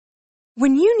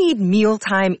When you need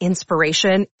mealtime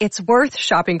inspiration, it's worth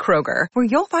shopping Kroger, where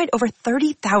you'll find over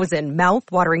 30,000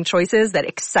 mouth-watering choices that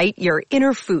excite your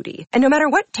inner foodie. And no matter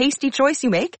what tasty choice you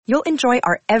make, you'll enjoy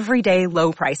our everyday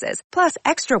low prices, plus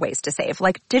extra ways to save,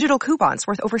 like digital coupons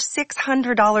worth over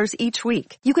 $600 each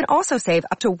week. You can also save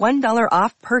up to $1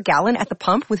 off per gallon at the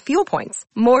pump with fuel points.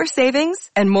 More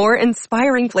savings and more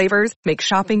inspiring flavors make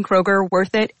shopping Kroger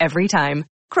worth it every time.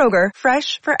 Kroger,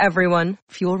 fresh for everyone.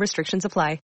 Fuel restrictions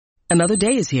apply. Another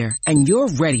day is here, and you're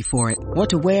ready for it. What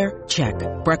to wear? Check.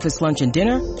 Breakfast, lunch, and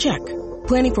dinner? Check.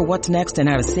 Planning for what's next and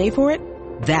how to save for it?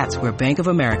 That's where Bank of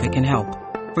America can help.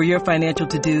 For your financial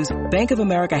to-dos, Bank of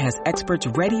America has experts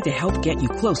ready to help get you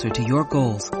closer to your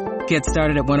goals. Get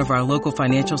started at one of our local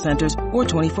financial centers or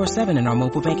 24/7 in our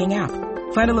mobile banking app.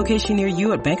 Find a location near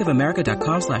you at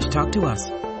bankofamerica.com/talktous.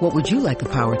 What would you like the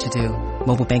power to do?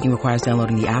 Mobile banking requires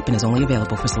downloading the app and is only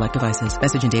available for select devices.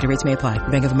 Message and data rates may apply.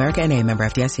 Bank of America N.A., member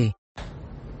FDIC.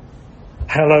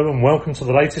 Hello and welcome to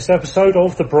the latest episode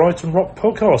of the Brighton Rock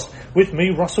Podcast. With me,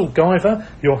 Russell Guyver,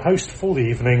 your host for the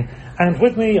evening, and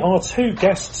with me are two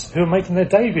guests who are making their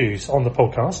debuts on the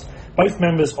podcast, both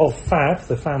members of FAB,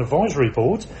 the Fan Advisory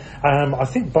Board. I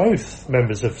think both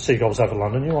members of Seagulls Over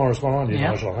London. You are as well, aren't you,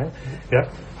 Nigel? I think. Yeah.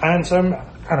 And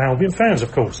Albion fans,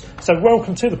 of course. So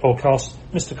welcome to the podcast,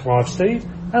 Mr. Clive Steed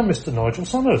and Mr. Nigel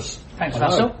Summers. Thanks,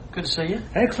 Russell. Good to see you.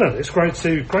 Excellent. It's great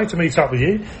to meet up with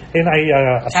you in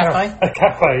a cafe. A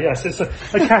cafe, yes. It's a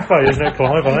cafe, isn't it,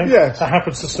 Clive? I think. Yes. That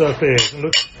happens to serve beers. It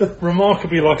looks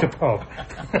remarkably like a pub.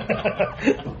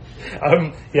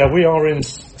 We are in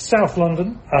South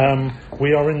London.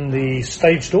 We are in the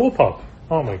Stage Door pub,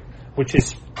 aren't we? Which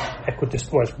is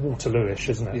equidistant, well, it's Waterloo-ish,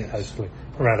 isn't it? Yes. Basically,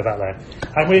 around about there.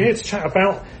 And we're here to chat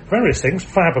about various things.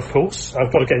 FAB, of course. I've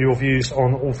got to get your views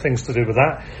on all things to do with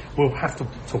that. We'll have to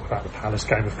talk about the Palace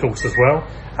game, of course, as well.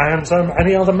 And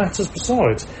any other matters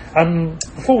besides.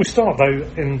 Before we start, though,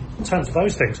 in terms of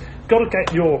those things, got to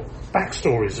get your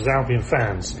backstories as Albion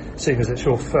fans, seeing as it's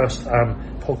your first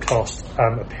podcast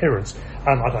appearance.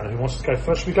 I don't know who wants to go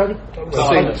first. We go with each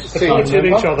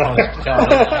other.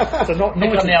 So not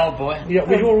the old boy. Yeah,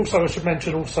 well, you're also, I should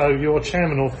mention, also you're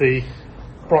chairman of the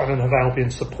Brighton and Hove Albion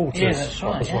supporters. Yeah, that's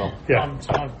right. As well. Yeah.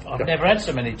 I've never had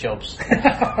so many jobs.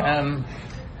 I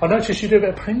noticed you do a bit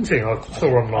of painting. I saw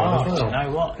online as well. You know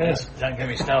what? Yes. Don't get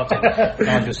me started.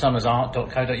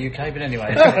 NigelSummersArt.co.uk. But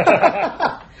anyway.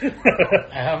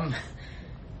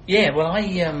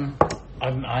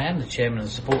 I am the chairman of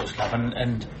the supporters club,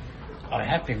 and I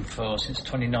have been since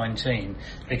 2019,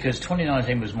 because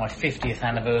 2019 was my 50th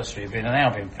anniversary of being an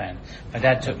Albion fan. My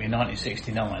dad took me in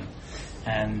 1969,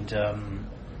 and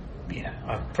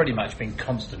I've pretty much been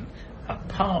constant,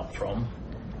 apart from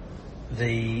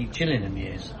the Gillingham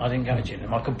years. I didn't go to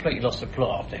Gillingham. I completely lost the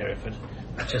plot after Hereford.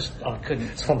 I couldn't.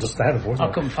 It's understandable, isn't it?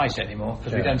 I couldn't face it anymore,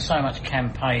 because we'd done so much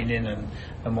campaigning and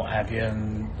what have you.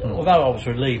 And although I was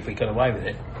relieved we got away with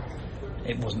it,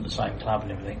 it wasn't the same club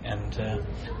and everything. And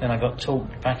then I got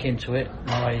talked back into it.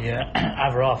 My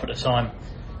other half at the time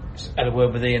had a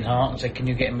word with Ian Hart and said, "Can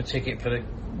you get him a ticket for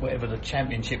whatever the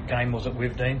championship game was at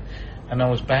Withdean?" And I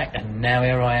was back, and now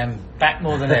here I am, back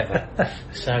more than ever.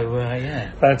 So,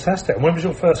 yeah. Fantastic. And when was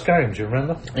your first game, do you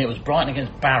remember? It was Brighton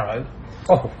against Barrow.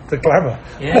 Oh, the glamour.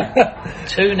 Yeah.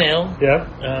 2-0. Yeah.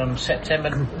 September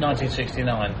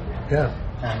 1969. Yeah.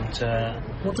 And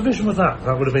what division was that?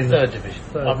 That would have been third division.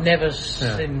 I've never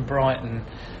seen Brighton.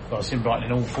 Well, I've seen Brighton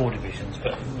in all four divisions,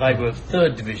 but they were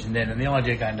third division then, and the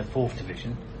idea of going to fourth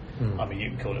division. I mean, you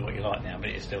can call it what you like now, but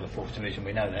it's still the fourth division.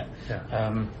 We know that. Yeah.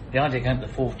 The idea of going to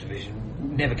the fourth division,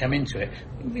 never come into it.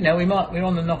 You know, we were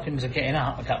on the knockings of getting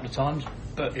up a couple of times,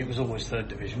 but it was always third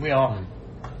division. We're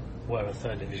a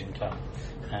third division club.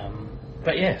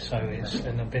 But yeah,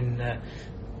 and I've been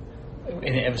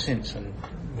in it ever since, and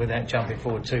without jumping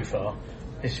forward too far,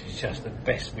 this is just the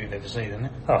best we've ever seen, isn't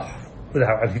it? Oh,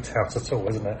 without any doubt at all,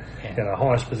 isn't it? Yeah. You know,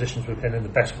 highest positions we've been in, the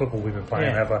best football we've been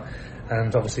playing ever,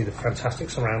 and obviously the fantastic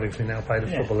surroundings we now play the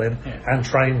football in, and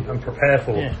train and prepare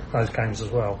for those games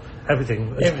as well.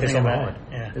 Everything is on the line.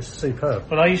 Yeah. It's superb.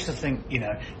 Well, I used to think,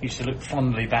 used to look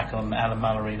fondly back on Alan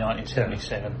Mullery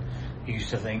 1977. You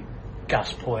used to think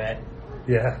Gus Poyet.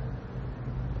 Yeah.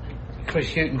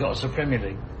 Chris Hughton got us the Premier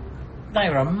League. They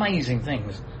were amazing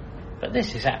things. But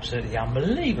this is absolutely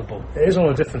unbelievable. It is on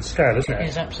a different scale, isn't it? It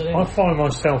is, absolutely. I find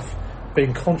myself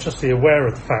being consciously aware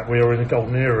of the fact we are in a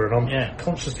golden era, and I'm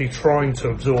consciously trying to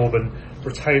absorb and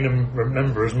retain and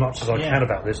remember as much as I can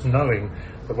about this, knowing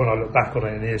that when I look back on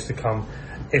it in years to come,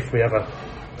 if we ever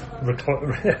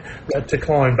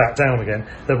decline back down again,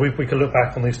 that we could look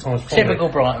back on these times. Typical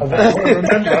Brighton. I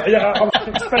remember, yeah, I'm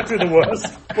expecting the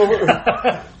worst.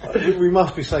 Well, we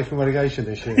must be safe from relegation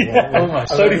this year. Right?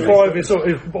 Almost. 35 is all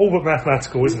but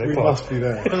mathematical, isn't it? We must be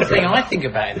there. But the thing I think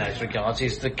about in those regards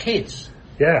is the kids.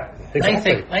 Yeah,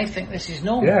 exactly. They think this is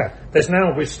normal. Yeah,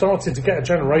 we're starting to get a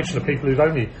generation of people who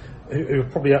are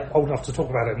probably old enough to talk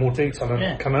about it in more detail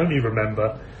and can only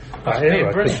remember that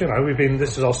era. Because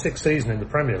this is our 6th season in the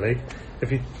Premier League.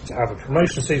 If you have a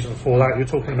promotion season before that, you're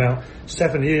talking about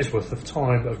 7 years worth of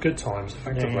time, of good times,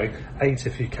 effectively. 8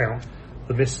 if you count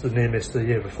the near miss the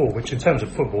year before, which in terms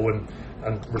of football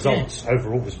and results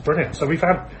overall was brilliant. So we've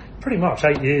had pretty much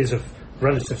 8 years of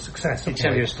relative success. I'll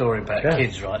tell you a story about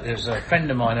kids, right? There's a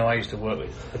friend of mine who I used to work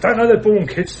with. I don't know they're born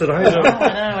kids today.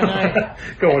 I know.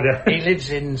 Go on, yeah. He lives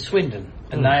in Swindon,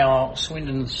 and they are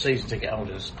Swindon's season ticket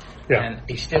holders. Yeah. And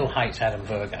he still hates Adam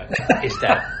Virgo, his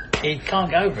dad. He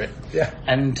can't get over it. Yeah.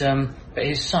 And but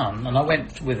his son, and I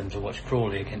went with him to watch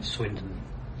Crawley against Swindon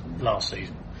last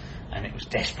season, and it was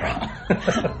desperate.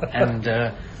 And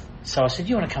so I said,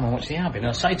 "You want to come and watch the Albion?"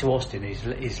 And I say to Austin,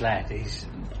 his lad, he's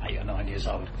 8 or 9 years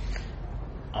old.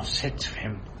 I said to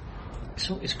him,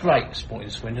 it's great sporting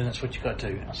Swindon, that's what you've got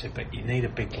to do. I said, but you need a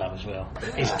big club as well.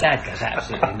 His dad goes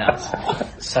absolutely nuts.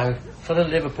 So for the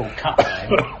Liverpool Cup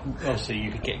game, obviously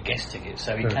you could get guest tickets.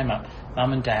 So he came up,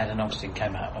 Mum and Dad and Austin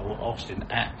came out. Austin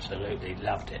absolutely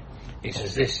loved it. He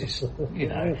says, this is,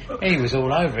 he was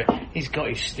all over it. He's got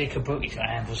his sticker book, he's got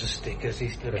handfuls of stickers,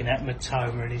 he's looking at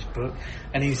Matoma in his book,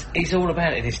 and he's all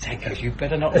about it in his tag goes, you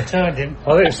better not return him.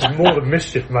 I think it's more than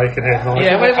mischief making headlines.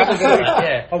 Yeah, well,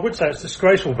 yeah. I would say it's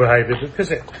disgraceful behaviour, but because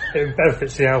it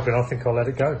benefits the Albion, I think I'll let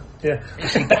it go. Yeah. You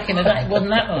see, back in the day, it wasn't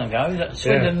that long ago that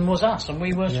Swindon was us and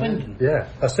we were Swindon. Yeah,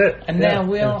 that's it. And now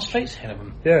we are streets ahead of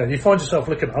them. Yeah, you find yourself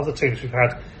looking at other teams we've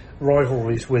had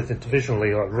rivalries with in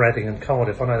divisionally, like Reading and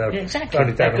Cardiff. I know they're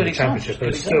only down in the Championship, but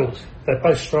it's still, they're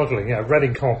both struggling. Yeah,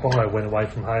 Reading can't buy a win away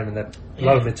from home, and they're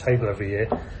low mid-table every year.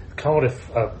 Cardiff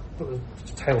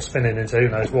tail spinning into who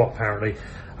knows what, apparently.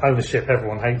 Ownership,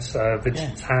 everyone hates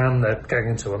Vincent Tan. They're getting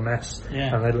into a mess,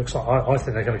 and it looks like I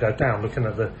think they're going to go down. Looking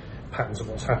at the patterns of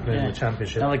what's happening in the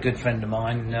Championship. Another good friend of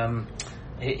mine,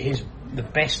 the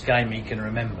best game he can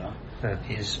remember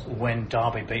is when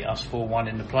Derby beat us 4-1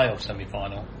 in the playoff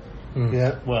semi-final.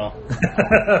 Yeah. Well.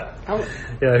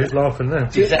 Yeah, who's laughing there?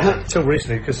 Exactly. Until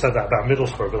recently, you could say that about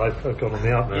Middlesbrough, but they've gone on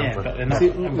the up now. Yeah, but they're not. See,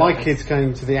 my kids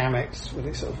came to the Amex when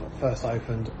it sort of first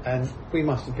opened, and we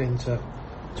must have been to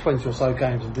 20 or so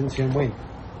games and didn't see them win.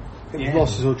 It was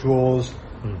losses or draws,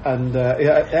 and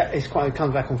it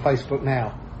comes back on Facebook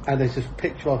now. And there's just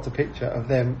picture after picture of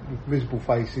them with miserable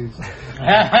faces, run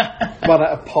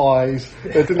out of pies,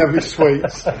 they didn't have any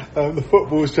sweets, the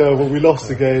football was terrible, we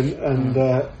lost again, and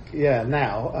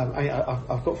now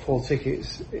I've got 4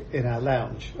 tickets in our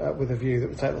lounge with a view that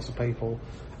will take lots of people,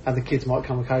 and the kids might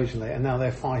come occasionally, and now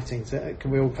they're fighting, so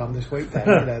can we all come this week then?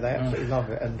 They absolutely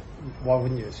love it, and why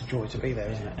wouldn't you? It's a joy to be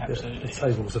there, isn't it? Absolutely. The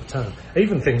tables have turned.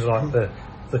 Even things like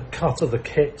the cut of the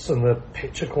kits and the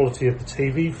picture quality of the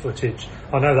TV footage.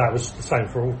 I know that was the same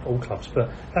for all clubs, but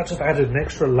that just added an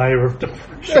extra layer of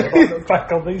depression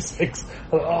back on these things.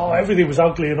 Oh, everything was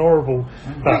ugly and horrible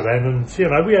back then,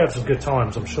 and we had some good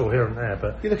times, I'm sure, here and there.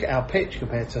 But you look at our pitch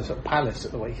compared to sort of Palace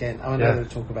at the weekend. I know they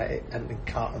talk about it and been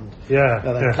cut and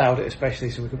they ploughed it especially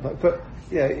so we could play. But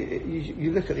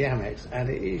you look at the Amex and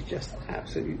it is just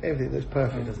absolutely everything that's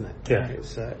perfect, doesn't it? Yeah.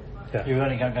 It's You're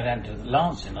only going to go down to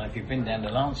Lancing. If you've been down to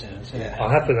Lancing and seen it, I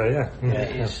have been there.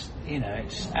 It's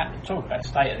talk about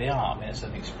state of the art. I mean, it's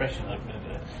an expression of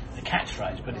the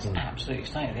catchphrase, but it's absolutely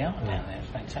state of the art down there. It's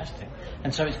fantastic,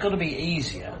 and so it's got to be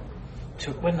easier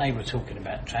to when they were talking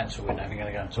about transfer window. We're going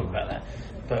to go and talk about that.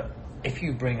 But if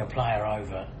you bring a player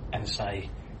over and say,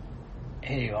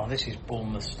 "Here you are. This is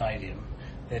Bournemouth Stadium.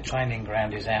 Their training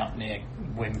ground is out near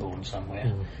Wimborne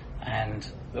somewhere." And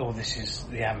this is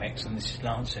the Amex and this is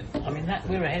Lancing. I mean,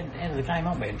 we're ahead of the game,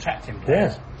 aren't we? Attracting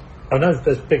players. Yeah. I know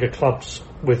there's bigger clubs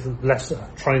with less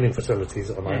training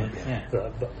facilities at the moment.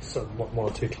 So one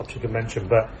or two clubs you can mention,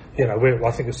 but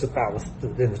I think it's about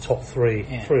in the top 3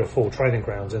 or 4 training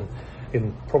grounds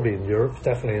in probably in Europe,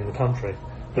 definitely in the country.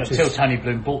 But until Tony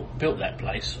Bloom built that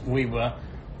place, we were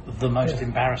the most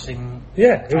embarrassing.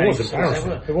 Yeah, it was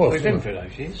embarrassing. It was. We've been through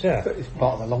those years. Yeah, but it's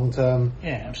part of the long term.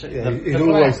 Yeah, absolutely. He's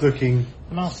always looking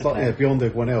slightly beyond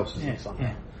everyone else.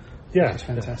 Yeah, it's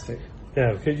fantastic.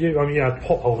 Yeah, you had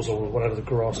potholes or whatever the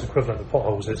grass equivalent of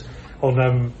potholes is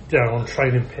on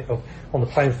training pit on the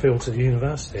playing fields at the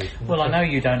university. Well, I know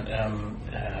you don't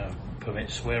permit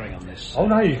swearing on this. Oh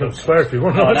no, you can swear if you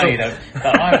want. No, I know you don't.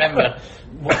 But I remember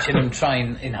watching them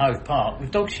train in Hove Park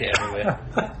with dog shit everywhere,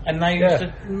 and they used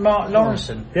to Mark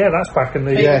Lawrenson. Yeah, that's back in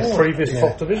the previous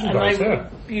top division And days. they were,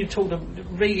 you talked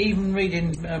even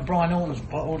reading Brian Horner's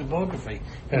autobiography.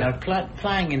 You know,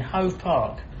 playing in Hove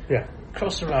Park,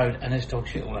 across the road, and there's dog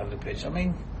shit all over the pitch. I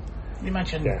mean,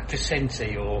 imagine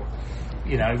Vicente or,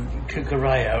 you know,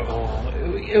 Cucurella or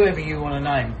whoever you want to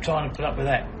name trying to put up with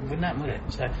that. Wouldn't that, would it?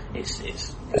 So it's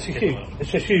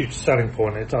a huge selling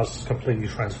point. It does completely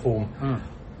transform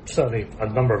certainly a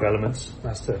number of elements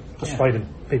as to persuading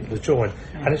people to join.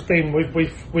 And it's been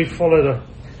we've followed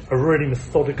a really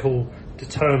methodical,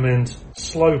 determined,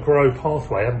 slow grow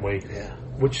pathway, haven't we? Yeah.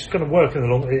 Which is going to work in the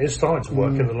long. It is starting to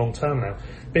work in the long term now.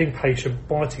 Being patient,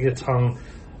 biting your tongue,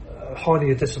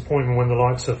 hiding a disappointment when the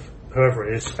likes of whoever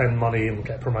it is spend money and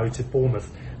get promoted.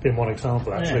 Bournemouth being one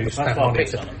example, actually, spent money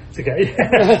to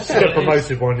get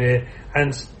promoted 1 year.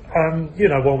 And you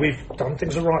know, well, we've done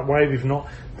things the right way. We've not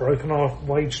broken our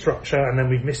wage structure, and then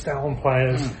we've missed out on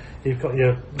players. You've got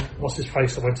your what's his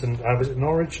face that went to was it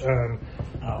Norwich?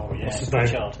 What's his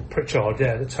name? Pritchard.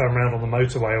 Yeah, that turned around on the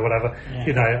motorway or whatever. Yeah.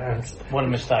 You know, and what a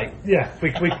mistake. Yeah,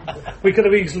 we could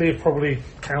have easily have probably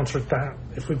countered that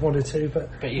if we wanted to, but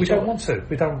we don't want to.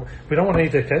 We don't want any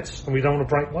dickheads, and we don't want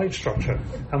to break wage structure.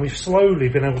 And we've slowly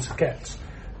been able to get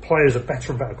players of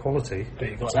better and better quality. But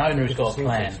you've got an owner who's got a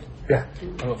plan. Yeah,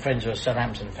 I've got friends who are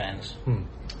Southampton fans.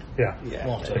 Yeah.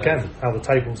 Again, how the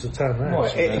tables have turned there. Well,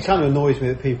 it kind of annoys me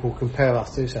that people compare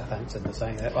us to Southampton and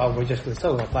saying that, we're just going to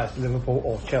sell our players to Liverpool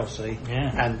or Chelsea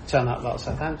and turn up like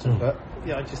Southampton. But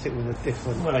I just think we're a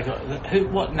different. Well, they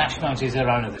got what nationality is their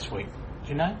owner this week? Do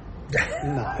you know?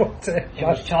 No. It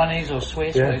was Chinese or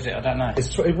Swiss. What is it? I don't know.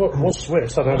 It was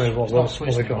Swiss. I don't know what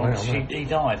they got now. He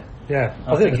died. Yeah,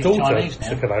 I think the daughter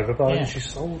took it over, but I think she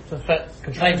sold the. But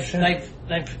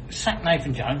they've sacked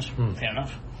Nathan Jones. Fair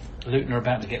enough. Luton are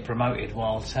about to get promoted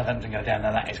while Southampton go down.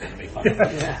 Now that is going to be fun.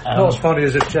 Not as funny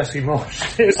as if Jesse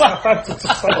Marsh is Southampton to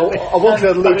say. I want to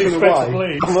go Luton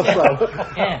away.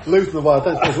 Luton away. I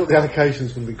don't suppose what the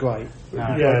allocation's going to be great. No.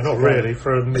 Yeah, not really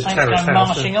for a mid-terrace house.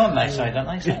 Marching on, they say, don't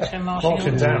they? Saints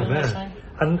marching down there.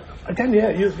 And again,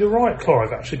 you're right,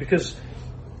 Clive. Actually, because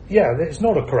it's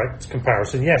not a correct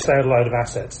comparison. Yes, they had a load of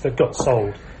assets that got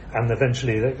sold, and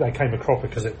eventually they came a cropper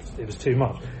because it was too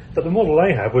much. But the model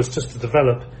they had was just to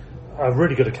develop a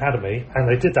really good academy, and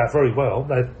they did that very well.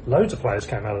 Loads of players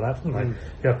came out of that, didn't they?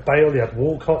 You had Bale, you had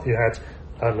Walcott, you had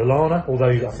Lallana, although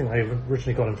I think they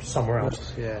originally got him from somewhere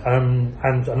else.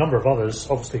 And a number of others,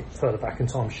 obviously further back in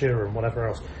time, Shearer and whatever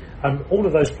else. All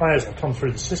of those players have come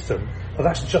through the system, but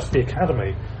that's just the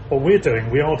academy. What we are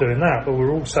doing that, but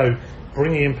we're also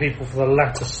bringing in people for the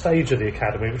latter stage of the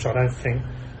academy, which I don't think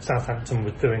Southampton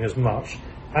was doing as much.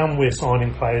 And we're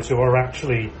signing players who are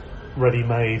actually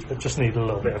ready-made, but just need a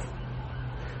little bit of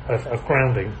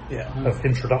grounding, of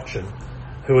introduction,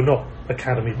 who are not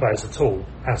academy players at all,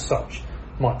 as such.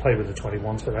 Might play with the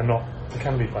 21s, but they're not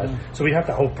academy players. So we have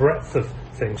that whole breadth of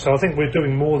things. So I think we're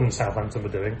doing more than Southampton were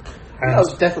doing.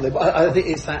 And definitely. But I think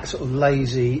it's that sort of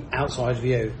lazy outside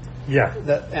view. Yeah.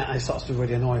 That it starts to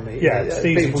really annoy me. Yeah, it's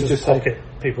easy to just pocket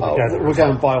people together. We'll go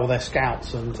and buy all their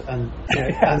scouts and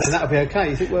that'll be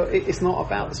okay. You think, well, it's not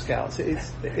about the scouts.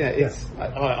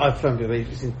 I firmly believe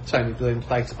it's in Tony Bloom's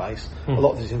database. A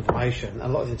lot of this information, a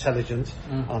lot of the intelligence,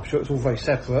 and I'm sure it's all very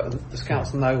separate, and the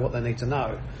scouts know what they need to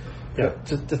know. Yeah. But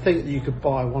to think that you could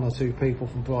buy one or two people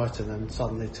from Brighton and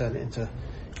suddenly turn it into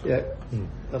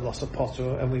the loss of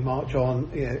Potter, and we march on,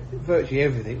 virtually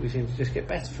everything, we seem to just get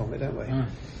better from it, don't we?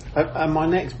 And my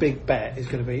next big bet is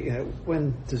going to be,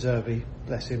 when De Zerbi,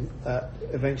 bless him,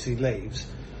 eventually leaves,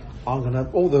 I'm going to,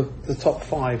 all the top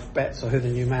 5 bets on who the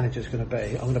new manager is going to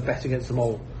be, I'm going to bet against them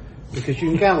all. Because you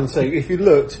can guarantee, if you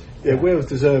looked, where was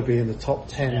De Zerbi in the top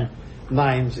 10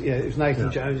 names? It was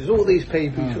Nathan Jones, there's all these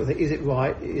people, you sort of think, is it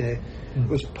right?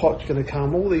 Was Poch going to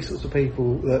come? All these sorts of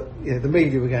people that the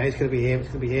media were going, it's going to be him, it's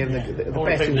going to be him. The all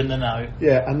betting, in the know.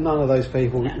 Yeah, and none of those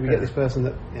people. We get this person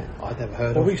that I'd never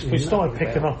heard of. We started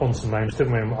picking up on some names,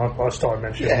 didn't we? I started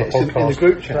mentioning on the podcast. In the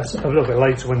group chat. That's a little bit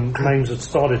later when names had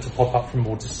started to pop up from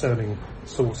more discerning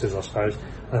sources, I suppose.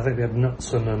 And I think we had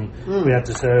Knutson and we had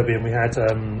De Zerbi and we had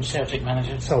Celtic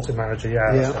manager, that's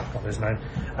not his name.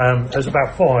 There's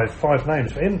about five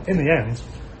names. But in the end,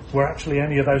 were actually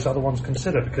any of those other ones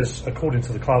considered? Because according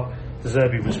to the club, De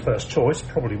Zerbi was first choice,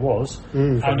 probably was, for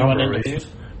a number of reasons.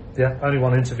 Yeah, only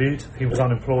one interviewed. He was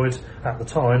unemployed at the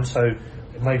time, so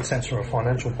it made sense from a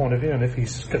financial point of view, and if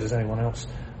he's as good as anyone else,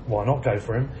 why not go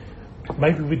for him?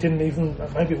 Maybe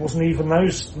it wasn't even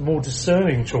those more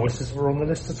discerning choices that were on the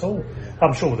list at all.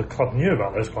 I'm sure the club knew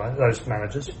about those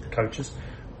managers, coaches,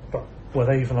 but were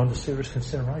they even under serious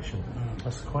consideration?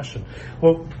 That's the question.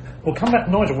 Well, we'll come back,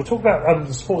 Nigel. We'll talk about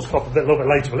the sports club a little bit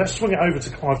later, but let's swing it over to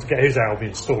Clive to get his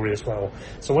Albion story as well.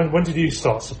 So when did you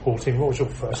start supporting? What was your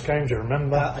first game? Do you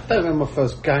remember? I don't remember my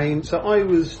first game. So I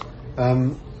was,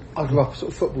 I grew up a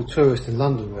sort of football tourist in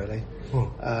London, really.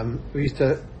 We used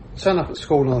to turn up at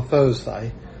school on a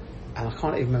Thursday, and I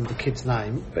can't even remember the kid's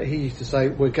name, but he used to say,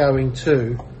 "We're going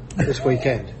to this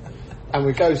weekend." And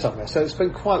we'd go somewhere. So I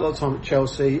spent quite a lot of time at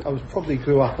Chelsea. I probably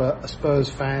grew up a Spurs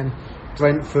fan,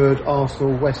 Brentford,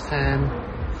 Arsenal, West Ham.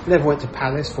 Never went to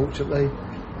Palace, fortunately.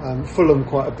 Fulham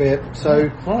quite a bit.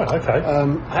 So, right, okay.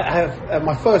 I have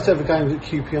my first ever game was at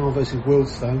QPR versus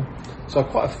Wealdstone. So I've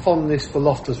quite a fondness for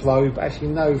Loftus Road, but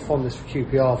actually no fondness for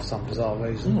QPR for some bizarre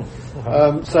reason.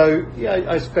 So yeah,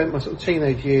 I spent my sort of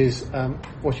teenage years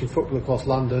watching football across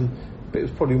London, but it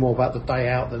was probably more about the day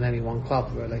out than any one club,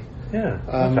 really. Yeah.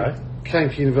 Okay. Came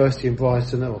to university in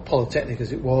Brighton, or Polytechnic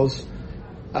as it was.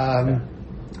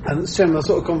 And similar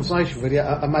sort of conversation really.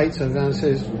 A mate turned around and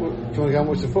says, "Do you want to go and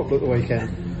watch the football at the weekend?"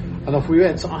 And off we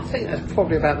went. So I think that's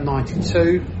probably about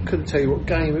 92. Couldn't tell you what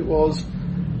game it was.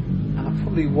 And I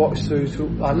probably watched through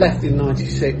to, I left in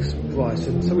 96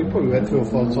 Brighton, so we probably went 3 or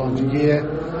 4 times a year.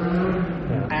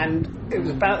 And it was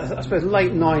about, I suppose,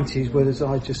 late 90s when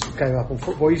I just gave up on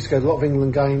football. I used to go to a lot of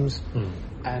England games,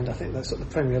 and I think that's sort of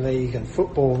the Premier League and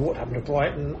football and what happened to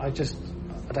Brighton. I'd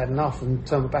had enough and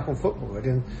turned back on football. I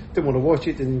didn't want to watch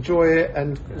it, didn't enjoy it,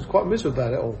 and was quite miserable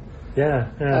about it all.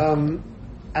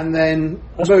 And then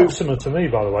that's quite similar to me,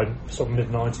 by the way, sort of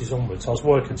mid-90s onwards. I was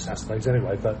working Saturdays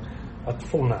anyway, but I'd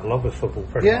fallen out of love with football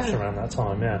pretty much around that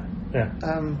time.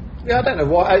 I don't know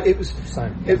why. It was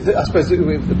same. I suppose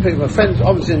my friends.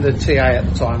 I was in the TA at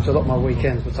the time, so a lot of my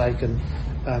weekends were taken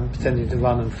pretending to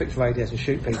run and fix radios and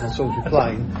shoot people and sort of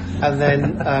playing. And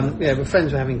then my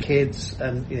friends were having kids,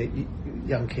 and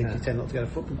young kids, you tend not to go to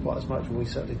football quite as much, and we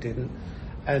certainly didn't.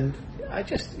 And I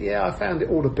found it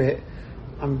all a bit,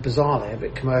 bizarrely a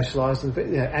bit commercialised and a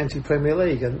bit anti-Premier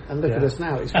League. And look at us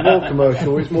now; it's more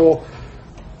commercial. It's more.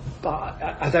 But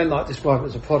I don't like describing it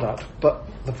as a product, but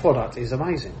the product is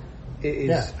amazing. It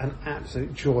is an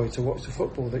absolute joy to watch the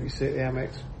football that you see at the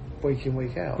Amex week in,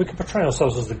 week out. We can portray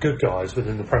ourselves as the good guys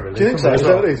within the Premier League. Do you think so? Is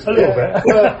that what it is? A little bit.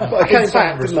 Well, but I came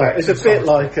back, didn't I? It's a bit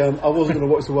like I wasn't going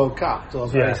to watch the World Cup, so I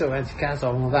was very sort of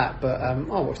anti-Qatar and all that, but I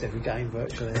watched every game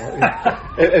virtually.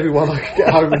 Everyone I could get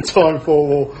home in time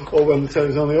for, or when the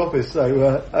telly's on the office.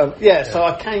 So, so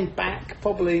I came back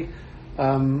probably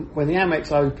when the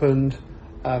Amex opened.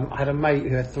 I had a mate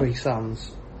who had 3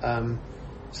 sons, and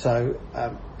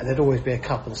there'd always be a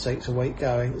couple of seats a week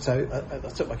going. So I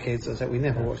took my kids. I said we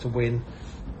never watched a win.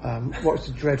 Watched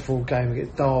a dreadful game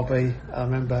against Derby. I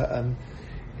remember,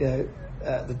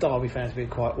 the Derby fans being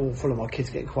quite awful, and my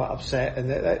kids getting quite upset, and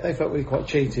they felt really quite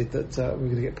cheated that we were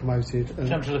going to get promoted. And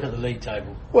time to look at the league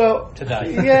table. Well,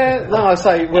 today. I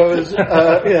say. Whereas,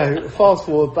 fast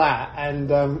forward that,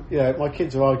 and my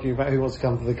kids are arguing about who wants to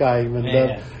come to the game, and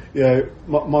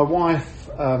my wife,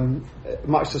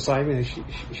 much the same.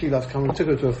 She loves coming. Took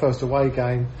her to her first away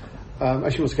game.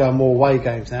 And she wants to go on more away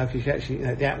games now because she actually,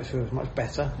 the atmosphere is much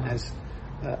better,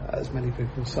 as many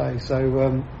people say.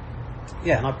 So.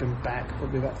 And I've been back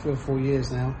probably about 3 or 4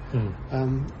 years now,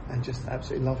 and just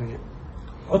absolutely loving it.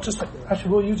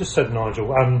 What you just said,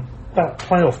 Nigel, about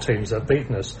playoff teams that have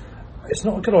beaten us. It's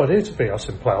not a good idea to beat us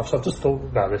in playoffs. I've just thought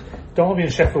about this. Derby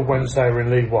and Sheffield Wednesday are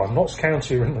in League One. Notts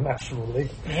County are in the National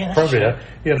League Premier.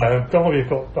 Derby have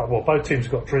got, both teams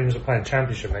have got dreams of playing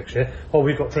Championship next year, or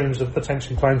we've got dreams of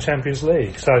potentially playing Champions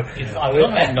League. So I know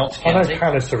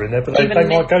Palace are in there, but they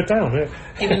might go down.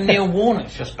 Even Neil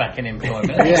Warnock's just back in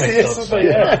employment. One of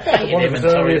his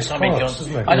earliest clubs,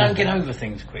 isn't it? I don't get over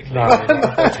things quickly. No.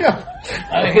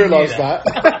 I realise that.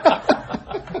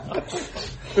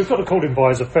 We've got to call him by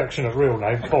his affectionate real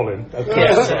name, Colin.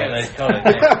 Yes, Colin.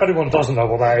 If anyone doesn't know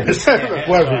what that is,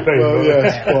 where have you been? Well,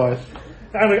 yes, quite.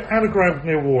 Anagram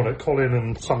Neil Warnock, Colin,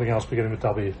 and something else beginning with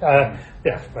W.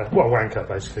 Wanker,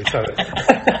 basically. So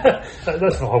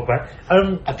let's not hold back.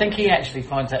 I think he actually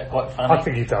finds that quite funny. I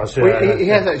think he does. Well, he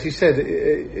has actually said at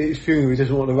his funeral he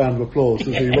doesn't want a round of applause.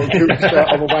 Does he? He wants to start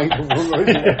on a wanker.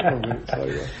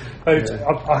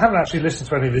 I haven't actually listened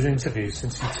to any of his interviews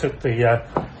since he took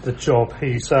the job.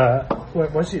 He's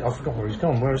where's he? I've forgotten where he's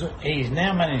gone. Where is it? He's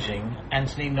now managing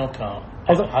Anthony Knockaert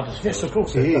at Huddersfield. Yes, of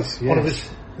course he is. One of his.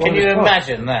 Can you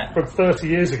imagine that? From 30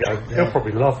 years ago. He'll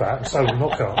probably love that. So will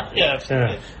Knockaert. Yeah,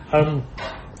 absolutely.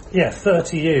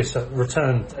 30 years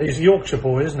returned. He's a Yorkshire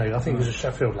boy, isn't he? I think he's a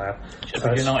Sheffield lad.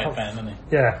 Sheffield United fan, isn't he?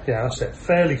 Yeah, that's it.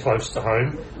 Fairly close to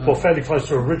home, or fairly close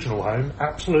to original home.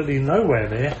 Absolutely nowhere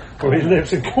near where he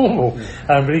lives in Cornwall.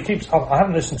 But he keeps. I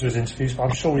haven't listened to his interviews, but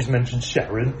I'm sure he's mentioned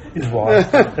Sharon, his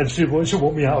wife, and she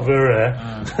want me out of her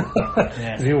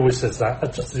hair. He always says that.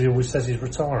 Just as he always says he's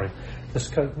retiring.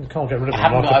 Just can't get rid of him. I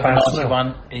haven't like got a over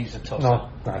 91. He's a tosser. No,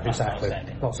 exactly.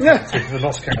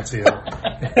 Notts County.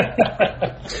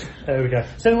 There we go.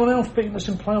 Is anyone else beating us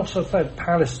in playoffs? I said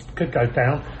Palace could go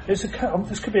down. This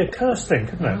could be a curse thing,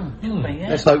 couldn't it? Yeah.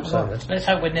 Let's hope so. Let's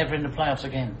hope we're never in the playoffs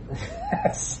again.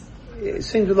 Yes. It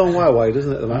seems a long way away,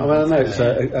 doesn't it? At the moment? I mean, I know it's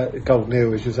a golden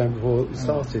era, as you were saying before it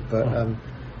started, but I'm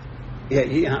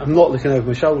not looking over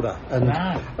my shoulder. And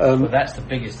well, that's the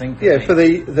biggest thing. For me. For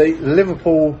the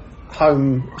Liverpool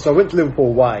home. So I went to Liverpool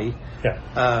away.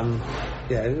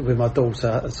 With my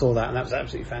daughter. I saw that, and that was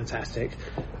absolutely fantastic.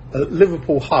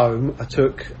 Liverpool home, I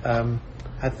took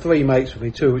had 3 mates with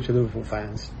me, 2 of which are Liverpool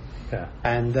fans. Yeah.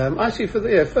 And actually, for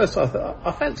the first, I thought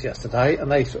I fancy us today, and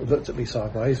they sort of looked at me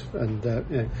sideways. And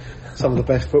some of the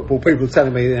best football people are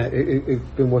telling me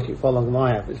who've been watching it far longer than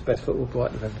I have. It's the best football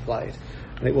Brighton have ever played,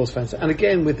 and it was fantastic. And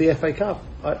again with the FA Cup,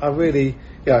 I really,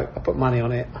 I put money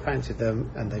on it. I fancied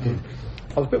them, and they did.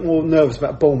 I was a bit more nervous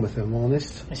about Bournemouth, if I'm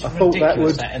honest. It's I thought that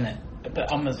would. Isn't it?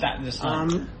 But I'm exactly the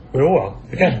same. We all are.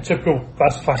 Again, typical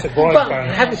classic Brighton But fan.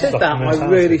 having said that, I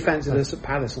mentality. really fancied us at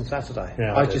Palace on Saturday.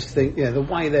 Yeah, I just think, the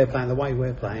way they're playing, the way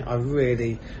we're playing, I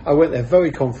went there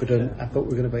very confident. I thought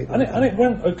we were going to beat them. And it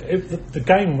went. The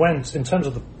game went in terms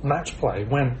of the match play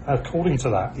went according to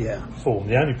that form.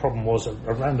 The only problem was a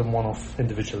random one-off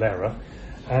individual error,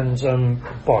 and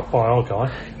by our guy,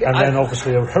 and then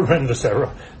obviously a horrendous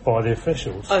error by the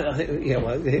officials. I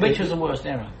think, Which was the worst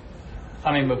error?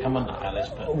 I mean, we'll come on to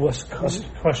Palace, but... Worst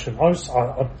question.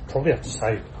 I'd probably have to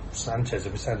say Sanchez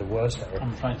if we say the worst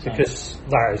error. Because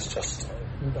that's just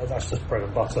bread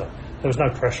and butter. There was no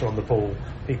pressure on the ball.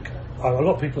 A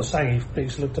lot of people are saying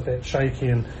he's looked a bit shaky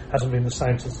and hasn't been the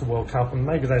same since the World Cup, and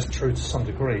maybe that's true to some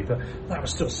degree, but that was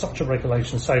still such a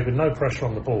regulation save with no pressure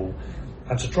on the ball.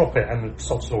 And to drop it, and the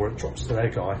sod saw it drops to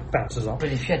their guy, bounces up.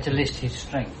 But if you had to list his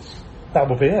strengths... That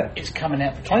would be it. It's coming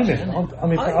out for claiming. I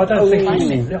mean, I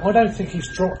don't think he's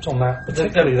dropped on that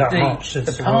particularly that much.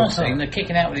 The passing, the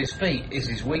kicking out with his feet is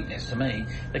his weakness to me.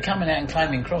 The coming out and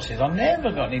claiming crosses, I've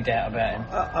never got any doubt about him.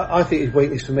 I think his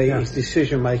weakness for me is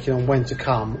decision making on when to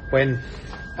come. When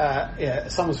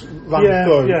someone's running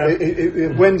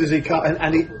through, when does he come?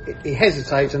 And he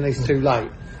hesitates and he's too late.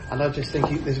 And I just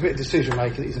think there's a bit of decision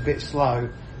making. He's a bit slow.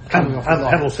 And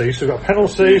penalties, so we've got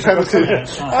penalties. But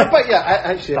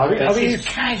actually, it's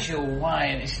casual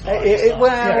way, and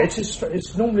it's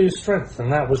it's normally his strength,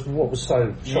 and that was what was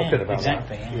so shocking about that.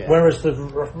 Yeah. Whereas the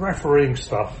refereeing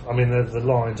stuff, I mean, the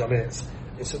lines, I mean,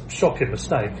 it's a shocking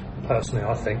mistake, personally,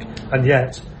 I think, and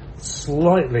yet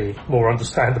slightly more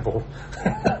understandable.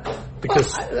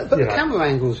 Because the camera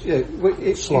angles, when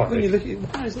you look at,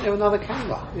 why isn't there another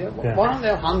camera? Why aren't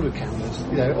there 100 cameras?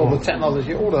 All the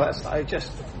technology, all of that stuff,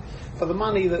 just for the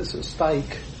money that's at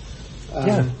stake.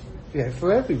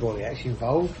 For everybody actually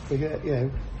involved.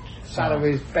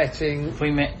 Salaries, betting.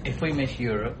 If we miss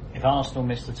Europe, if Arsenal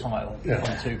miss the title,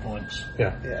 on 2 points.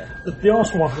 The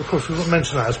Arsenal one, of course, we've got to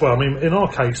mention that as well. I mean, in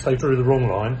our case, they drew the wrong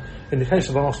line. In the case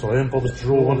of Arsenal, they didn't bother to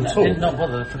draw one at all. Did not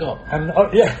bother, they forgot. And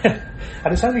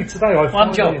and it's only today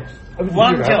One job.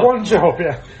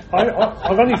 Yeah.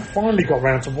 I've only finally got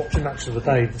round to watching Match of the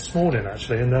Day this morning,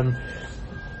 actually, and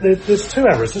there's 2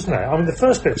 errors, isn't there? I mean, the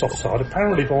first bit's offside.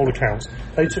 Apparently, by all accounts,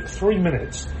 they took 3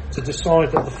 minutes to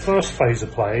decide that the first phase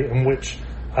of play, in which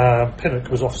Pinnock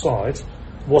was offside,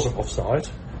 wasn't offside.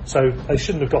 So they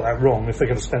shouldn't have got that wrong if they're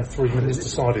going to spend 3 minutes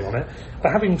deciding on it.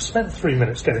 But having spent 3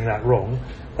 minutes getting that wrong,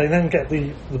 they then get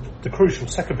the crucial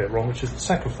second bit wrong, which is the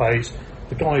second phase.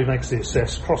 The guy who makes the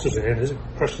assist crosses it in. Is it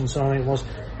Christian Sane? It was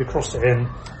who crossed it in,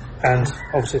 and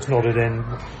obviously it's nodded in.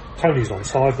 Tony's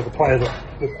onside, but the player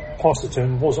that passed it to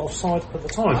him was offside at the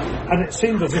time. And it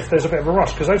seemed as if there's a bit of a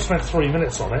rush because they've spent 3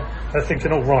 minutes on it. They're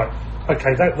thinking, "Oh right,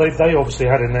 okay." They obviously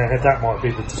had in their head that might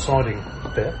be the deciding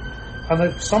bit, and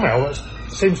they somehow it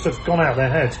seems to have gone out of their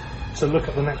head to look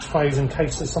at the next phase in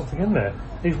case there's something in there,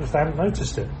 even if they hadn't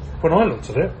noticed it. When I looked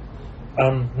at it,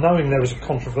 knowing there was a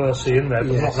controversy in there,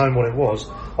 but not knowing what it was,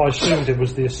 I assumed it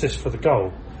was the assist for the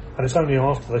goal. And it's only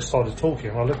after they started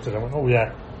talking, and I looked at it and went, "Oh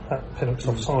yeah, that Pinnock's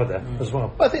offside there as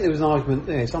well." I think there was an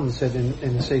argument, someone said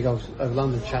in the Seagulls of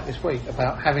London chat this week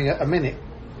about having a minute.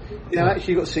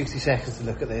 Actually you've got 60 seconds to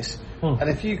look at this. And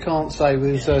if you can't say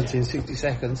within 30 and 60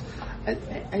 seconds,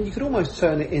 and you could almost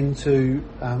turn it into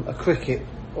a cricket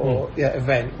or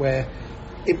event where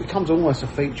it becomes almost a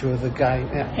feature of the game.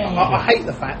 I hate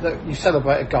the fact that you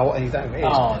celebrate a goal and you don't know who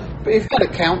it is. But if you had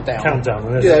a countdown,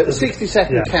 the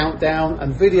 60-second countdown,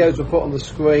 and videos were put on the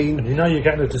screen, and you know you're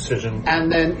getting a decision,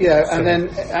 and then and then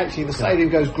actually the stadium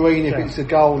goes green if it's a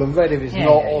goal and red if it's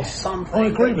not, or something. I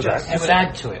agree with that. It would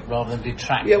add to it rather than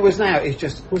detract. Yeah, whereas now it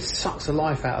sucks the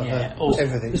life out of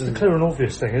everything. It's the clear and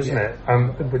obvious thing, isn't it?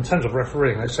 In terms of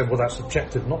refereeing, they said, well, that's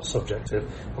subjective, not subjective.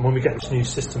 And when we get this new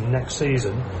system next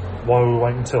season, why are we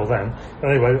waiting until then?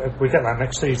 Anyway, if we get that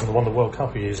next season, the one the World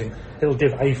Cup are using, it'll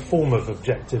give a form of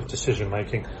objective decision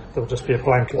making that will just be a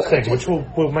blanket thing, which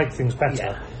will make things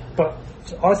better. But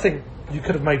I think you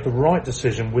could have made the right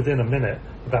decision within a minute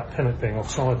about Pinnock being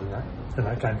offside in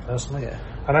that game, personally.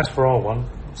 And as for our one,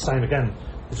 same again.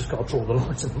 We've just got to draw the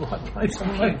lines in the right place. If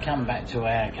you come back to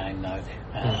our game though,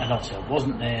 and obviously I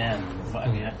wasn't there, and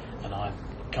whatever, and I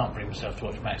can't bring myself to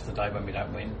watch match of the day when we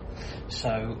don't win.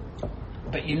 So,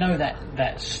 but you know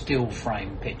that still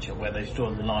frame picture where they've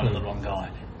drawn the line of the wrong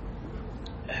guy.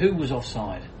 Who was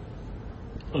offside?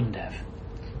 Undav.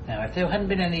 Now, if there hadn't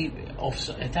been any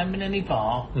offside, if there hadn't been any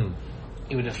VAR,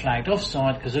 he would have flagged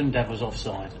offside because Undav was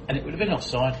offside, and it would have been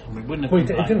offside, and we wouldn't have. Well, he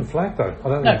didn't flag though. I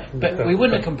don't know. But we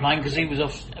wouldn't have complained because he was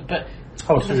off. But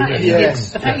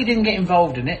the fact he didn't get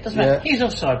involved in it doesn't matter. He's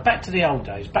offside. Back to the old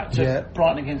days. Back to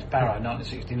Brighton against Barrow,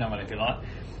 1969, if you like.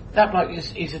 That bloke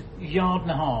is a yard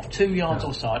and a half, 2 yards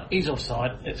offside. He's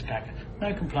offside. It's caca.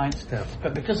 No complaints. Yeah.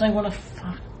 But because they want to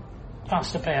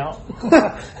fuss about.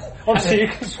 Obviously, you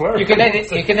can swear. You can edit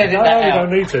that out. No, you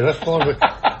don't need to. That's fine.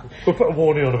 We'll put a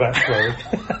warning on about swearing.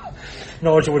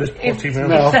 Nigel with his potty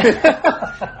mouth.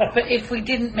 But if we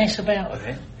didn't mess about with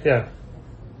it,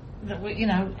 you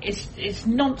know, it's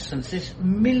nonsense. It's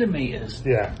millimetres.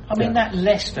 Yeah. I mean, that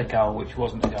Leicester goal, which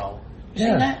wasn't a goal. You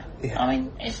seen that? Yeah. I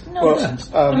mean, it's nonsense.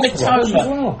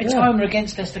 Mitoma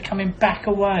against Leicester coming back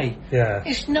away. Yeah.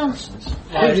 It's nonsense.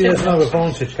 Really, there's no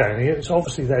advantage going. It's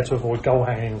obviously there to avoid goal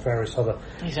hanging and various other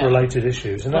related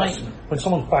issues. And that's when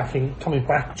someone's coming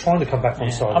back, trying to come back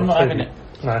on side. I'm not having it.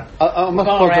 No. I must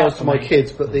apologise to my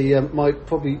kids, but my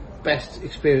probably best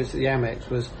experience at the Amex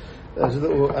was there was a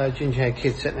little ginger-haired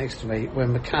kid sitting next to me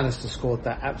when McAllister scored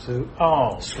that absolute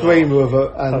screamer of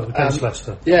a... against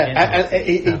Leicester. And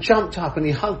he jumped up and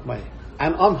he hugged me.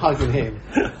 And I'm hugging him,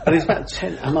 and he's about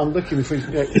 10, and I'm looking for his...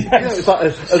 it's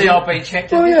like CRB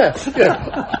checked. Oh, yeah.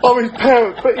 I'm his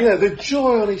parent, but, the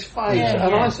joy on his face.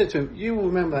 I said to him, you will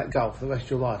remember that goal for the rest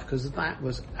of your life, because that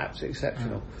was absolutely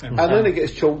exceptional. And then it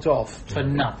gets chalked off. For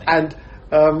nothing. And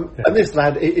this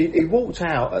lad, he walked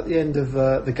out at the end of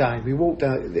the game. He walked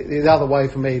down the other way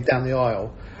from me, down the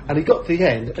aisle. And he got to the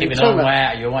end. Keep it on way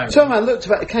out of your way. Turned around, looked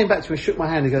about, came back to me, shook my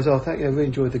hand. He goes, "Oh, thank you. I really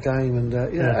enjoyed the game." And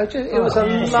it was a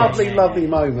lovely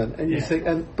moment. And you think,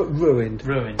 but ruined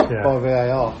by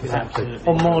VAR. Exactly.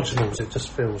 On marginals, it just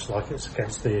feels like it's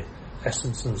against the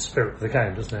essence and the spirit of the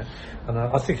game, doesn't it? And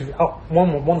I think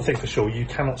one thing for sure, you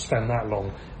cannot spend that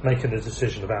long making a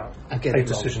decision about a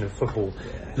decision in football,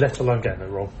 let alone getting it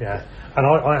wrong. Yeah. And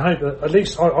I hope that at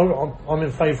least I'm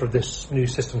in favour of this new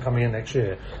system coming in next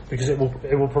year, because it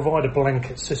will provide a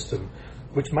blanket system,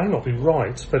 which may not be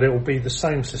right, but it will be the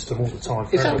same system all the time.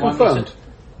 Is that confirmed?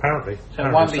 Apparently. So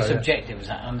it won't be subjective, is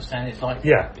that? I understand it's like...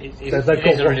 Yeah. It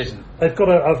is or it isn't. They've got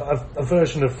a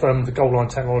version of the goal line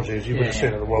technology, as you would have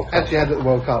seen at the World Cup. Actually had at the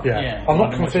World Cup. Yeah. I'm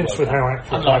not convinced with how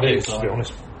accurate that is, to be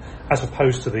honest, as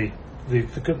opposed to the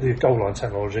goal line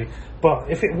technology. But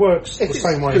if it works the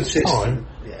same way each time,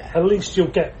 at least you'll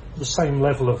get the same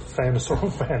level of fairness or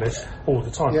unfairness all the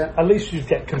time. Yeah. At least you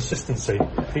get consistency,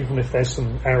 even if there's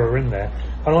some error in there.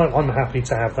 And I'm happy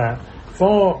to have that.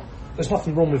 VAR, there's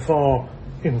nothing wrong with VAR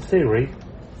in theory,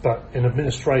 but in in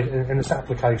its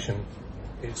application,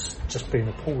 it's just been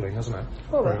appalling, hasn't it?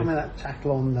 Well, really? I mean, that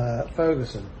tackle on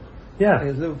Ferguson. Yeah.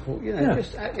 Liverpool,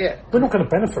 we're not going to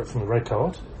benefit from the red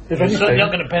card. If We're anything, certainly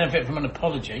not going to benefit from an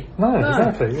apology. No,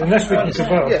 exactly. Unless we can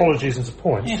convert apologies into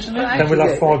points, then we'll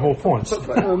have 5 more points.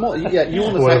 But you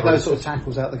want to take those sort of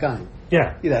tackles out of the game.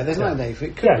 Yeah. There's no need for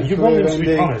it. You want him to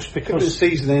be punished because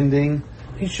season ending.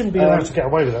 He shouldn't be allowed to get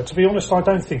away with that. To be honest, I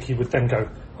don't think he would then go,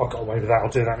 "I got away with that,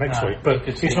 I'll do that next week." But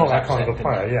he's not that kind of a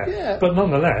player, But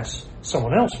nonetheless,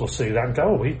 someone else will see that and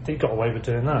go, "Oh, he got away with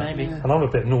doing that." Maybe. And I'm a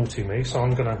bit naughty, so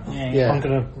I'm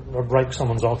gonna rake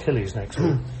someone's Achilles next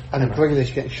week. And then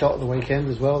Grealish getting shot at the weekend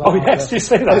as well. Oh yes, you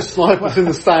see that? Those snipers in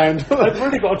the stand. They've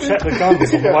really got to check the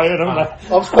guns on the way in, haven't they?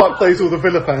 I was quite pleased with the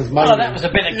Villa fans. Oh, that was a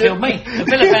bit that killed me. The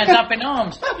Villa fans up in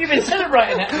arms. You've been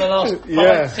celebrating that for the last 5-6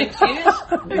 years.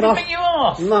 Who do you think you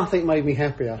are? Nothing made me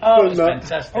happier. Oh, it's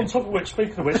fantastic. On top of which,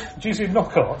 speaking of which, GC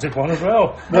Knockout did one as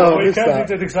well. No, weekend he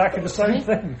did exactly the same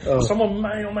thing. Someone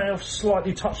may or may have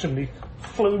slightly touched him. He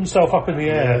flew himself up in the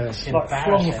air, It's like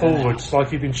flung embarrassing, forwards, like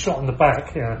he'd been shot in the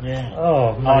back. Yeah. Oh,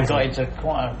 I amazing. got into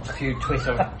quite a few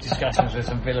Twitter discussions with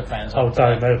some Villa fans. Oh, after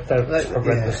don't. that. They're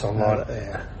horrendous online.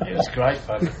 It was great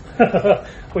fun.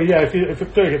 Well, yeah, if you're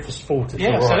doing it for sport, it's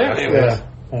Yeah, all right. absolutely. actually.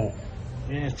 Oh.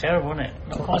 Yeah, it's terrible, isn't it?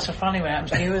 Not quite so funny when it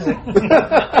happens to you, is it?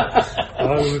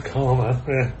 Oh, karma.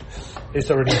 Yeah. Is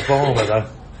there any Varma,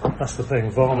 though? That's the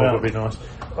thing. Varma would be nice.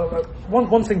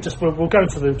 One thing, just we'll go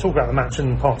into talk about the match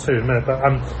in part 2 in a minute, but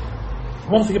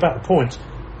one thing about the points.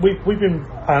 We've been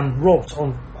robbed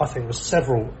on, I think, with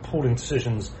several appalling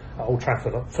decisions at Old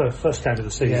Trafford for first game of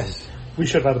the season. Yes. We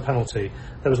should have had a penalty.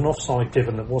 There was an offside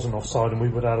given that wasn't offside, and we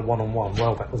would have had a one-on-one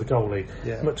well back with the goalie.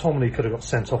 Yeah. McTominay could have got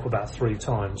sent off about 3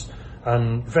 times.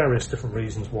 Various different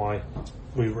reasons why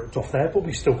we were ripped off there, but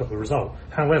we still got the result.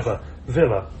 However,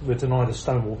 Villa were denied a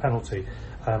Stonewall penalty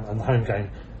and the home game.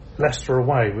 Leicester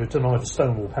away were denied a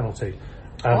Stonewall penalty.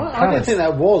 I didn't think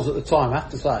that was at the time, I have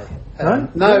to say. No?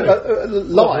 No, Really?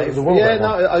 live. The Welbeck Yeah,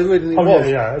 no, one? I really think it Oh, was.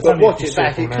 yeah. It's But only watch if you it see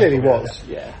back, from it an clearly angle, was.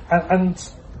 Yeah.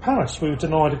 And Palace, we were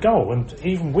denied a goal, and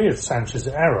even with Sanchez's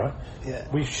error, Yeah.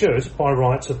 we should, by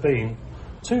rights, have been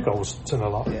 2 goals to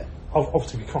nil up. Yeah.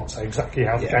 Obviously, we can't say exactly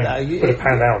how the Yeah, game no, would have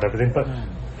panned out and everything, but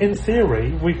in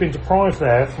theory, we've been deprived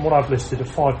there, from what I've listed, of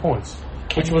 5 points,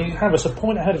 which would have us a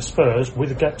point ahead of Spurs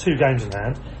with 2 games in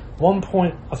hand, 1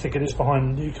 point, I think it is,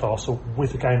 behind Newcastle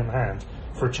with a game in hand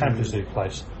for a Champions League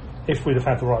place, if we'd have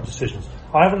had the right decisions.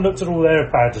 I haven't looked at all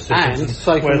their bad decisions And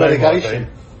safe where from they might relegation. be.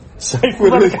 Safe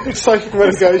from relegation. Safe from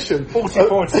relegation. 40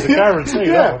 points is a guarantee.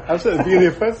 Yeah, that. absolutely. Beauty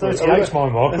of football. 38's my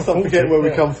mark. Let's not forget where we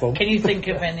Yeah. come from. Can you think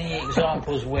of any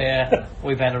examples where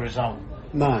we've had a result?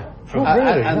 No. Oh,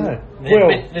 really? And- No.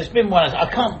 There's been one. I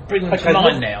can't bring them to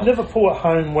mind now. Liverpool at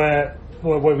home where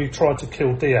we tried to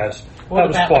kill Diaz. What that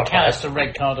was about quite bad. McAllister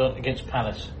red card against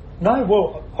Palace? No,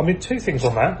 well, I mean, 2 things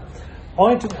on that.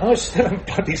 I still haven't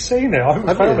bloody seen it. I haven't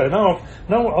Have found you? it.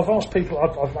 I've asked people.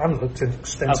 I haven't looked I've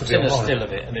extensively seen a online. still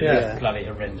of it, and it Yeah. was bloody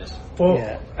horrendous. Well,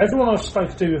 Yeah. everyone I've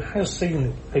spoken to has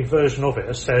seen a version of it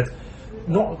has said,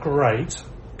 not great,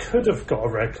 could have got a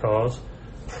red card,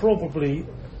 probably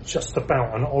just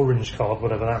about an orange card,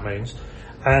 whatever that means,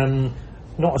 and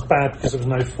not as bad because there was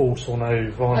no force or no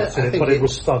violence I in it, think but it it-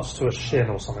 was studs to a shin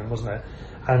or something, wasn't it?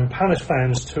 And Palace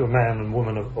fans, to a man and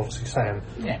woman, are obviously saying,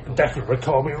 Yeah. definitely red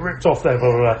card, we were ripped off there, blah,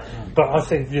 blah, blah. But I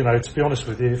think, to be honest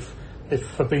with you,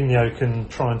 if Fabinho can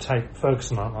try and take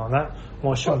Ferguson out like that,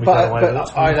 why shouldn't we go away with it?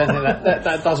 But I don't think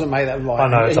that doesn't make that right. I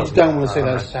know, it And you doesn't. don't want to see I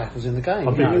know. those tackles in the game.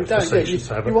 I'm being You don't. facetious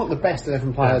there, You but- want the best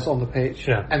 11 players on the pitch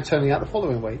Yeah. and turning out the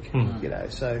following week.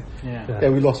 So Yeah.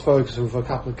 we lost Ferguson for a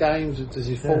couple of games. Does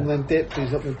his form then dip?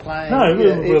 He's not been playing. No,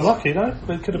 Yeah, we're it's- lucky, no?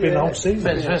 It could have been the whole But season.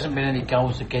 there hasn't been any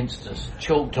goals against us,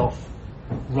 chalked off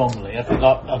wrongly, I think,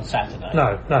 like on Saturday.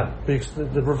 No, because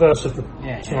the reverse of the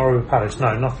Yeah. scenario with Palace.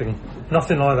 No, nothing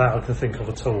like that I can think of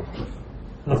at all.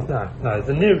 No.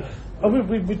 The new,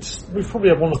 we've probably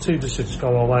had 1 or 2 decisions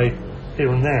go our way here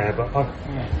and there, but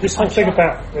this whole thing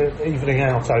about evening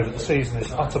out over the season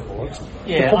is utter bollocks.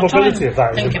 Yeah, The I'm trying probability of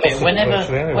that is think of it. impossible,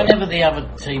 virtually, anyway. Whenever the other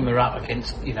team are up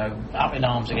against, up in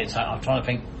arms against that, I'm trying to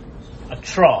think.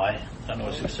 Don't know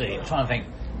what to see. I'm trying to think,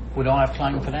 would I have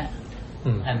claimed for that?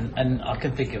 And I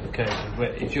can think of occasions where,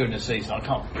 if during the season, I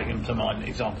can't bring them to mind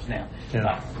examples now.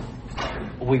 Yeah.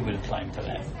 But we would have claimed for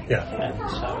that. Yeah. And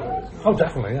so, Oh,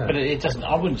 definitely, yeah. but it doesn't.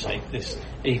 I wouldn't say this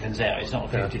evens out. It's not a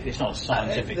 50. It's not a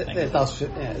scientific thing. It does.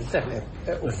 It's definitely.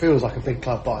 It feels like a big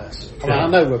club bias. I mean, I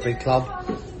know we're a big club,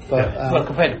 but Well,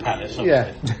 compared to Palace,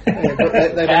 yeah. obviously.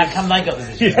 But they How don't. come they got the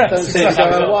decision? Yeah, don't seem to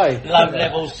go away. Low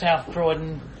level South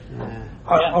Croydon.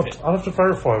 I'll have to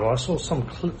verify, but I saw some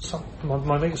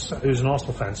my mate who's an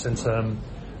Arsenal fan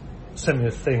sent me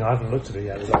a thing. I haven't looked at it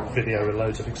yet. There's a video with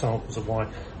loads of examples of why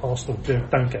Arsenal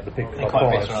don't get the big They're club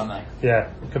quite bias. bitter, aren't they?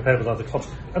 Yeah, compared with other clubs.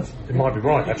 And it might be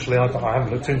right, actually. I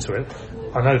haven't looked into it.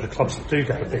 I know the clubs that do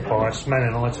get a big bias, Man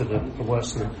United are the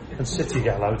worst of them, and City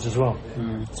get loads as well,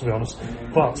 to be honest.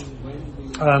 But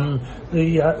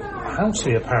the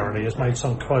Housey apparently has made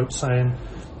some quote saying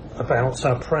about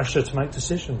pressure to make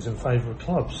decisions in favour of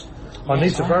clubs. I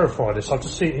need to verify this. I've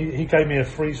just seen he gave me a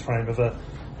freeze frame of a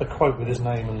quote with his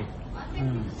name and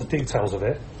the details of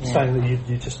it, saying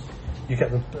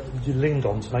that you leaned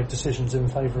on to make decisions in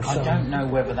favour of I some. don't know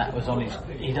whether that was on his.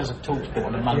 He does a talk sport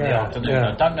on a Monday Yeah, afternoon.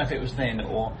 yeah. I don't know if it was then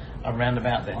or around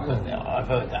about then. But I've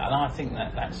heard that, and I think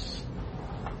that's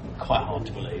quite hard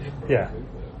to believe. Yeah,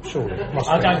 surely. Must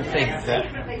I be. don't think that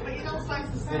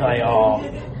they are.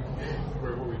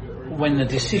 When the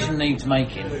decision needs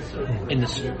making in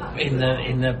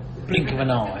the blink of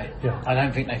an eye, Yeah. I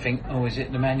don't think they think, oh, is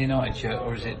it the Man United shirt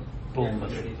or is it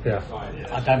Bournemouth. Yeah.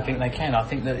 I don't think they can. I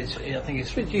think it's.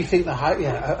 Do you think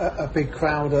a big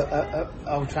crowd at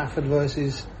Old Trafford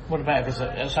versus? What about if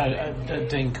it's a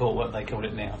Dean Court, what they call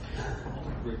it now?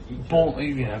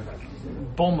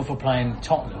 Bournemouth are playing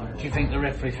Tottenham. Do you think the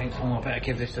referee thinks, I better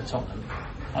give this to Tottenham?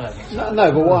 I don't think so.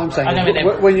 No, but what I'm saying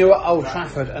is when you're at Old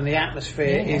Trafford and the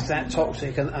atmosphere is that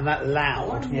toxic and that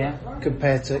loud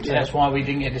compared to... So that's why we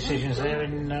didn't get decisions there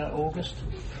in August?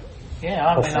 Yeah,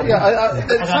 I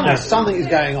mean... something is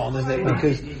going on, isn't it?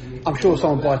 Because I'm sure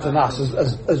someone brighter than us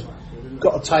has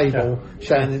got a table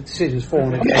showing the decisions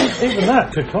falling against. Even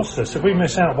that could cost us. If we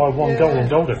miss out by one goal on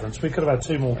goal difference, we could have had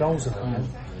 2 more goals in it.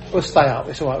 We'll stay up,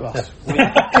 it's alright, Russ.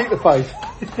 Keep the faith.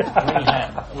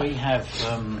 We have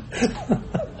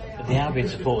the Albion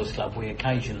Supporters Club, we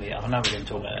occasionally, I know we're going to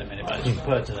talk about that in a minute, but it's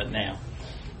pertinent now.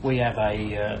 We have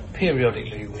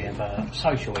periodically we have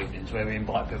social evenings where we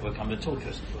invite people to come to talk to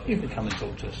us. You can come and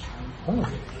talk to us. Oh.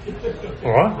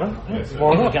 Alright,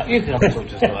 why not? You can come and talk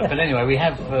to us. But anyway, we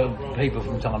have people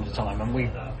from time to time, and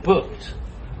we booked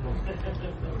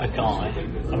a guy,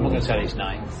 I'm not going to tell his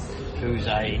name, who's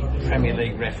a Premier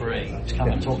League referee, to come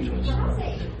and talk to us.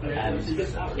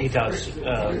 And he does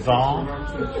VAR.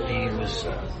 He was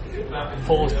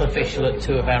 4th official at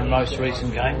 2 of our most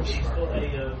recent games.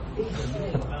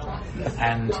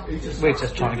 And we're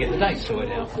just trying to get the dates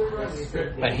sorted out.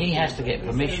 But he has to get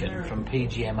permission from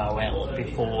PGMOL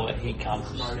before he comes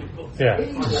to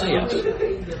see us.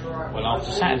 Well,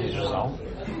 after Saturday's result,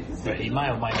 but he may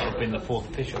or may not have been the 4th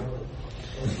official.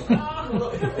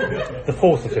 The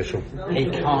 4th official. He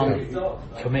can't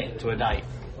commit to a date.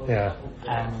 Yeah.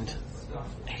 And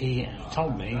he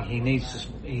told me he needs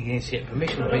to get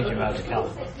permission from PGMOL to come.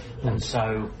 And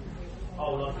so,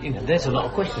 there's a lot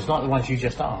of questions like the ones you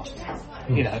just asked.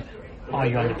 Are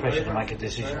you under pressure to make a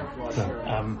decision?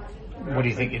 What do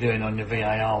you think you're doing on your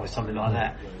VAR with something like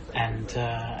that? And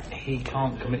he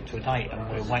can't commit to a date, and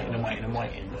we're waiting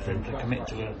for him to commit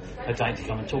to a date to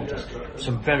come and talk to us.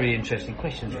 Some very interesting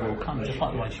questions will come, just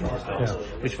like the ones you just asked,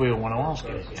 which we all want to ask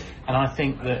him. And I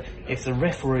think that if the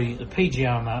referee, the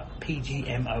PGMOL,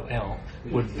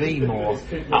 would be more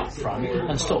upfront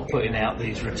and stop putting out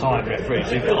these retired referees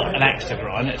who've got an axe to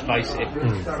grind, let's face it,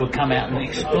 would come out and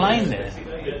explain their,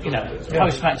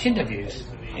 post-match interviews.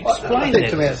 I think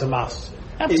to me it's a must.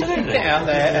 Absolutely. You get out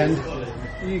there and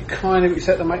you kind of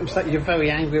accept the make mistake you're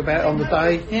very angry about it on the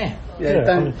day.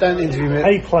 Don't interview me.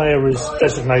 A player is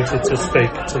designated to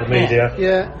speak to the media.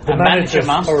 The managers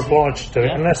are obliged to do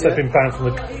it unless they've been banned from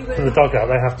the dugout.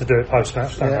 They have to do it post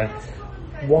match, don't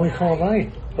they? Why can't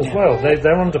they as well?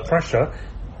 They're under pressure,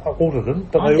 all of them,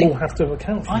 but they all have to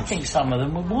account for it. I think some of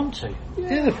them would want to.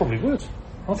 Yeah, they probably would.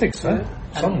 I think so.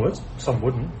 Some would, some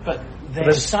wouldn't. But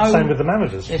same with the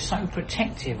managers. They're so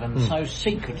protective and so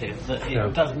secretive that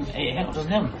it doesn't help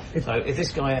them. So if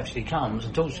this guy actually comes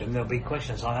and talks to him, there'll be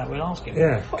questions like that we'll ask him.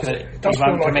 Yeah, because it does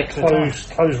feel like a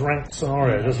closed ranked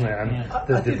scenario, doesn't it? And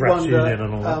the refs union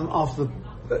and all that. After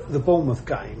the Bournemouth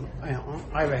game,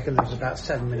 I reckon there was about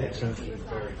 7 minutes of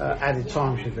added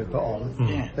time should be put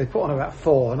on. They put on about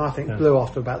 4, and I think blew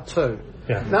after about 2.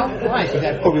 Now, I actually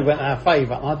that probably went in our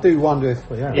favour, and I do wonder if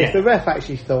the ref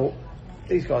actually thought,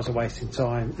 these guys are wasting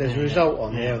time. There's a result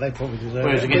on here. They probably deserve it.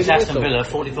 Whereas against Aston Villa,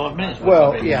 45 minutes.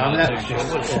 Well,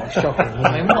 that's shocking.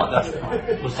 I mean,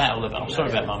 what was that all about? I'm sorry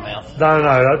about my mouth. No,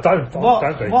 don't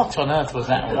be. What on earth was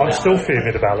that all about? I'm still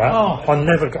fuming about that.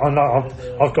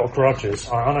 I've got grudges.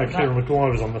 I know Kieran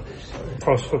Maguire was on the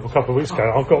Price Football a couple of weeks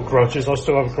ago. I've got grudges. I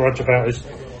still have a grudge about his...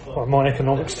 my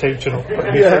economics teacher not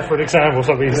putting me through for an exam or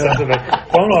something he said to me.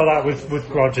 But I'm like that with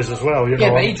grudges as well,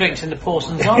 but he drinks in the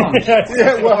Pawson's Arms.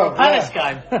 Palace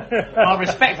game. I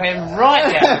respect for him right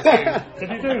down to... Did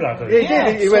he do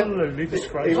that? He went absolutely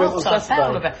disgraceful. He went on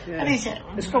Saturday.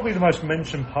 It's probably the most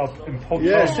mentioned pub in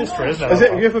podcast history, isn't it?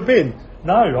 Have you ever been?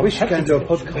 No, we should go and do a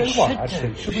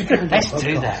podcast. Let's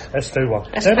do that. Let's do one.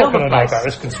 They're not going to know about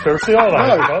this conspiracy, are they?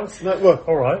 No. Well,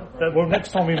 all right. Well, next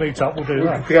time we meet up, we'll do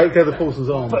that. Go to the Pawson's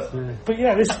Arms. But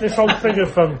this whole thing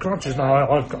of grudges. No,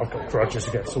 I've got grudges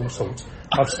against all sorts.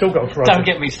 I've still got grudges. Don't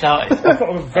get me started. I've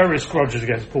got various grudges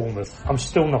against Bournemouth. I'm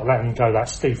still not letting go that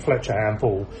Steve Fletcher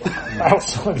handball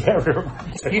outside the area.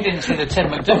 You didn't see the Ted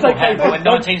McDougall handball in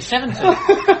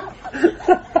 1970.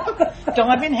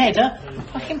 Diving header,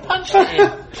 fucking punched it in.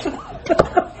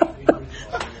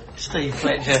 Steve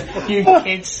Fletcher, you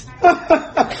kids.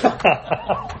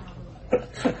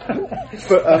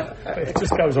 But it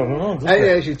just goes on and on.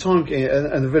 Actually, time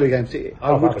and the Villa game,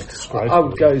 I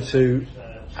would go to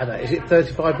I don't know, is it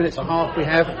 35 minutes and a half we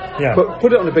have? Yeah.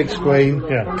 Put it on a big screen,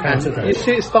 count it and down. you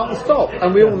see it start and stop.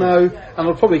 And we all know, and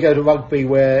I'll probably go to rugby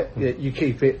where you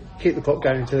keep the clock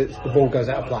going until the ball goes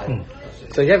out of play.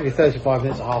 So you have your 35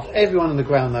 minutes and a half. Everyone on the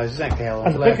ground knows exactly how long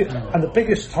And left. the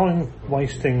biggest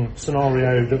time-wasting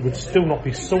scenario that would still not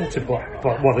be sorted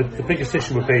the biggest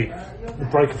issue would be the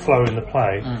break of flow in the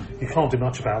play. You can't do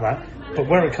much about that. But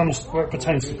where it pertains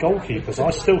to goalkeepers,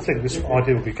 I still think this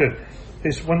idea would be good.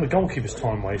 Is when the goalkeeper's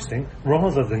time wasting,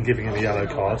 rather than giving him a yellow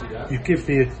card, you give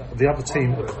the other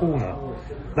team a corner.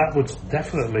 That would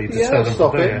definitely deter them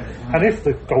from doing it. And if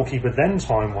the goalkeeper then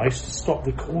time wastes to stop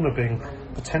the corner being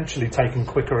potentially taken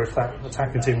quicker if that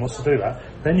attacking team wants to do that,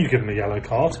 then you give them a yellow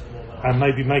card and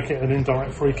maybe make it an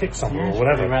indirect free kick somewhere or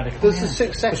whatever. Does the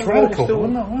 6 second It's radical, still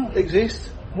wouldn't it? Well, exist?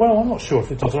 well, I'm not sure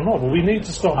if it does or not, but we need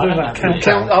to start doing that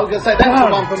countdown. I was going to say that's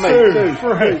the one for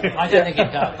me. 2, 3. I don't think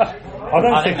it does. I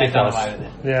don't think they've it done does. away with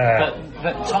it. Yeah.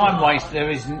 But time waste, there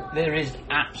is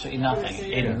absolutely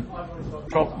nothing in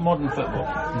modern football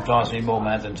that drives me more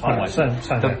mad than time waste. Same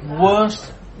The here.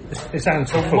 worst It's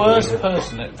anti-football. worst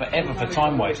person for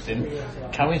time wasting,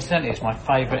 coincidentally, is my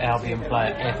favourite Albion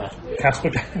player ever, Casper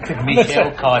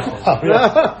Michael Kuipers. Oh,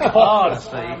 yeah.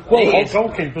 Honestly, Well,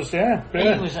 goalkeepers, yeah.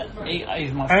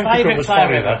 he's my And favourite was player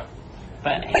funny, ever.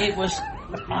 But it was.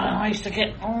 I used to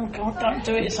get, oh God, don't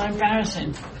do it, it's so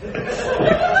embarrassing.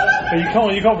 But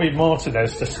you can't read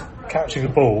Martinez just catching the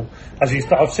ball as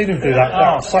I've seen him do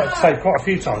that say quite a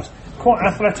few times. Quite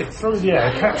athletic, through the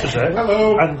air, catches it,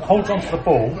 and holds onto the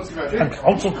ball,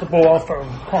 after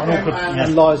quite an awkward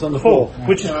And lies on the fall, floor.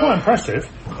 which is quite impressive.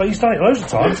 But he's done it loads of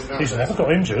times. He's never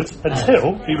got injured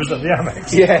until he was at the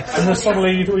Amex. Yes. And then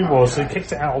suddenly he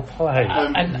kicked it out of play.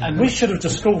 And We should have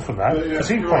just scored from that, because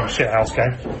he played a shithouse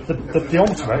game. The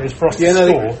ultimate is for us to Yeah,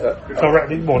 no, score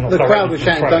directly, well, not The directly. crowd was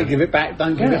shouting, don't give it back,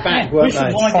 don't give it back, We weren't should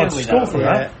they? Why try did to we score that? from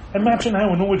that. Imagine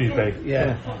how annoyed he'd be.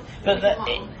 Yeah. But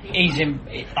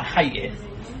I hate it.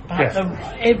 But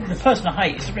Yeah. the person I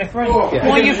hate is the referee. Yeah.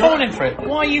 Why are you falling for it?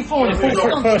 Why are you falling for it? For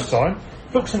the first time,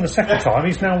 books in the second time,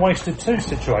 he's now wasted 2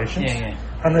 situations. Yeah.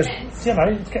 And there's,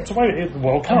 he gets away with it at the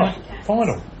World Cup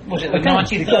final. Was it the Again,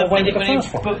 he got 93rd away minute with when the he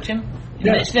first one. booked him?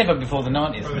 Yeah. It's never before the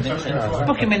 90th minute. So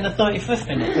book him in the 35th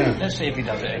minute. Yeah. Let's see if he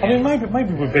does it I again. mean,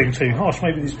 maybe we're being too harsh.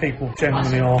 Maybe these people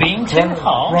genuinely are Being too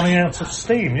harsh? running out of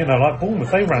steam. You know, like Bournemouth,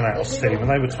 they ran out of steam and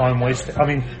they were time wasting. I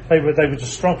mean, they were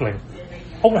just struggling.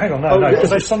 Oh, hang on, no, because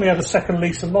they suddenly had a second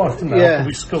lease of life, didn't they? Yeah. After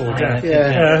we scored,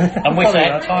 Yeah. And wish they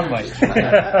had time waste.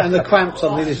 And the cramp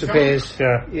suddenly disappears.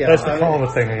 Yeah, there's the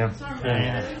karma thing again.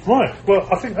 Right, well,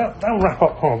 I think that'll wrap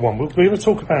up part 1. We're going to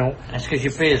talk about, That's because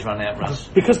your beer's run out, Russ.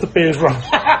 because the beer's run.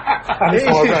 And It is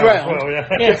far his round round. as well, yeah.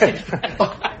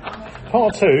 Yes.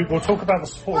 Part 2, we'll talk about the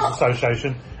Supporters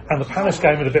Association and the Palace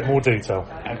game in a bit more detail.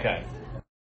 Okay.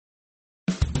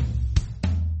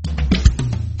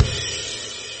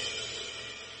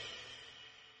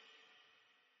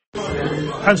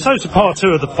 And so to part 2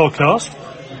 of the podcast,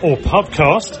 or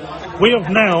pubcast, we have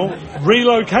now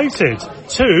relocated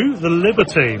to the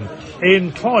Libertine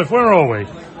in Clive. Where are we?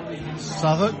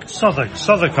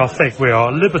 Southwark, I think we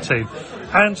are, Libertine.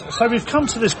 And so we've come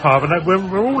to this pub and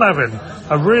we're all having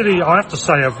a really, I have to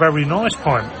say, a very nice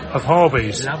pint of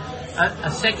Harvey's.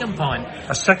 A second pint.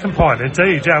 A second pint,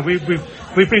 indeed, yeah. We've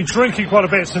been drinking quite a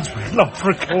bit since we last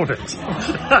recorded.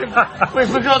 We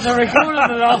forgot to record on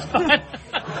the last pint.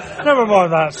 Never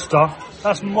mind that stuff.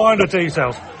 That's minor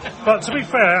details. But to be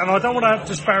fair, and I don't want to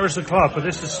disparage the club, but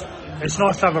it's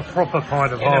nice to have a proper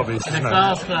pint of Harvey's, In isn't a it?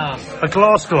 glass. A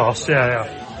glass,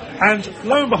 yeah. And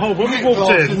lo and behold, when we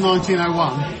walked in...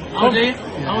 1901. Oh, do you?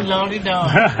 Oh, lordy darn.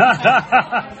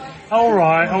 all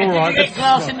right. Did you get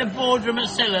glass in the boardroom at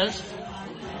Sellers?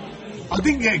 I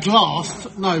didn't get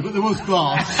glassed, no, but there was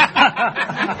glass.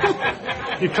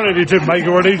 You clearly didn't make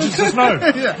your allegiances known.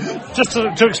 Yeah. Just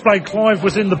to explain, Clive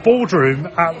was in the boardroom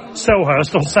at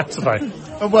Selhurst on Saturday.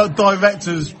 Well,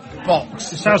 director's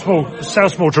box. It sounds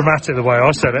more dramatic the way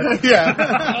I said it. Yeah.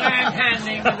 Glad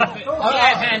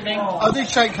handing. I did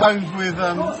shake hands with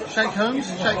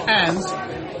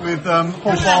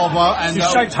Paul Barber and You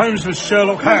shaked hands with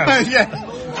Sherlock Holmes. yeah.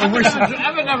 And wished him,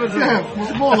 Have another drink.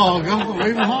 yeah, more lager, or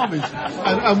even Harvey's,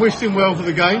 and wished him well for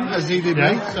the game as he did me.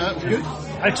 So that's good.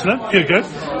 Excellent, good.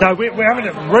 No, we're having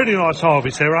a really nice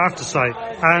Harvey's here, I have to say.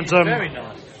 And Very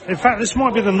nice. in fact, this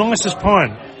might be the nicest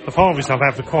pint of Harvey's I've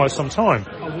had for quite some time.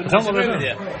 I wouldn't don't disagree wanna- with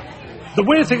you. the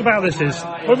weird thing about this is,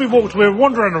 when we were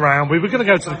wandering around, we were going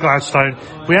to go to the Gladstone,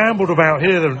 we ambled about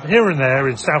here and there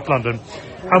in South London,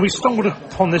 and we stumbled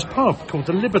upon this pub called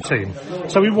the Libertine.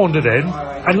 So we wandered in,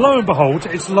 and lo and behold,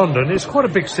 it's London. It's quite a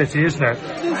big city, isn't it?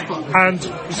 And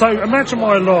so imagine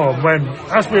my alarm when,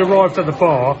 as we arrived at the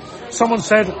bar, someone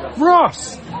said,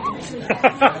 "Ross!"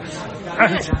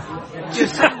 And You're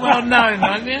so well known,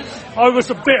 aren't you? I was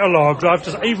a bit alarmed,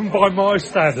 even by my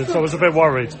standards, I was a bit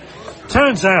worried.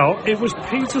 Turns out it was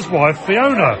Peter's wife,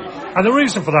 Fiona. And the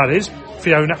reason for that is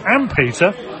Fiona and Peter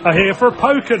are here for a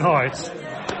poker night.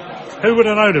 Who would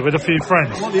have known it with a few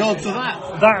friends? What are the odds of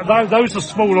that? Those are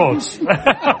small odds.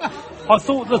 I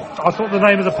thought the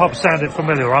name of the pub sounded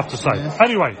familiar, I have to say. Yeah.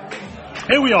 Anyway,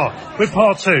 here we are with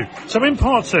part 2. So in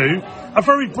part 2, a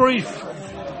very brief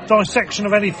dissection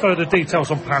of any further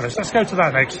details on Palace. Let's go to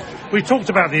that next. We talked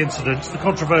about the incidents, the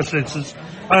controversial incidents.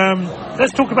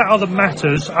 Let's talk about other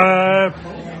matters.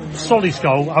 Solly's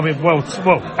goal,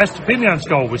 Estepinian's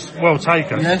goal was well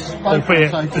taken, yes,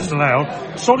 albeit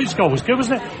disallowed. Solly's goal was good,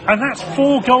 wasn't it? And that's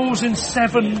 4 goals in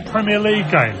 7 Premier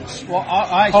League games. Well,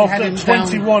 I actually had him after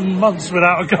 21 months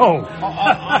without a goal.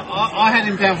 I had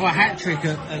him down for a hat-trick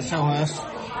at Selhurst.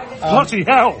 Bloody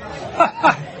hell!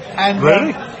 And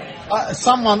really?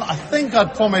 Someone, I think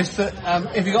I'd promised that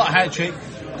if he got a hat-trick,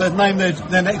 they'd name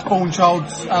their next born child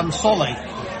Solly,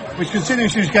 which, considering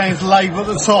she was going to Labour at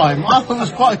the time, I thought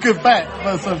was quite a good bet.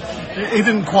 But he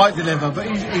didn't quite deliver, but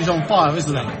he's on fire,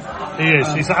 isn't he? He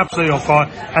is. He's absolutely on fire.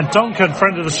 And Duncan,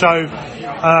 friend of the show,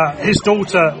 his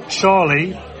daughter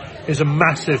Charlie is a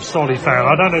massive Solly fan.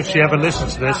 I don't know if she ever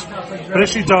listens to this, but if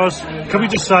she does, can we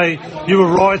just say you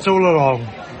were right all along?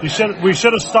 We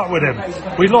should have stuck with him.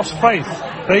 We lost faith,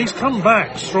 but he's come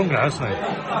back stronger, hasn't he?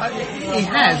 He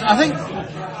has. I think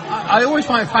I always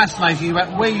find it fascinating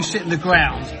about where you sit in the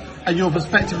ground and your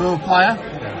perspective of a player,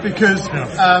 because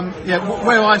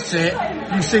where I sit,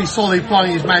 you see Solly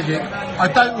playing his magic. I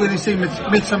don't really see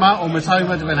Mitoma or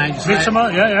Matoma, depending how you say it.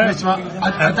 Mitoma.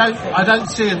 I don't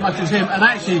see as much as him, and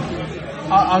actually,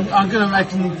 I'm going to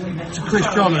mention to Chris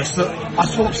Jonas that I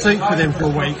swapped seats with him for a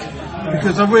week,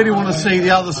 because I really want to see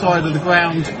the other side of the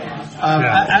ground,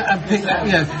 and pick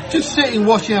that, just sitting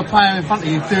watching a player in front of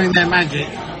you doing their magic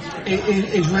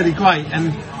is really great.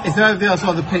 And if they're over the other side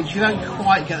of the pitch, you don't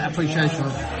quite get that appreciation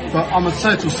of it. But I'm a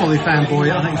total Solly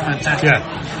fanboy. I think it's fantastic.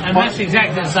 Yeah. And that's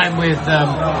exactly the same with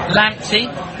Lamptey.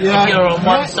 If you're on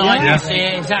one side, you see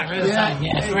it exactly the same.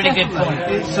 Yeah, it's a really good point.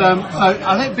 It's so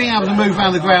I think being able to move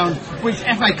around the ground, which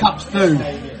FA Cups do.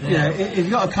 If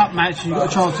you've got a cup match and you've got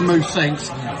a chance to move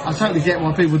seats, I totally get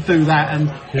why people do that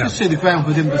and just see the ground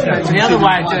with different perspective. The other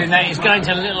way of doing that is going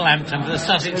to Littlehampton for the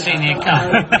Sussex Senior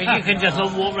Cup. You can just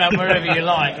walk around wherever you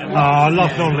like. I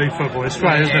love non-league football. It's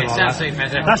great, isn't it? It's absolutely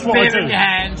fantastic. That's what I do. In your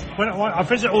hand. When I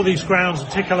visit all these grounds and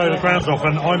tick a load of grounds off,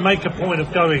 and I make a point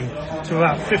of going to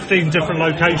about 15 different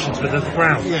locations within the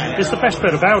ground. Yeah. It's the best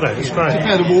bit about it. It's great. It's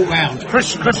better to walk round.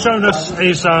 Chris Jonas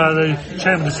is the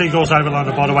chairman of the Seagulls over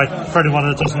London, by the way. For anyone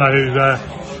that doesn't know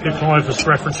who Clive was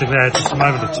referencing there just a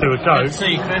moment or two ago. Good to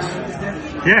see you, Chris.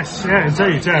 Yes, yeah,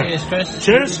 indeed, yeah. Cheers, Chris.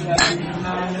 Cheers.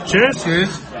 Cheers.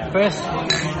 Cheers. Chris,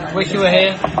 wish you were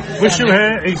here. Wish you were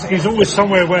here. He's always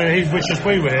somewhere where he wishes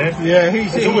we were here. Yeah,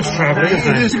 he's always travelling,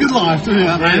 isn't he? It's a good life, doesn't it,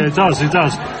 man? Yeah, it does, it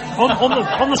does. On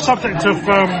the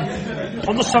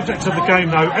subject of the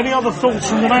game, though, any other thoughts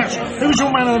from the match? Who was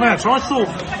your man of the match? I thought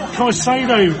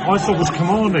Caicedo was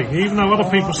commanding, even though other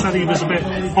people said he was a bit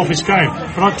off his game.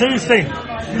 But I do think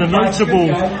the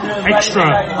notable extra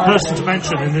person to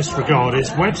mention in this regard is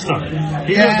Webster.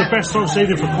 He had the best I've seen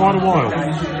him for quite a while.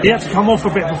 He had to come off a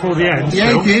bit before the end. Yeah,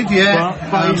 still, he did, yeah.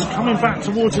 But he's coming back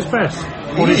towards his best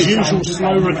on his usual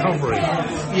slow recovery.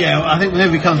 Yeah, I think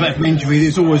whenever he comes back from injury,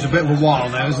 there's always a bit of a while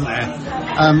there, isn't there?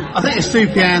 I think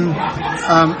Estupiñán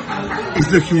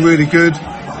is looking really good.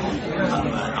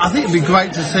 I think it'd be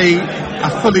great to see a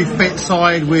fully fit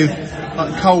side with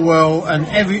Colwell and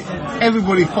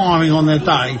everybody firing on their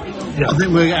day. Yeah. I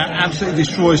think we're going to absolutely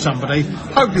destroy somebody.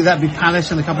 Hopefully that'll be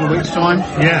Palace in a couple of weeks' time.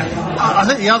 Yeah. I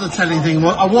think the other telling thing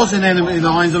was I was in enemy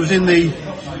lines. I was in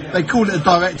they called it a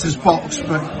director's box,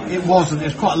 but it wasn't. It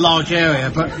was quite a large area.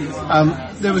 But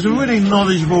there was a really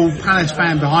knowledgeable Palace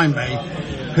fan behind me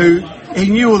who he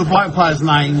knew all the Brighton players'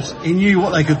 names. He knew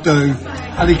what they could do,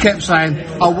 and he kept saying,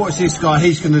 "Oh, watch this guy.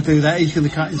 He's going to do that. He's going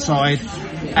to cut inside."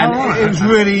 And it was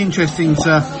really interesting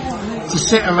to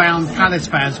sit around Palace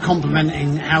fans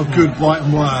complimenting how good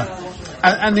Brighton were.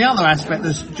 And the other aspect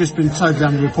that's just been totally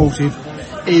underreported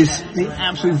is the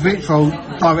absolute vitriol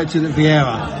directed at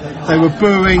Vieira. They were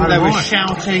booing, they were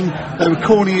shouting, they were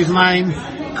calling his name,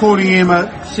 calling him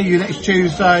a "see you next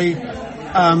Tuesday."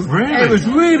 Really? It was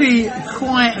really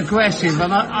quite aggressive,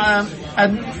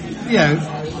 and you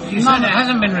know. It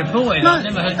hasn't been reported. No, I've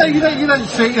never heard you don't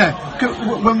see.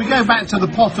 When we go back to the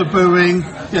Potter booing,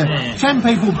 10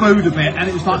 people booed a bit, and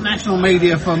it was like national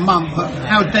media for a month.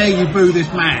 How dare you boo this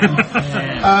man?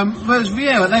 Whereas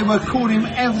Vieira, they were calling him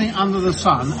everything under the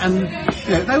sun, and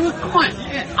they were quite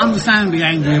understandably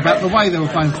angry about the way they were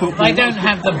playing football. They don't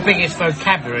have the biggest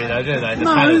vocabulary, though, do they?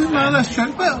 No, that's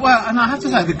true. But and I have to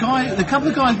say, the couple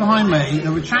of guys behind me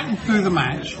that were chatting through the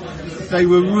match, they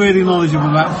were really knowledgeable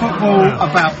about football,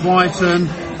 about Brighton,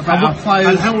 about our players.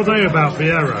 And how were they about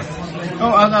Vieira?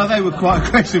 Oh, no, they were quite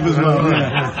aggressive as well.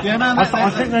 I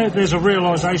think there's a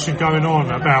realisation going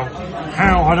on about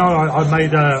how, I know I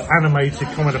made an animated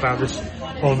comment about this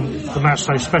on the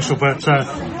Matchday special, but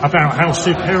about how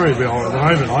superior we are at the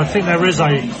moment. I think there is a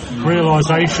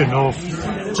realisation of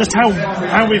just how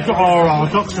we've got our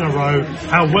ducks in a row,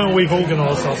 how well we've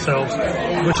organised ourselves.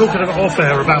 We're talking about off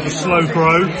air about the slow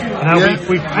growth and how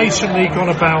we've patiently gone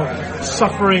about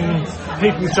suffering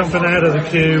people jumping out of the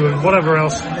queue and whatever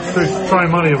else through throwing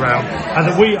money around, and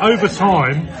that we, over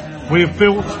time, we have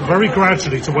built very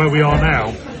gradually to where we are now.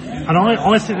 And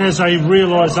I think there's a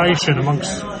realisation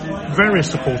amongst various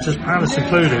supporters, Palace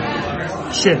included,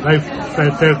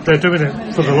 they're doing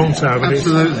it for the long term, and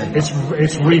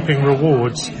it's reaping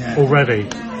rewards already.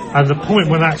 And the point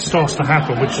when that starts to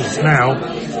happen, which is now,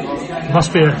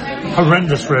 must be a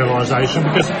horrendous realisation,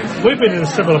 because we've been in a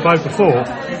similar boat before.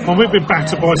 When we've been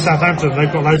battered by Southampton,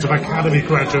 they've got loads of academy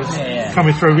graduates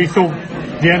coming through. We thought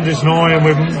the end is nigh and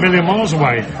we're a million miles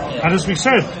away. And as we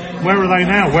said, where are they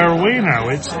now? Where are we now?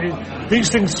 These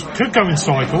things could go in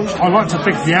cycles. I like to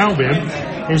think the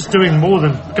Albion is doing more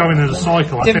than going in a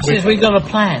cycle. I think we've got a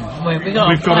plan. We've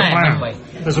got a plan, haven't we?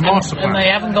 There's a master plan. And they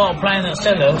haven't got a plan that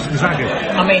sells. Exactly.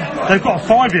 I mean, they've got a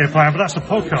 5-year plan, but that's a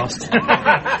podcast.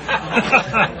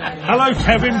 Hello,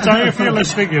 Kevin. Dave, if you're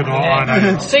listening, you're not.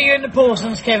 I know. See you in the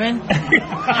Parsons, Kevin.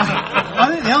 I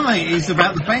think the other thing is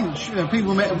about the bench.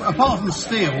 People, apart from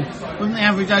Steele, wasn't the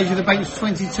average age of the bench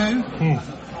 22?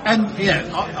 And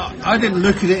I didn't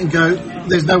look at it and go,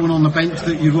 there's no one on the bench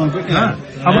that you'd want to put.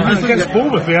 Against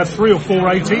Bournemouth, we had 3 or 4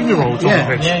 18-year-olds on the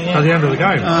bench at the end of the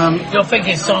game. You're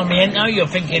thinking Sarmiento, you're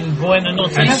thinking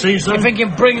Buonanotte, you're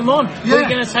thinking bring him on. Who are you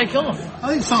going to take off? I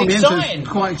think Sarmiento's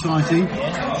quite exciting.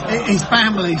 His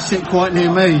family sit quite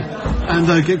near me, and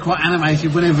they get quite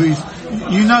animated whenever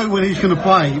when he's going to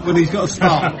play, when he's got to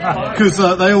start, because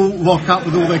they all rock up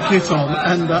with all their kit on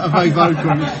and are very vocal.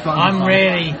 I'm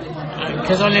really...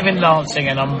 Because I live in Lancing,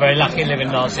 and I'm very lucky to live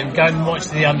in Lancing, go and watch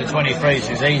the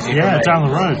under-23s is easy for me. Yeah, down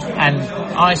the road. And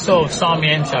I saw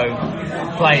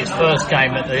Sarmiento play his first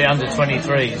game at the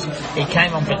under-23s. He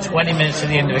came on for 20 minutes at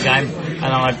the end of the game, and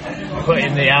I put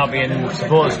in the Albion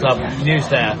Supporters Club news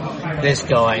there. This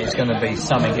guy is going to be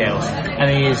something else, and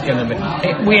he is going to be...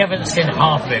 We haven't seen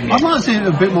half of him yet. I'd like to see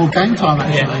a bit more game time,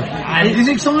 actually. It's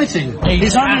exciting.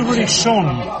 He's only really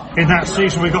shone in that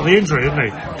season. We got the injury, didn't he?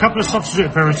 A couple of substitute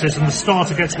appearances and the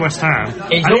start against West Ham.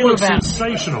 He looks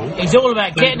sensational. He's all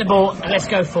about getting the ball and let's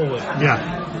go forward. Yeah.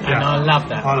 And I love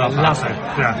that. I love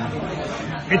that. Yeah.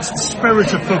 It's the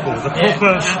spirit of football, the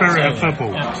proper spirit of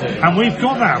football. Absolutely. And we've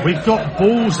got that. We've got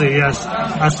ballsy, as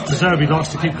De Zerbi likes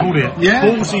to keep calling it,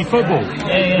 ballsy football.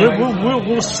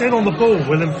 We'll sit on the ball,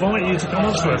 we'll invite you to come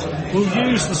up to us, we'll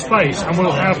use the space, and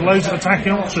we'll have loads of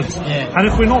attacking options. Yeah. And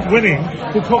if we're not winning,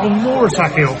 we'll put on more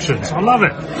attacking options. I love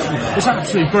it. It's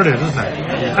absolutely brilliant, isn't it?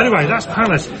 Anyway, that's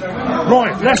Palace.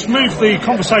 Right, let's move the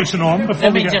conversation on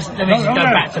before let me just go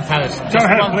back to Palace. Go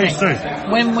ahead, please do.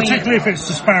 Particularly if it's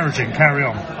disparaging, carry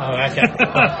on. Oh, okay.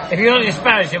 If you're not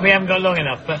disparaging, we haven't got long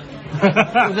enough. But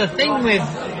the thing with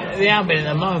the Albion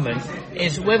at the moment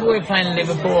is whether we're playing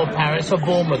Liverpool or Paris or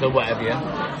Bournemouth or whatever,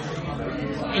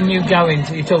 and you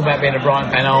talk about being a Brighton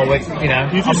fan,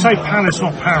 You did say Palace,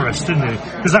 not Paris, didn't you?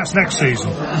 Because that's next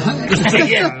season.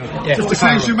 Just to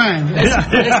change your man.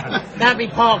 That'd be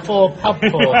part 4, pub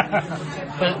 4.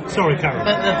 But, sorry, Karen.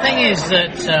 But the thing is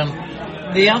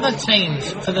that the other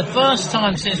teams, for the first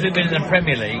time since we've been in the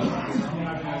Premier League,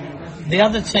 the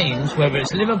other teams, whether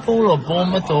it's Liverpool or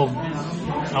Bournemouth or,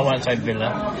 I won't say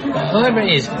Villa, but whoever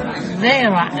it is,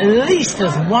 they're at least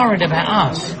as worried about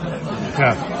us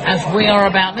as we are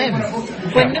about them.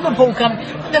 When Liverpool come,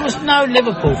 there was no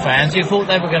Liverpool fans who thought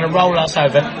they were going to roll us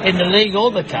over in the league or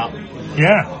the cup.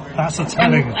 Yeah, that's a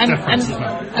telling difference, isn't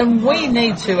it? And we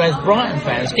need to, as Brighton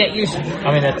fans, get used to...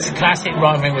 I mean, the classic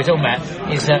Brighton thing we're talking about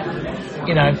is that,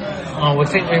 we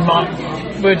think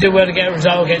we'll do well to get a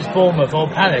result against Bournemouth or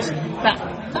Palace. But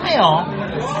they are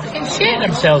fucking shitting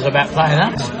themselves about playing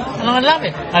us. And I love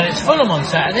it. And it's Fulham on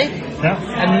Saturday. Yeah.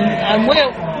 And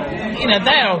you know,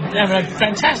 they are having a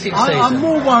fantastic season. I'm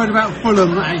more worried about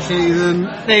Fulham actually than.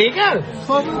 There you go.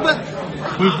 But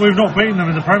We've not beaten them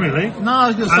in the Premier League. no, I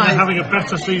was going to And say. they're having a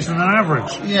better season than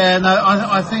average. Yeah, no,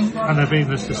 I think. And they've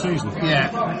beaten us this season. Yeah.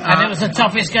 And it was the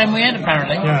toughest game we had,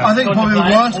 apparently. Yeah. I think Got to probably the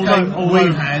play. worst game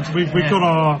we've had. We've got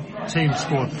our team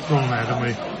squad wrong there, didn't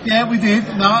we? Yeah, we did.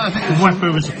 No, I think it was.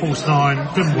 Wembu was a false nine,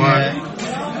 didn't work.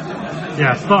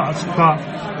 Yeah,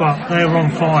 but they're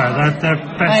on fire. They're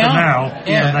better They are. now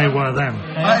Yeah. than they were then.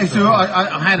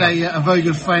 I had a very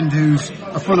good friend who's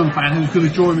a Fulham fan who's going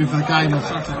to join me for the game on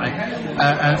Saturday.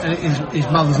 And his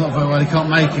mother's not very well; he can't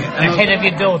make it. And Ahead of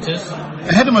your daughters.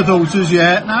 ahead of my daughters,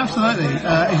 yeah, no, absolutely.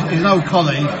 He's an old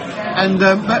colleague, and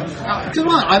but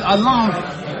I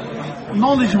love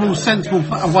knowledgeable, sensible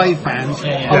away fans.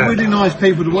 Yeah. Are really nice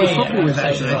people to watch Yeah, football with. yeah.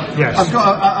 Actually, Yes. I've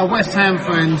got a West Ham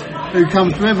friend who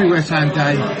comes to every West Ham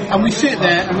game, and we sit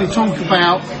there and we talk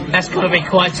about. That's got to be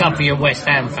quite tough for your West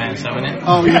Ham fans, though, isn't it?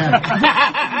 Oh yeah,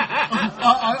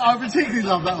 I particularly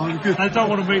love that one because. They don't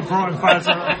want to meet Brighton fans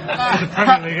in the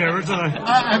Premier League era, do they?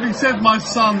 Having said my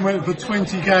son went for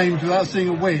 20 games without seeing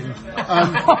a win,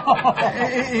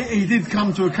 he did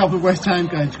come to a couple of West Ham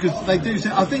games because they do.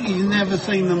 I think he's never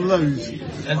seen them lose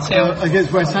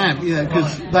against West Ham. Yeah,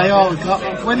 because they are.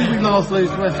 When did we last lose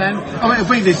to West Ham? I mean,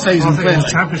 it'll be this season. I think it was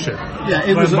clearly. Championship. Yeah,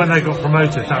 it was when they got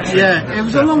promoted. That's Yeah, it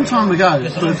was a long time ago,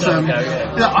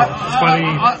 but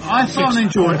I thoroughly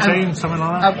enjoyed it. 14, something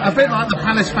like that. A bit like the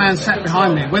Palace fans sat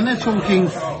behind me when they're talking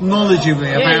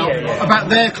knowledgeably about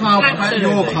their club, about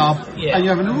your club, and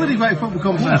you're having a really great football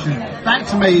conversation. That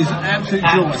to me is an absolute joy.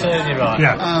 Absolutely right.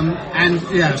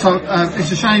 Yeah. So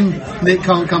it's a shame Nick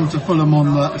can't come to Fulham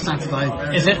on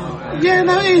Saturday. Is it? Yeah,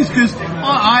 no, it is because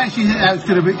I actually think that's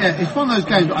going to be. Yeah, it's one of those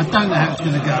games that I don't know how it's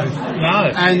going to go.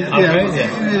 No. And I agree with you.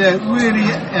 really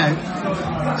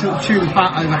sort of shoot the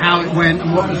fat over how it went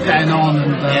and what was going on,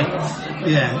 and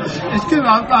it's good.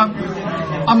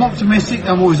 I'm optimistic.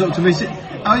 I'm always optimistic.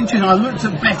 I looked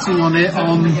at betting on it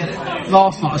on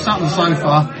last night. I sat on the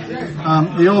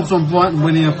sofa. The odds on Brighton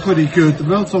winning are pretty good.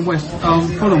 The odds on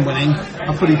Fulham winning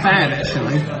are pretty bad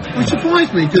actually, which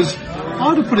surprised me because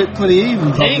I'd have put it pretty even.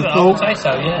 I would say so,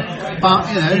 yeah. But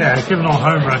given our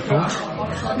home record,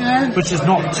 which is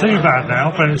not too bad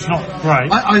now, but it's not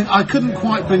great. I couldn't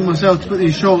quite bring myself to put the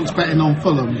insurance betting on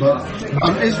Fulham, but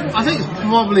I think it's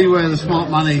probably where the smart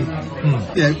money,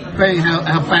 betting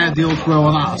how bad the odds were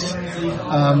on us.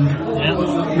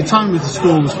 The time with the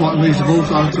score was quite reasonable,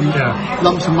 so I had some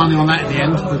lump some money on that at the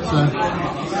end.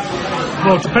 But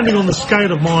well, depending on the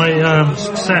scale of my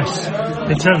success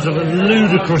in terms of a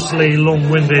ludicrously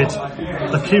long-winded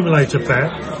accumulator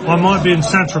bet, I might be in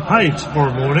Saint-Tropez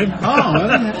tomorrow morning. Oh,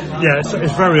 really? Yeah,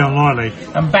 it's very unlikely.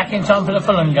 And back in time for the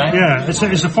Fulham game? Yeah, it's a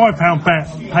 £5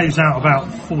 bet, pays out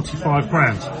about 45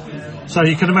 grand. So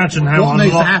you can imagine how What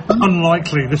needs to happen?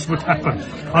 unlikely this would happen.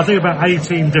 I think about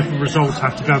 18 different results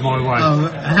have to go my way.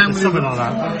 Something like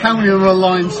that. How many are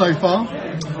aligned so far?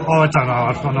 Oh, I don't know.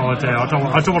 I've got no idea. I don't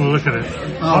want to look at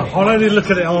it. I'll only look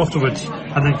at it afterwards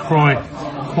and then cry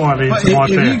quietly But into my if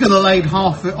beer. you're going to lay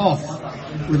half it off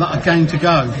with like a game to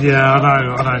go. Yeah, I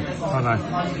know.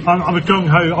 I'm a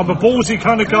gung-ho, I'm a ballsy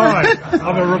kind of guy.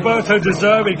 I'm a Roberto De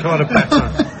Zerbi kind of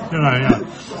better.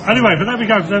 Anyway, but there we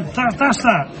go. That's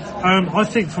that. I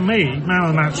think for me, man of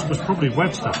the match was probably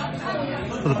Webster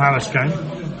for the Palace game.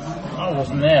 I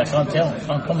wasn't there, I can't tell,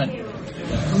 can't comment.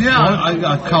 Yeah,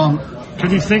 I can't.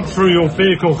 Can you think through your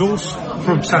beer goggles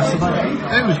from Saturday?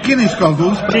 It was Guinness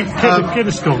goggles, but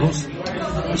Guinness goggles.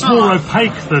 It's more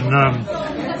opaque than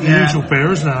the usual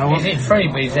beer, isn't it? Is it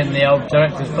freebies in the old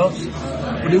director's box?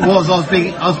 But it was. I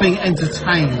was being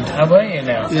entertained. How were you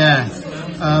now? Yeah.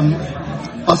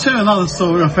 I'll tell you another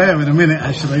story off air in a minute,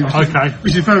 actually.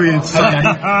 Which is very entertaining.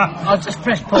 I'll just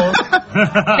press pause.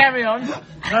 Carry on.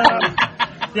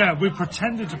 Yeah, we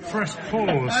pretended to press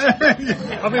pause.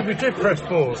 I mean, we did press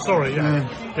pause. Sorry.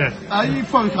 Yeah. You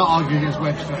probably can't argue against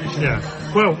Webster, actually.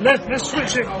 Yeah. Well, let's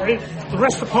switch it. The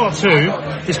rest of part 2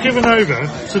 is given over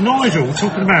to Nigel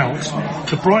talking about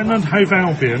the Brighton and Hove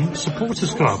Albion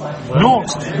Supporters Club, not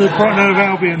the Brighton and Hove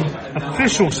Albion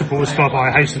official supporters club.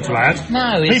 I hasten to add.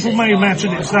 No, people may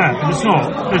imagine it's that, but it's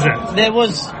not, is it?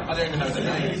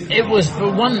 It was for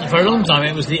a long time.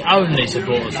 It was the only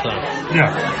supporters club.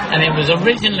 Yeah. And it was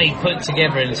originally put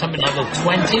together in something like the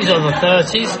 20s or the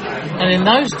 30s, and in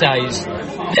those days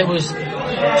there was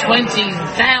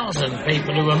 20,000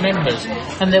 people who were members,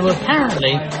 and there was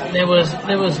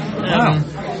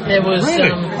Really?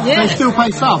 They still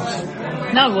pay subs.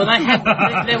 No, well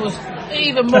there was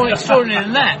even more extraordinary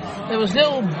than that. There was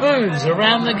little booths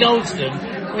around the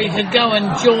Goldstone where you could go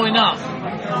and join up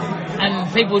and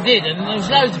people did, and there was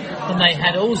loads, and they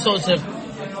had all sorts of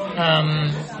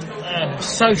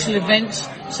social events.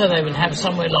 So they would have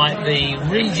somewhere like the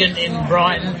Regent in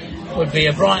Brighton, would be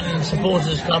a Brighton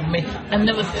supporters club, and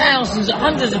there were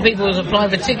hundreds of people who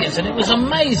applied for tickets, and it was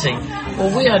amazing. Well,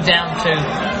 we are down to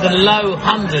the low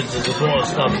hundreds of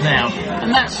supporters clubs now,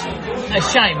 and that's a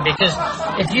shame, because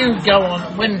if you go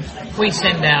on, when we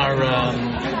send our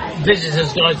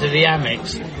visitors guide to the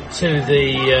Amex, to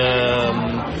the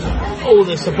all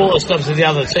the supporters clubs of the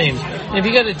other teams, and if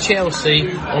you go to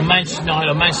Chelsea or Manchester United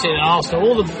or Manchester United,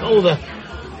 Arsenal, all the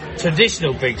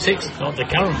traditional Big Six, not the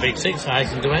current Big Six, I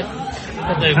hasten to add,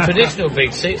 but the traditional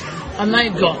Big Six, and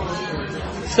they've got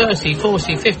 30,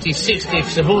 40, 50, 60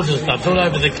 supporters clubs all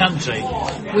over the country.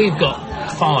 We've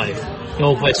got 5.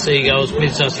 North West Seagulls,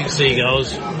 Mid Sussex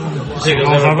Seagulls, Seagulls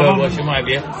over Burwash and what have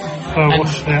you.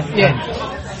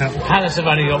 Palace have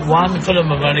only got 1, Fulham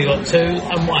have only got 2,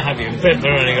 and what have you.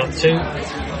 Brentford have only got 2.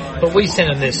 But we sent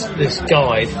them this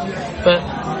guide. But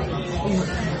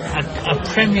a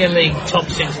Premier League top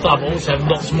 6 club also have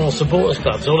lots more supporters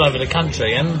clubs all over the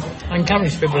country, and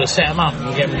encourage people to set them up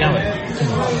and get them going.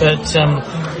 But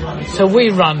so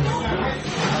we run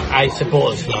a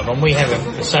supporters club, and we have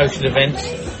a social events.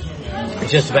 We're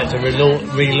just about to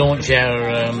relaunch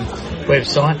our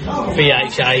website,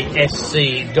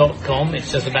 bhasc.com. It's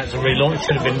just about to relaunch.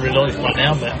 Should have been relaunched by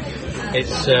now, but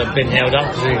it's been held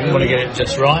up because we want to get it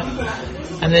just right.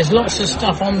 And there's lots of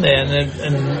stuff on there,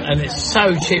 and it's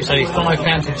so cheap. It's only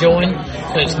 £5 to join,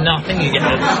 so it's nothing. You get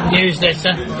a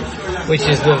newsletter, which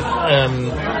is the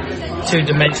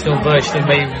 2-dimensional version of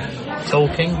me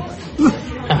talking.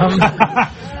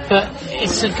 But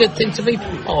it's a good thing to be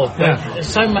part of. But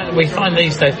so much, we find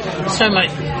these days, so much,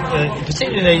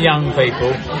 particularly the young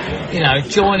people,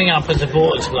 joining up a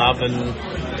supporters club and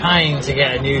paying to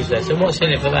get a newsletter. What's in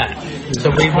it for that?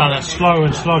 So we run a slow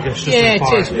and sluggish. It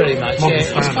is pretty much.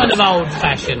 It's kind of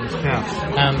old-fashioned.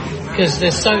 Because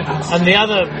there's so, and the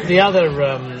other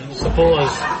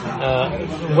supporters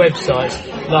websites,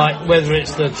 like whether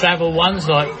it's the travel ones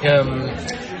like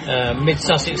Mid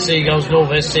Sussex Seagulls, North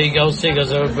West Seagulls,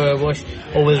 Seagulls over Burwash,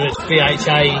 or whether it's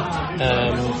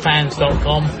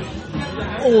bhafans.com,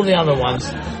 all the other ones,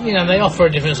 they offer a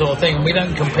different sort of thing. We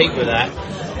don't compete with that,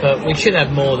 but we should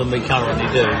have more than we currently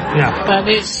do. But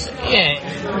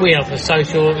we offer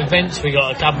social events. We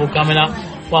got a couple coming up,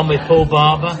 one with Paul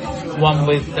Barber, one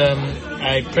with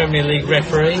a Premier League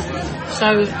referee.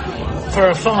 So for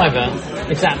a £5,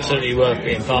 it's absolutely worth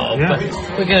being part of. But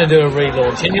we're going to do a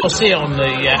relaunch, and you'll see it on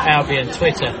the Albion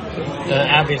Twitter,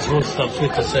 Albion Sports Club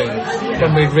Twitter soon,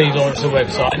 when we relaunch the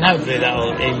website, and hopefully that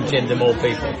will engender more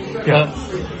people. But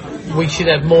we should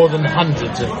have more than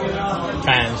hundreds of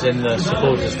fans in the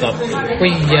supporters club.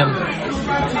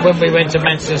 When we went to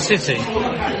Manchester City,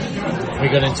 we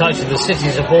got in touch with the City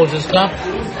Supporters Club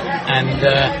and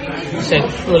said,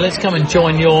 well, let's come and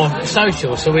join your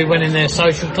social. So we went in their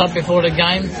social club before the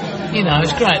game.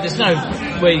 It's great. There's no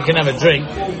where you can have a drink.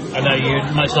 I know you,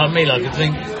 much like me, like a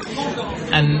drink.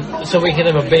 And so we could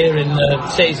have a beer in the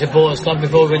City Supporters Club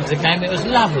before we went to the game. It was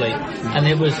lovely. And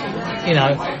it was,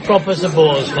 proper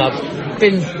supporters club.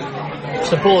 Been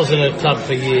supporters of the club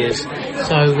for years.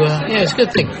 So, it's a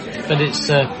good thing. But it's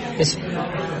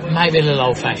maybe a little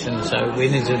old-fashioned, so we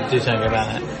need to do something about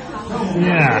that.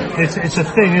 It's a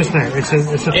thing, isn't it? It's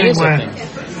a thing where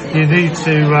you need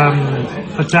to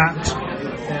adapt,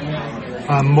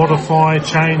 modify,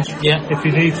 change if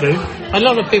you need to. A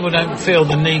lot of people don't feel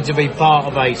the need to be part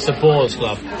of a supporters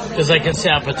club because they can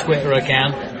set up a Twitter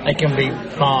account, they can be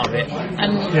part of it,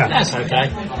 and that's okay.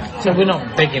 So we're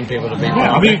not begging people to be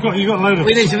part of it. You've got a load of...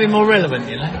 We need to be more relevant,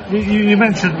 You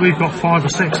mentioned we've got 5 or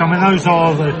 6. I mean, those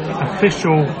are the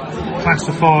official,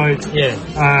 classified,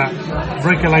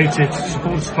 regulated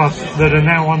supporters clubs that are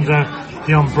now under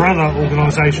the umbrella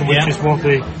organisation, which is what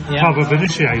the club have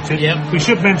initiated. We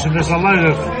should mention there's a load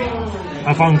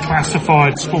of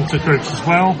unclassified supporter groups as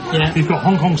well. You've got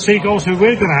Hong Kong Seagulls, who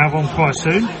we're going to have on quite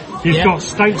soon. You've got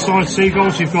stateside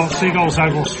Seagulls, you've got Seagulls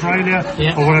over Australia,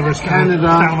 or whatever it's called,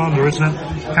 down under, isn't it?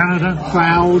 Canada.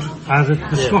 Cloud.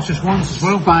 The Scottish ones as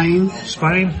well.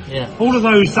 Spain. All of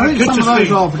those, I think some of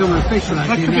those are becoming official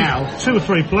actually now. 2 or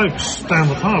 3 blokes down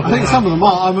the pub. I think some of them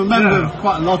are. I remember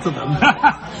quite a lot of them.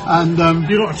 And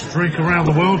you like to drink around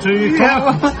the world, do you?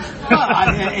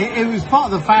 It was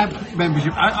part of the FAB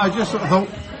membership. I just sort of thought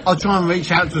I'll try and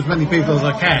reach out to as many people as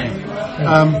I can.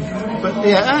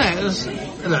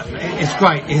 It's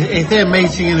great. If they're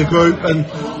meeting in a group, and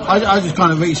I just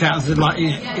kind of reach out and said, like,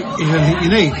 is there anything you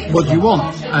need? What do you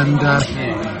want? And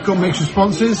got mixed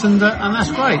responses, and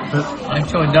that's great. But I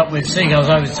joined up with Seagulls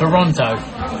over to Toronto.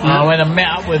 I went and met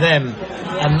up with them,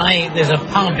 and there's a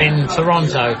pub in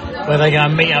Toronto where they go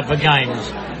and meet up for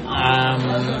games.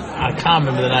 I can't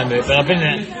remember the name of it, but I've been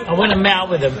there. I went and met up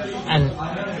with them, and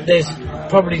there's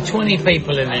probably 20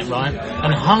 people in it, right?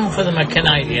 And half of them are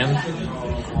Canadian,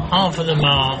 half of them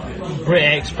are Brit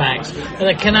expats, but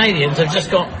the Canadians have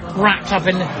just got wrapped up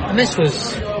in, and this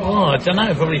was, I don't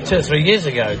know, probably 2 or 3 years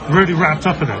ago. Really wrapped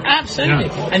up in it. Absolutely.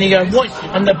 Yeah. And you go, what?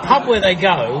 And the pub where they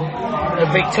go, the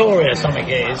Victoria something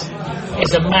is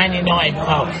a Man United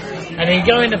pub. And you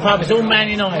go in the pub, it's all Man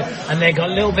United, and they've got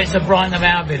little bits of Brighton of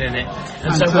Albion in it.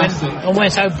 And so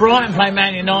Brighton play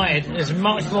Man United, there's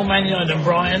much more Man United than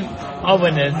Brighton. I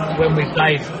went in when we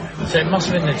played, so it must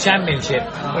have been the Championship,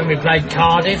 when we played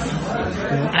Cardiff.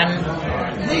 And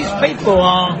these people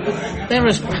they're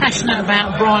as passionate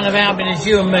about Brighton of Albion as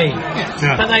you and me.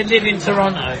 Yeah. But they live in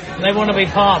Toronto. They want to be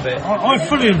part of it. I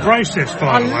fully embrace this,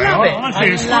 by the way. I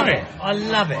think it's great. I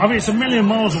love it. I mean, it's a million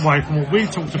miles away from what we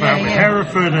talked about with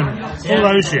Hereford and all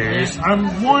those years.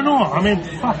 And why not? I mean,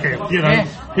 fuck it. You know,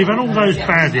 we've had all those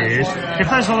bad years. If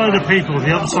there's a load of people on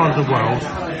the other side of the world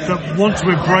that want to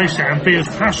embrace it and be as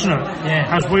passionate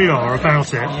as we are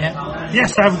about it,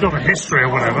 yes, they haven't got the history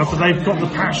or whatever, but they've got the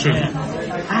passion.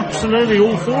 Absolutely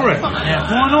all for it.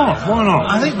 Why not? Why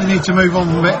not? I think we need to move on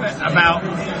a bit about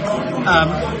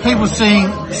people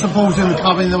supporting the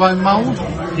club in their own mould.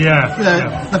 Yeah. You know,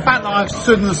 the fact that I've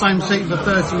stood in the same seat for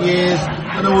 30 years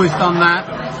and always done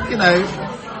that, you know,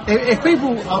 if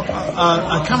people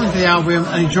are coming to the Albion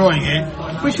and enjoying it,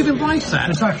 we should embrace that.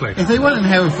 Exactly. If they weren't in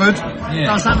Hereford,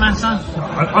 does that matter?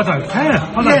 I don't care.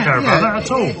 I don't care about that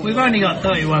at all. We've only got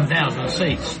 31,000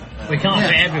 seats. We can't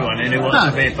fit everyone in who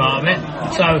wants to be a part of it.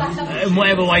 So, in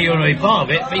whatever way you want to be part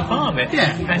of it, be part of it.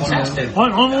 Yeah. Fantastic.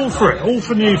 I'm all for it. All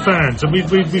for new fans. And we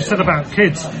said about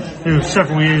kids who are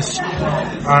several years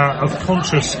of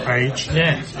conscious age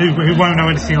who won't know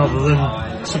anything other than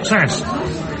success.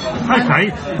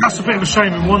 Okay, that's a bit of a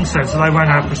shame in one sense that they won't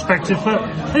have perspective, but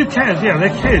who cares? Yeah,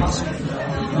 they're kids.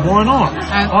 Why not?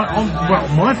 Well,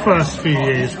 my first few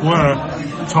years were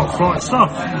top flight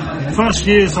stuff. The first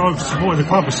years I've supported the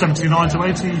club was 79 to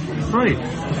 83.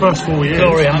 The first 4 years.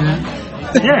 Glory,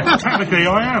 yeah, technically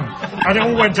I am. And it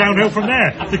all went downhill from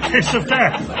there. The kiss of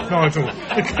death. Nigel.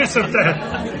 The kiss of death.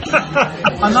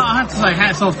 And I have to say,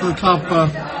 hats off to the club for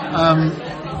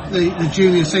the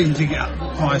junior season ticket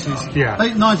prices. Yeah. I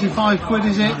think 95 quid,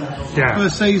 is it? Yeah. Per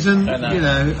season, you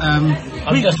know.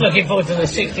 I'm just looking forward to the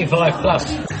 65 plus.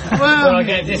 Well, where I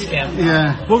get a discount.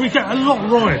 Yeah. Well, we get a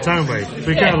lot right, don't we?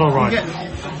 We get a lot right. We get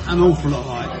an awful lot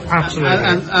right.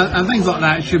 Absolutely. And things like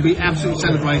that should be absolutely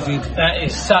celebrated. That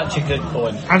is such a good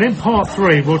point. And in part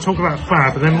 3, we'll talk about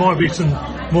Fab, but there might be some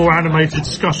more animated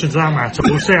discussions on that matter.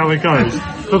 We'll see how it goes.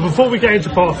 But before we get into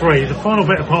part 3, the final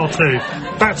bit of part 2,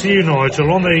 back to you,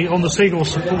 Nigel, on the Seagull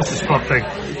Supporters Club thing,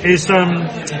 is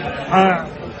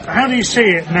how do you see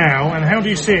it now, and how do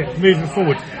you see it moving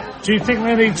forward? Do you think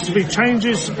there needs to be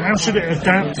changes? How should it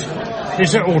adapt?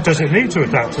 Is it, or does it need to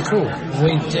adapt at all?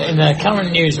 In the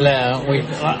current newsletter,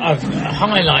 I've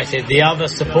highlighted the other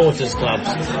supporters clubs,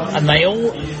 and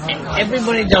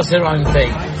everybody does their own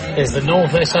thing. There's the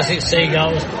North West Sussex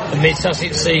Seagulls, the Mid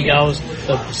Sussex Seagulls,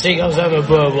 the Seagulls over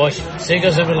Burwash,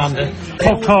 Seagulls over London.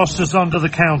 Podcasters under the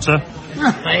counter.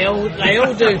 They all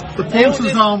do. The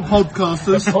Paulson's Arm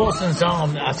podcasters. The Paulson's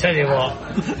Arm, I tell you what,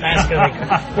 that's going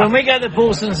to when we go to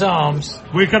Paulson's Arms,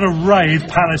 we're going to raid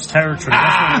Palace territory.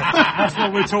 That's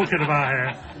what we're talking about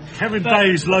here. Kevin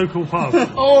Day's local pub.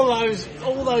 All those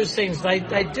things. They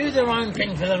do their own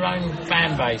thing for their own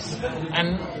fan base,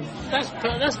 and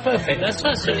that's perfect. That's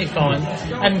absolutely fine.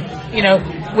 And you know,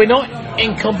 we're not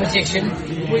in competition.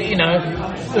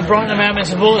 The Brighton and Albion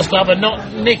Supporters Club are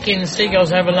not nicking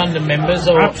Seagulls Over London members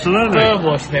or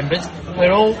Burwash members.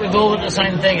 We've all got the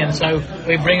same thing, and so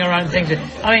we bring our own things.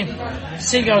 I mean,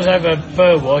 Seagulls Over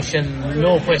Burwash and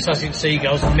North West Sussex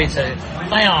Seagulls and Mid Sussex,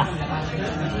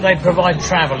 they provide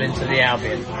travel into the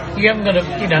Albion. You haven't got to,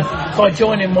 by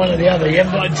joining one or the other, you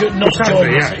haven't got to not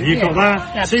join. Yeah, you've got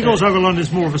that. Absolutely. Seagulls Over London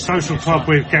is more of a social club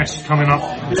with guests coming up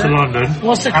to London.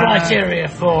 What's the criteria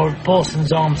for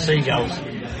Paulson's Arms Seagulls?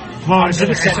 Well, it's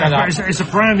a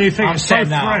brand new thing. It's so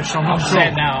fresh. I'm not sure.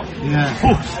 Setting out. Yeah.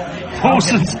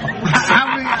 Paulson's.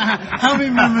 How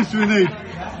many members do we need?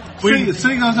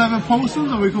 Seagulls over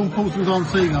Paulson's, or we call Paulson's on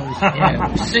Seagulls?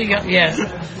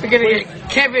 We're going to get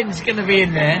Kevin's going to be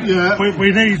in there. Yeah.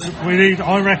 We need.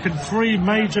 I reckon 3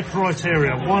 major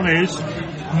criteria. One is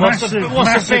what's the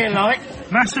beer like?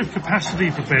 Massive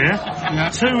capacity for beer. Yeah.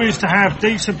 2 is to have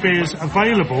decent beers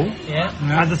available. Yeah.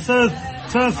 And the third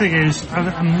Third thing is an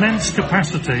immense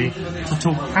capacity to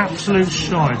talk absolute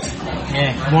shite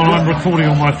while I'm recording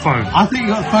on my phone. I think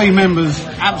you've got 3 members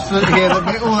absolutely here that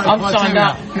meet all that I'm criteria. signed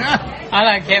up. I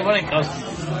don't care what it costs.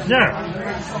 Yeah.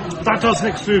 That doesn't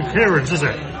exclude Kieran, does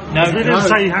it? No, we didn't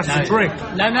say he has to drink.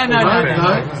 No.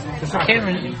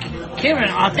 Kieran,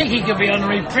 I think he could be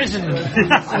honorary prisoner.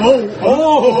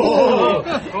 Oh!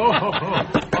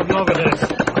 I'm loving this.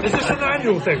 Is this an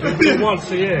annual thing? We do it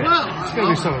once a year. Well, It's going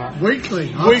to be something like that. Weekly.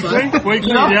 Weekly,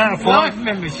 yeah, fine. Life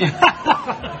membership.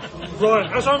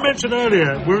 Right, as I mentioned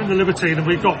earlier, we're in the Libertine and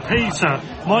we've got Peter,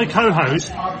 my co-host,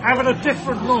 having a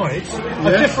different night.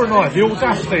 The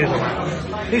audacity of the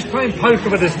man. He's playing poker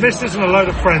with his missus and a load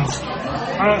of friends.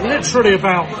 Literally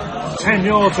about 10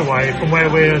 yards away from where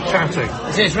we're chatting.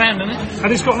 It's round, isn't it?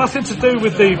 And it's got nothing to do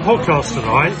with the podcast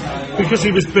tonight, because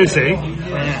he was busy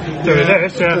doing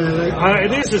this.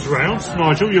 It is his round,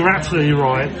 Nigel, you're absolutely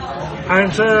right.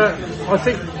 And I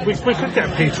think we could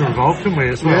get Peter involved, couldn't we,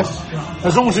 as well? Yes.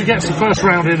 As long as he gets the first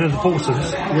round in at the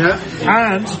Portons. Yeah.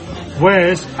 And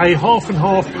wears a half and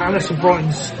half Palace and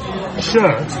Brighton's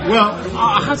shirt. Well,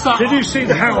 I had to... Did you see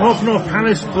the half and half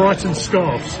Palace Brighton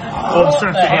scarves on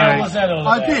Saturday?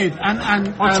 I did, and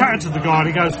I chatted to the guy and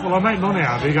he goes, well, I make money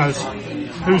out of it. He goes,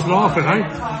 who's laughing, eh?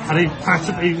 And he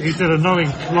did a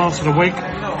knowing glance and a wink.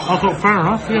 I thought, fair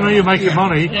enough, you're making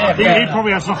money. Yeah, he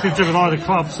probably has nothing to do with either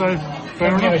club, so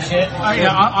fair enough.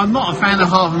 I'm not a fan of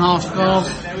half and half scarves.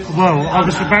 Well, I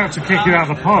was about to kick you out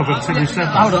of the pub until you said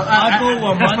that. Hold on. I bought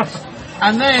one once.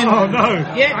 And then... Oh, no.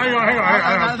 Yeah. Hang on.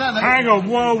 Hang on.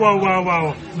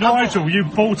 Whoa. Nigel, you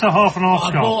bought a half and half I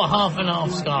scarf. bought a half and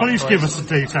half scarf. Please give us the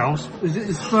details. Is it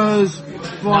the Spurs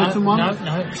Brighton one?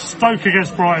 No. Stoke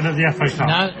against Brighton at the FA Cup.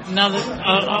 No.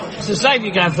 It's the same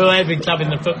you go for every club in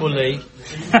the Football League.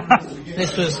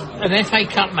 This was an FA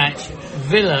Cup match,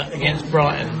 Villa against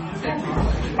Brighton.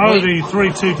 The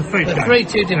 3-2 defeat. The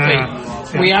 3-2 defeat.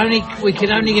 Yeah. We could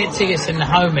only get tickets in the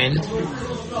home end.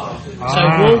 So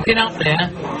walking up there,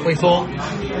 we thought,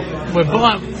 we'll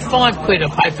buy £5 I'll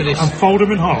pay for this. And fold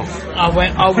them in half. I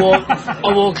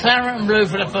wore claret and blue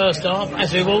for the first half.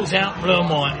 As we walked out, blue and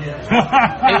white.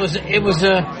 It was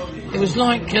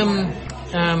like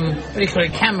what do you call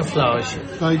it, camouflage.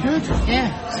 Very good.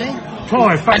 Yeah, see.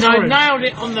 Clive, And I nailed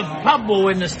it on the pub wall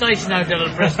in the station hotel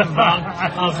at Preston Park.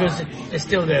 Afterwards, it's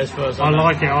still there as far as I know.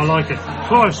 I like it.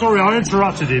 Clive, sorry, I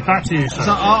interrupted you. Back to you, sir.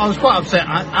 So I was quite upset.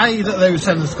 A, that they were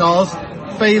selling scars.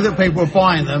 B, that people were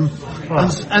buying them.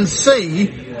 And C,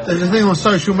 there's a thing on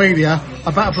social media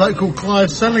about a bloke called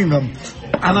Clive selling them.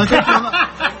 And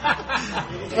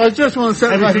I just want to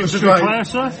set the record straight. Declare,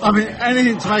 sir? I mean,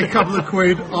 anything to make a couple of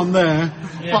quid on there,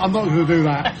 but I'm not going to do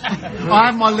that. I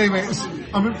have my limits.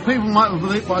 I mean, people might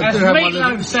believe, but I do have my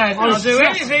limits. Said, I'll do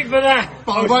anything for that.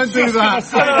 But I won't do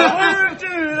that.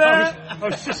 I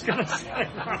was just going to say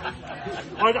that.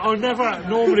 I never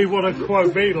normally want to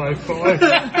quote Meatloaf, but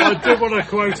I did want to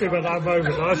quote him at that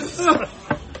moment.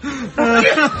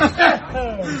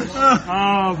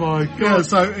 Oh my God. Yeah,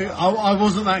 so I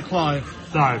wasn't that Clive.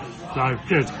 No,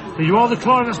 good. But you are the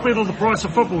client that's been on the Price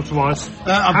of Football twice,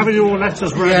 having your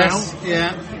letters read out.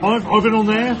 Yeah. I've been on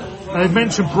there. They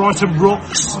mentioned Brighton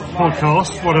Rocks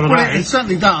podcast, whatever that It is.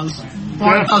 certainly does.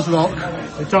 Brighton does rock.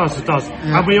 It does.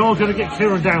 Yeah. And we are going to get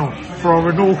Kieran down for our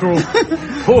inaugural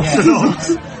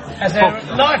Orthodox. As a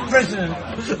life president.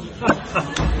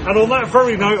 And on that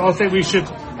very note, I think we should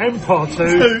end part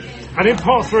 2. And in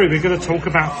part 3, we're going to talk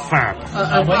about Fab.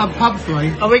 Pub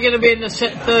 3. Are we going to be in the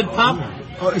third pub?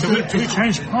 Do we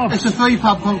change pubs? It's a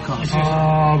 3-pub podcast.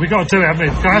 We got to do it, haven't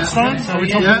we? Gladstone? Yeah. Are we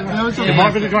talking? Yeah. It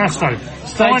might be the Gladstone.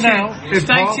 Find out in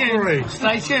part 3.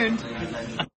 Stay tuned.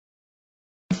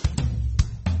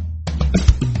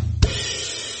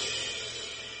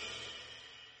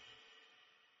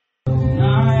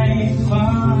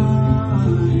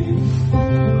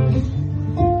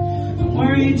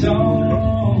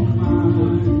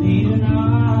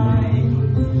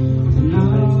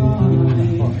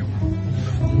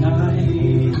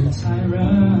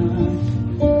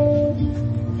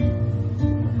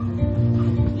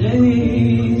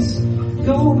 Days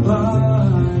go by,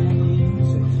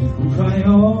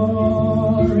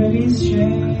 priorities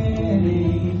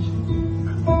change.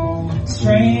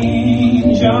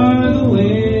 Strange are the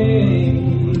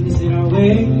ways that our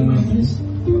ways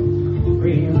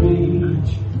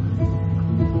rearrange.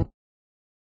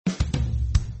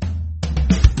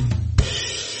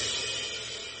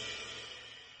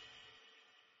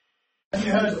 Have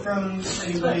you heard from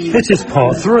anybody? It is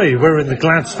part 3. We're in the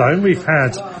Gladstone. We've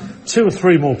had 2 or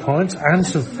 3 more pints and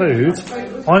some food.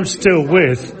 I'm still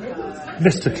with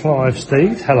Mr. Clive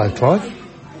Steed. Hello, Clive.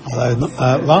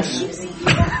 Hello, Russ.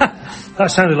 That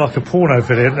sounded like a porno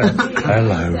video, didn't it?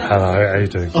 Hello, how you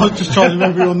doing? I was just trying to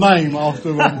remember your name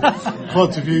after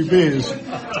quite a few beers.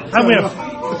 And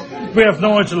we have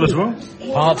Nigel as well.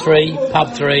 Part 3,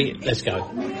 pub 3, let's go.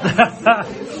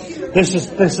 This is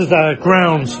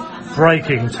grounds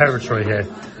breaking territory here.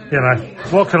 You know,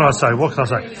 what can I say? We're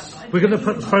going to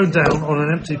put the phone down on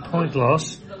an empty pint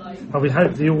glass, and we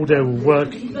hope the audio will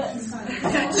work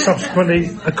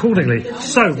subsequently accordingly.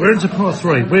 So we're into part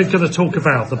 3. We're going to talk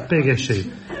about the big issue.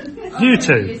 You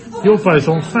two, you're both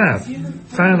on FAB,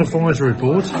 Fan Advisory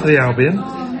Board for the Albion.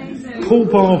 Paul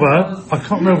Barber, I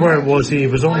can't remember where it was, he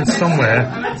was on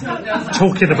somewhere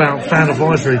talking about fan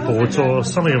advisory boards or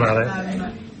something about it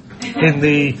in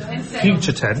the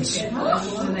future tense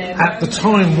at the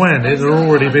time when it had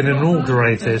already been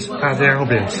inaugurated at the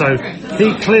Albion. So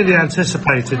he clearly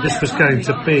anticipated this was going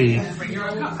to be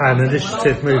an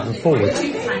initiative moving forward,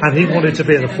 and he wanted to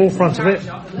be at the forefront of it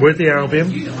with the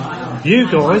Albion. You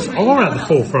guys are at the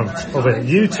forefront of it.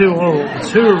 You two are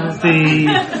two of the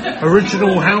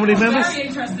original, how many members?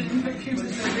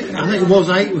 I think it was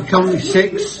 8, we're currently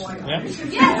 6. Yeah. It's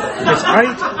 8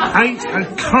 and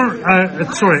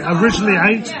originally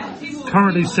 8,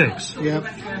 currently 6. Yep.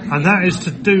 And that is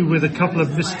to do with a couple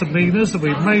of misdemeanours that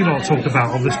we may not talk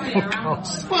about on this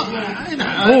podcast. Well, you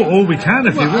know, or we can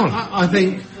if you want. I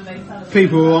think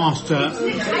people were asked to...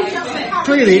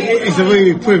 Clearly, it's a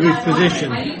really privileged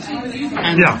position.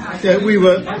 And we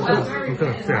were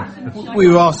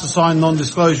asked to sign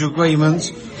non-disclosure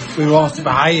agreements. We were asked to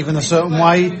behave in a certain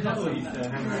way.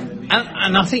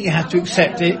 And I think you have to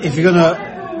accept it if you're going to...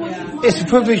 It's a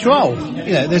privileged role.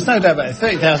 You know, there's no doubt about it.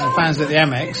 30,000 fans at the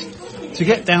Amex. To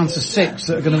get down to 6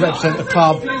 that are going to represent the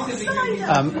club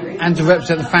and to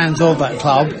represent the fans of that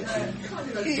club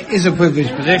is a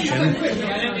privileged position.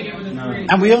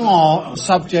 And we are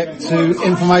subject to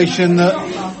information that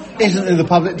isn't in the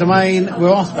public domain.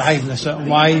 We're asked to behave in a certain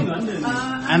way.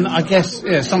 And I guess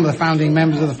some of the founding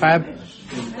members of the FAB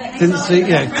didn't see,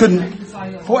 couldn't,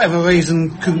 for whatever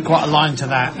reason, couldn't quite align to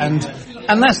that. And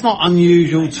that's not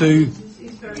unusual to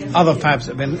other FABs that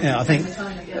have been, I think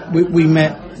we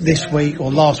met this week or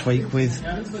last week with,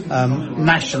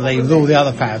 nationally with all the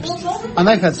other FABs. And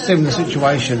they've had similar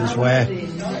situations where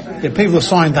people are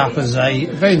signed up as a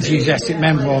very enthusiastic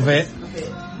member of it,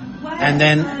 and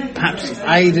then perhaps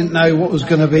A, didn't know what was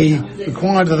going to be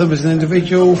required of them as an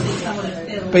individual,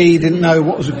 B, didn't know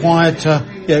what was required to,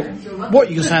 what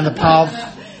you can say in the pub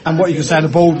and what you can say in the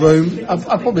boardroom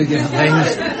are probably different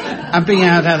things, and being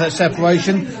able to have that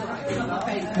separation.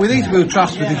 We need to build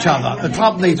trust with each other. The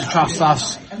club needs to trust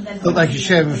us, that they can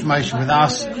share information with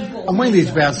us, and we need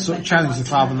to be able to sort of challenge the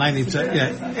club, and they need to,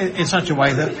 in such a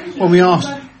way that when we ask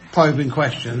probing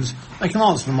questions, they can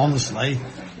answer them honestly,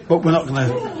 but we're not going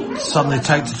to suddenly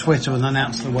take to Twitter and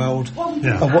announce to the world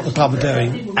of what the club are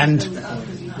doing. And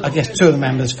I guess 2 of the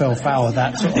members fell foul of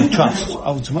that sort of trust,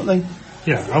 ultimately.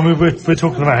 Yeah, I mean, we're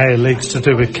talking about how leagues to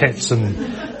do with kits and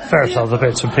various other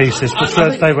bits and pieces,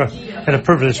 but they were in a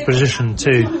privileged position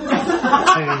to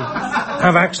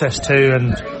have access to,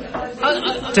 and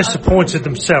disappointed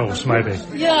themselves, maybe.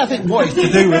 Yeah, I think what it's to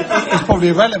do with is probably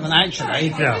irrelevant, actually.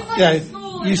 Yeah.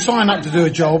 You sign up to do a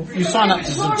job, you sign up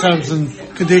to some terms and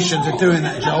conditions of doing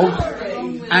that job,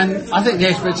 and I think the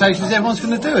expectation is everyone's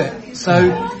going to do it. So,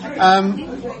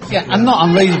 and not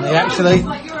unreasonably, actually.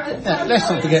 Let's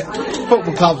not forget,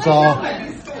 football clubs are,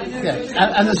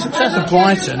 and the success of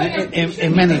Brighton,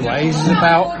 in many ways, is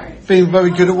about being very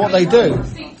good at what they do.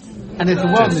 And if the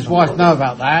world and his wife know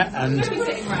about that, and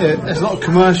there's a lot of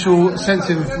commercial,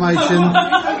 sensitive information,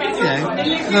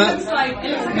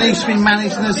 that needs to be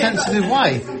managed in a sensitive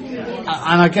way.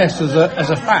 And I guess as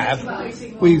a FAB,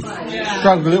 we've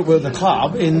struggled a little bit with the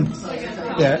club in,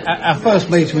 our first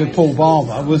meeting with Paul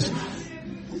Barber was,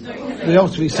 we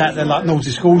ultimately sat there like naughty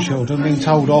school children being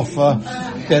told off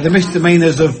the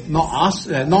misdemeanours of not us.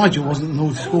 Nigel wasn't a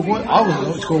naughty schoolboy. I wasn't a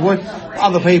naughty schoolboy.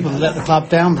 Other people that let the club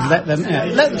down, let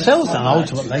let themselves down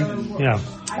ultimately. Yeah.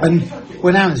 And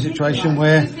we're now in a situation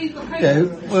where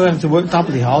we're having to work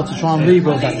doubly hard to try and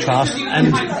rebuild that trust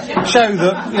and show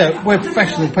that we're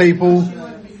professional people.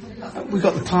 We've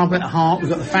got the club at heart. We've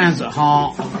got the fans at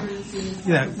heart.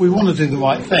 We want to do the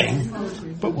right thing.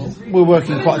 But we're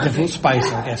working in quite a difficult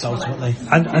space, I guess, ultimately.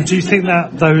 And do you think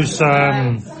that those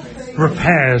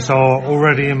repairs are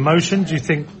already in motion? Do you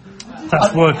think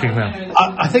that's working now?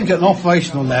 I think at an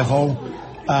operational level,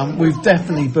 we've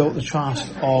definitely built the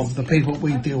trust of the people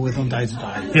we deal with on day to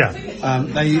day. Yeah.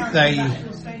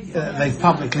 They've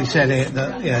publicly said it,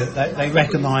 that they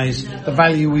recognise the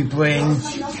value we bring.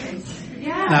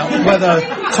 Now, whether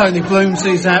Tony Bloom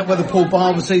sees that, whether Paul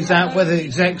Barber sees that, whether the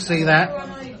execs see that,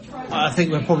 I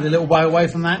think we're probably a little way away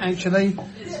from that, actually.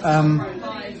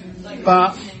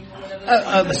 But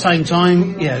at the same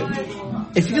time,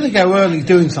 if you're going to go early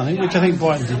doing something, which I think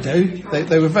Brighton did do,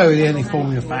 they were very early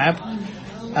forming a fab.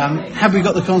 Have we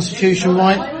got the constitution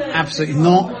right? Absolutely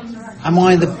not. Am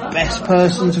I the best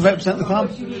person to represent the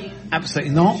club?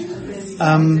 Absolutely not.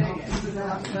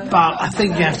 But I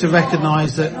think you have to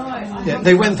recognise that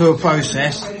they went through a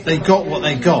process, they got what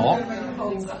they got,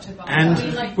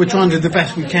 and we're trying to do the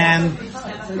best we can.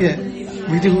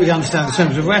 We didn't really understand the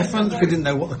terms of reference, we didn't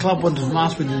know what the club wanted from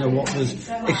us, we didn't know what was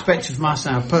expected from us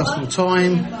in our personal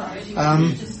time.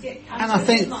 And I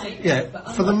think,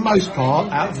 for the most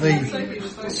part, out of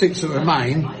the 6 that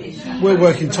remain, we're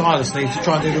working tirelessly to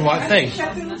try and do the right thing.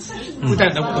 We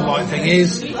don't know what the right thing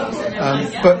is,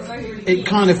 but it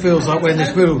kind of feels like we're in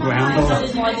this middle ground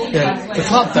of, the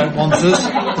club don't want us,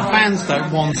 the fans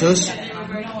don't want us,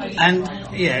 and,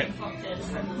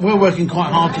 we're working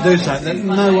quite hard to do something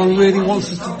that no one really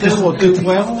wants us to do or do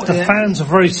well. The fans are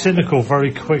very cynical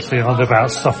very quickly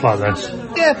about stuff like this.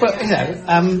 Yeah, but,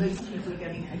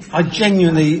 I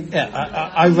genuinely,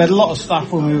 I read a lot of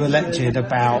stuff when we were elected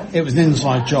about it was an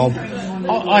inside job.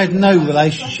 I had no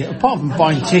relationship, apart from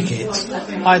buying tickets,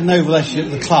 I had no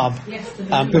relationship with the club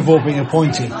before being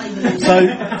appointed. So,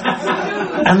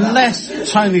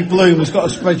 unless Tony Bloom has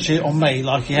got a spreadsheet on me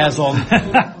like he has on,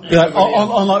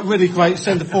 on like really great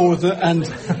centre forwards and,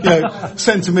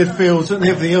 centre midfields and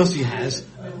everything else he has,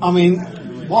 I mean,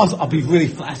 I'd be really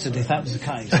flattered if that was the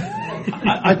case.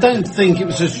 I don't think it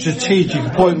was a strategic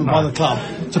appointment by the club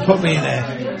to put me in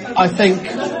there. I think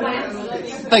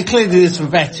they clearly did this for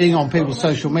vetting on people's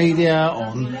social media,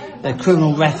 on their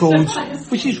criminal records,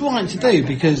 which is right to do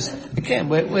because, again,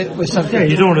 we're subject. Yeah,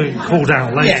 you don't want to get called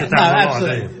out later down the line,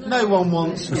 absolutely. do you? No one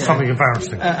wants something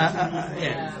embarrassing.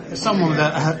 Someone with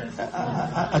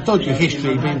a dodgy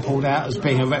history being pulled out as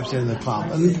being a representative of the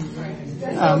club, and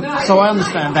so I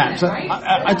understand that. So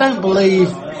I don't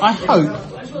believe. I hope.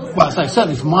 Well, so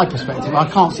certainly from my perspective, I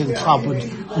can't see the club would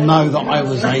know that I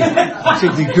was a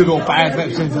particularly good or bad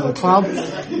representative of the club.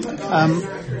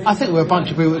 I think we're a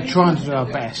bunch of people that are trying to do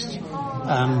our best,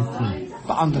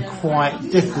 but under quite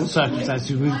difficult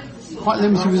circumstances with quite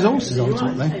limited resources,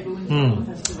 ultimately.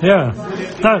 Yeah,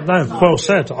 no, well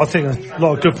said. I think a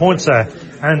lot of good points there.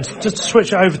 And just to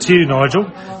switch it over to you, Nigel,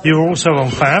 you were also on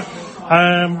Fab.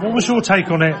 What was your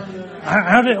take on it?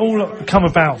 How did it all come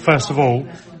about, first of all?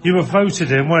 You were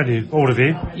voted in, weren't you, all of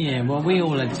you? Yeah, well, we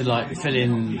all had to fill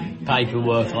in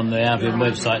paperwork on the Albion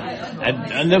website,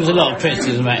 and there was a lot of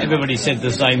criticism about it. Everybody said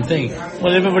the same thing.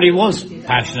 Well, everybody was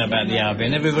passionate about the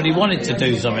Albion. Everybody wanted to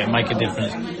do something and make a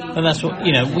difference. And that's what,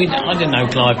 I didn't know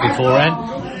Clive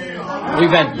beforehand. We've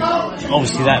had,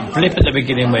 obviously, that blip at the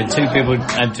beginning where 2 people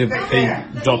had to be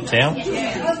dropped out.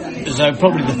 So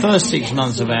probably the first 6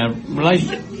 months of our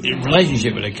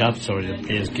relationship with the club, sorry, the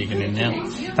beer's kicking in now.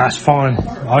 That's fine.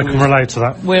 I can relate to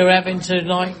that. We're having to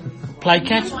play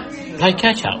catch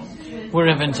up. We're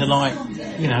having to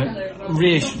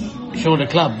reassure the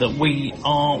club that we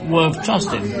are worth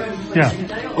trusting.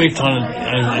 Yeah. We're trying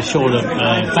to assure the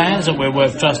fans that we're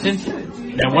worth trusting.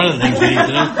 Now, one of the things we need to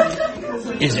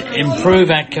do is improve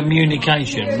our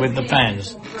communication with the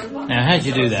fans. Now, how do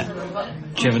you do that?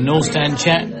 Do you have a North Stand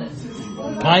chat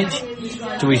page?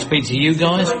 Do we speak to you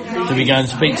guys? Do we go and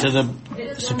speak to the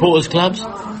supporters clubs?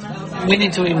 We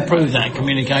need to improve that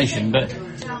communication, but,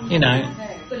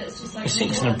 we're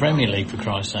 6th in the Premier League, for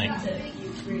Christ's sake.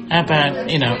 How about,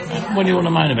 what do you want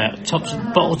to moan about? Tops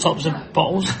of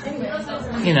bottles?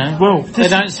 Well, they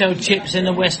don't sell chips in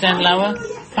the West End lower?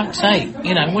 Fuck's sake,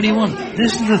 what do you want?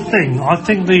 This is the thing. I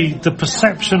think the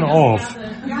perception of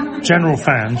general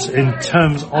fans in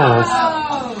terms of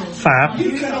Fab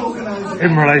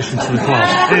in relation to the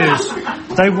club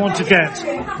is they want to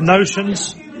get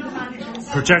notions,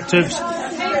 projectives,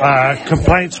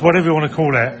 complaints, whatever you want to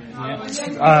call it,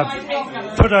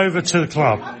 put over to the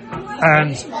club.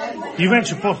 And you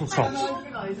mentioned bottle tops.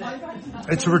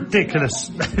 It's a ridiculous,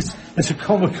 it's a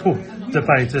comical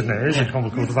debate, isn't it? It is a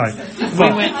comical debate.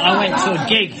 I went to a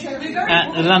gig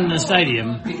at the London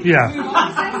Stadium.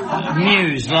 Yeah.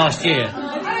 Muse last year.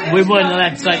 We weren't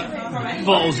allowed to take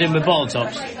bottles in with bottle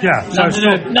tops. Yeah.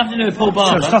 Nothing to do with Paul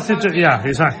Barber. So it's nothing to, yeah,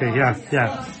 exactly, yeah.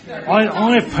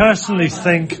 I personally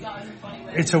think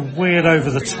it's a weird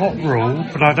over-the-top rule,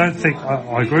 but I don't think,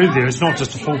 I agree with you, it's not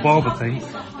just a Paul Barber thing.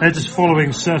 They're just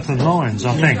following certain lines,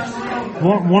 I think.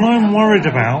 What I'm worried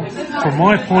about, from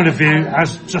my point of view,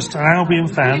 as just an Albion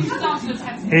fan,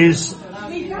 is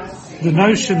the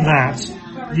notion that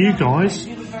you guys,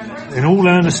 in all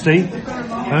honesty,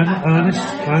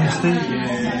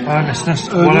 earnestness,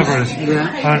 whatever it is.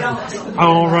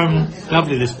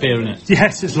 Lovely this beer, isn't it?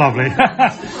 Yes, it's lovely.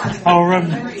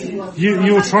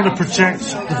 You're trying to project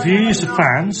the views of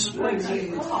fans,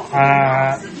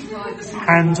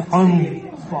 and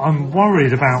I'm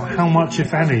worried about how much,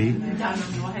 if any,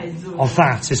 of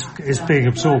that is being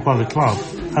absorbed by the club.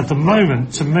 At the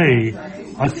moment, to me,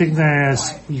 I think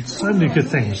there's so many good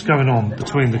things going on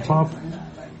between the club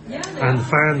and the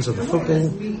fans of the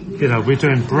football. You know, we're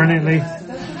doing brilliantly.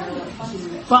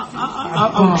 But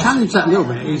I'll challenge that a little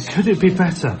bit. Could it be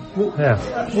better?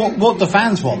 What the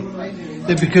fans want?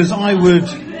 Because I would...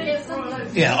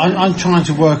 Yeah, I'm trying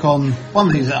to work on... One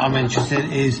of the things that I'm interested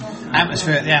in is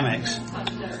atmosphere at the Amex.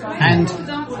 And,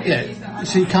 yeah,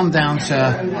 so you come down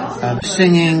to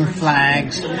singing,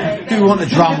 flags, do we want a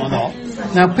drum or not?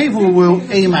 Now, people will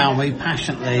email me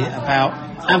passionately about,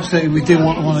 absolutely, we do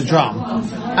want a drum.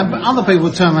 And other people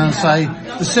will turn around and say,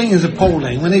 the singing's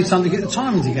appalling, we need something to get the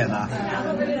timing together.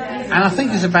 And I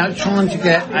think it's about trying to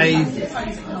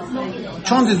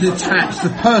detach the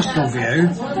personal view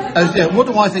as, what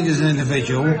do I think as an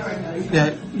individual?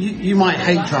 You might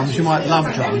hate drums, you might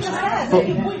love drums, but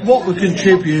what would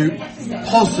contribute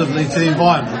positively to the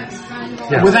environment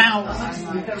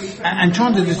and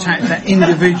trying to detach that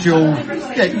individual.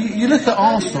 You look at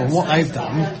Arsenal, what they've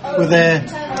done with their,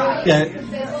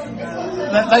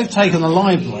 they've taken a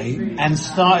library and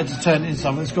started to turn it into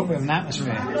something that's got a bit of an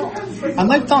atmosphere, and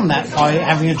they've done that by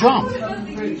having a drum.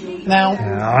 Now,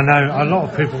 I know a lot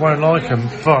of people won't like them,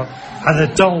 and the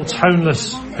dull,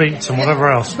 toneless beats and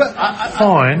whatever else. But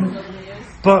fine,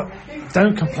 but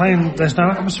don't complain. There's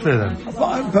no atmosphere then.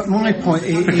 But my point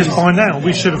is because by now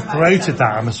we should have created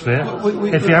that atmosphere.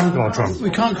 If you haven't got a drum,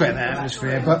 we can't create that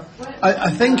atmosphere. But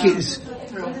I think it's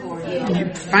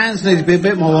fans need to be a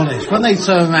bit more honest when they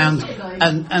turn around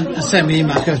and send me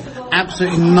emails. Because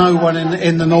absolutely no one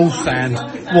in the North Stand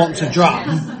wants a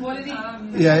drum.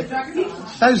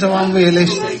 Those are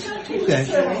unrealistic. They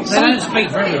don't speak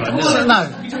for everyone, do they? No,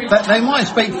 they might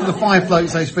speak for the 5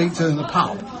 blokes they speak to in the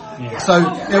pub. Yeah. So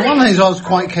one of the things I was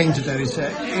quite keen to do is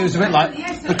it was a bit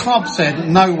like the club said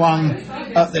no one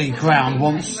at the ground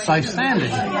wants safe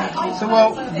standing. So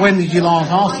when did you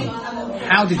last ask them?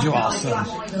 How did you ask them?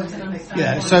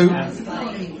 So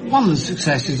one of the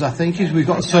successes I think is we've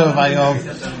got a survey of,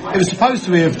 it was supposed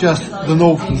to be of just the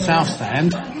North and South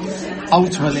Stand.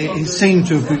 Ultimately, it seemed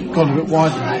to have gone a bit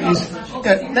wider than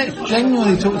that. Let's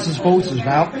genuinely talk to supporters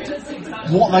about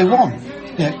what they want.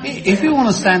 If you want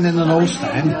to stand in the North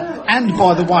Stand, and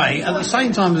by the way, at the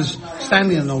same time as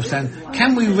standing in the North Stand,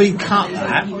 can we recut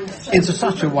that into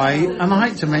such a way, and I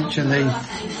hate to mention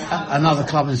another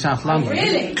club in South London,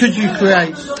 could you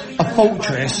create a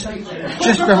fortress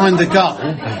just behind the goal?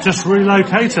 They've just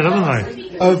relocated, haven't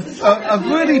they? Of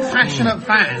really passionate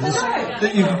fans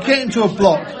that you could get into a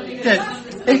block.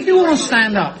 If you want to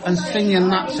stand up and sing your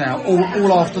nuts out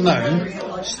all afternoon,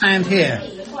 stand here.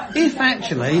 If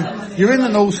actually you're in the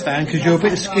North Stand because you're a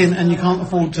bit skint and you can't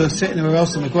afford to sit anywhere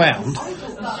else on the ground,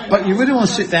 but you really want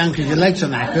to sit down because your legs are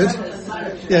knackered,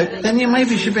 then you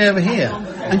maybe should be over here.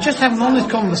 And just have an honest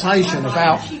conversation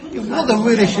about what the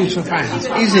real issues for fans.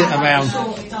 Is it around,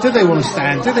 do they want to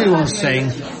stand, do they want to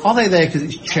sing, are they there because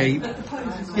it's cheap,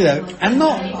 and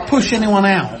not push anyone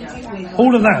out.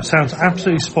 All of that sounds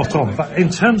absolutely spot on, but in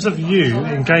terms of you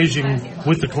engaging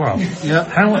with the club,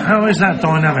 how is that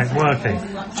dynamic working?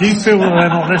 Do you feel that they're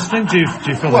not listening? Do you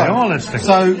feel they are listening?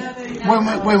 So,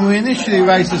 when we initially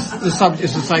raised the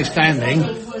subject of safe standing,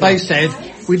 they said,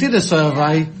 we did a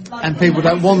survey and people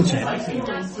don't want it.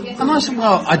 And I said,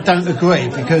 well, I don't agree,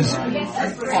 because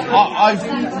I've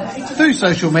through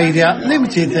social media,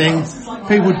 limited thing,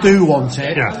 people do want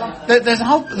it. Yeah. There's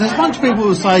a bunch of people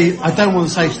who say, I don't want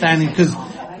to safe standing because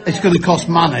it's going to cost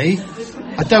money.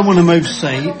 I don't want to move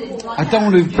seat. I don't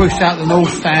want to be pushed out the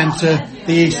North Stand to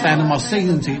the East Stand and my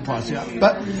season ticket price up.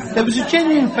 But there was a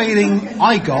genuine feeling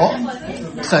I got,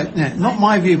 so not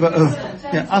my view, but of,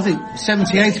 I think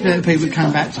 70-80% of people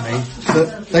came back to me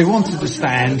that they wanted to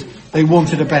stand, they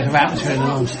wanted a better atmosphere in the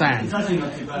North Stand.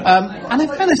 And in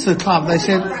fairness to the club, they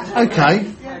said, okay,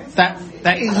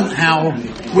 that isn't how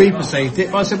we perceived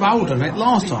it. But I said, well, hold on a minute,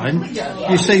 last time you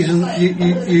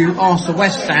asked the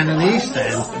West Stand and the East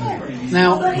Stand.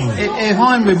 Now, if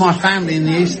I'm with my family in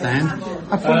the East Stand,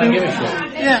 I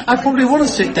probably want to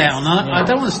sit down. I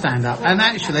don't want to stand up. And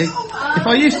actually, if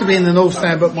I used to be in the North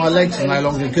Stand but my legs are no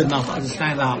longer good enough to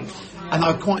stand up, and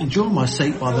I quite enjoyed my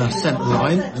seat by the centre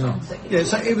line. Yeah,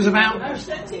 so it was about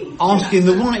asking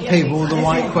the right people the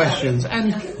right questions,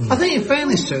 and I think in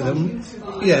fairness to them,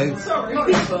 you know,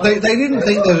 they didn't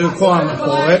think there was a requirement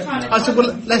for it. I said,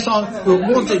 well, let's ask, well,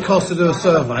 what does it cost to do a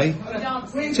survey?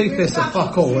 2/5 of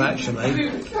fuck all,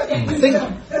 actually. I think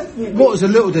what was a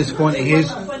little disappointing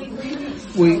is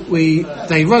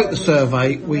they wrote the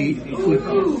survey, we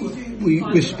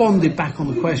responded back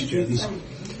on the questions,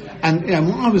 and you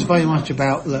know, I was very much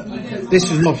about, look, this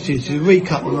is an opportunity to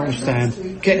recut the North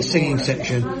Stand, get a singing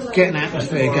section, get an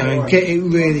atmosphere going, get it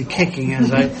really kicking as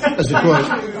a group.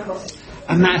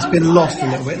 And that's been lost a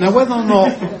little bit. Now, whether or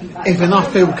not, if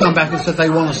enough people come back and said they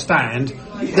want to stand,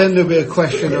 then there'll be a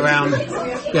question around,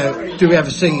 you know, do we have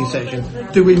a singing section?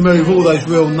 Do we move all those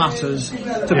real nutters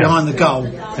to behind the goal?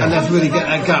 And let's really get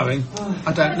that going?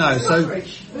 I don't know. So,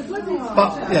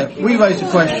 but, yeah, we raised a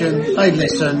question, they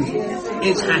listened,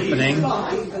 it's happening.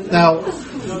 Now,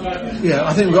 yeah,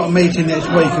 I think we've got a meeting next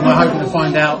week and we're hoping to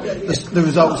find out the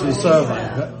results of the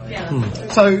survey.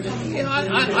 So, you know,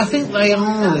 I think they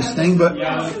are listening, but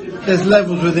there's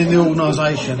levels within the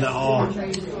organisation that are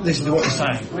listening to what they're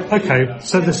saying. Okay,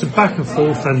 so there's some back and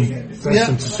forth and there's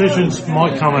some decisions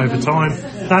might come over time.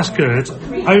 That's good.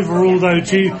 Overall though,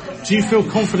 do you feel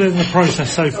confident in the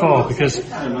process so far?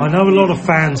 Because I know a lot of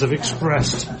fans have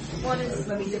expressed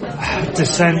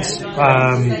dissent,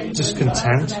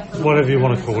 discontent, whatever you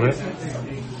want to call it,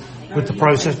 with the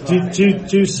process.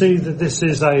 Do you see that this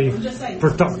is a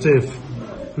productive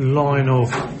line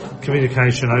of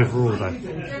communication overall though?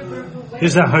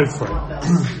 Is there hope for it?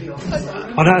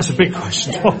 I know it's a big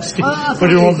question to ask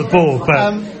when you're on the board, but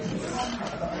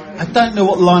I don't know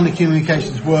what line of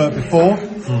communications were before.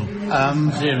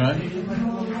 Zero.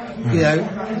 You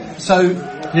know, so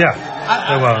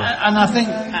and I think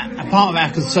a part of our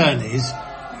concern is,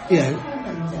 you know,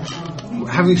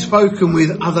 having spoken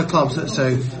with other clubs that so,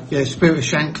 you know, Spirit of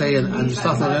Shankly and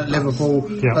stuff like that, Liverpool,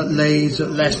 at Leeds,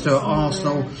 at Leicester, at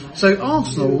Arsenal. So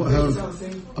Arsenal have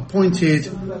appointed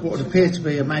what would appear to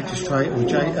be a magistrate or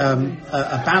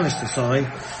a barrister,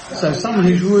 so someone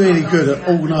who's really good at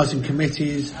organising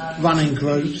committees, running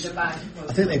groups.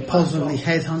 I think they positively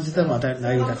headhunted them, I don't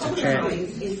know, you'd have to check.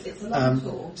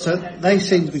 So they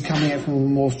seem to be coming at from a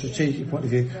more strategic point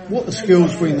of view. What the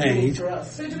skills we need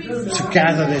to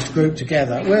gather this group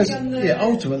together, whereas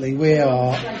ultimately we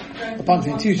are a bunch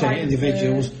of enthusiastic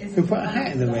individuals who put a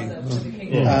hat in the ring.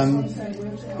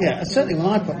 Certainly when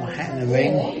I put my hat in the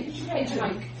ring,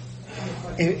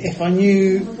 if I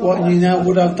knew what I knew now,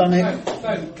 would I have done it?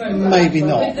 Maybe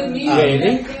not.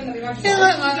 Really?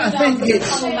 I think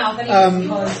it's...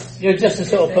 You're just the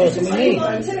sort of person we need.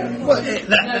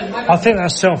 I think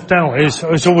that self-doubt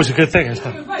is always a good thing, isn't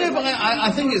it? Yeah, but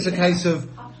I think it's a case of...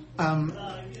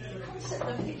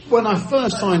 when I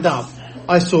first signed up,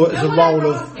 I saw it as a role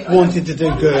of wanting to do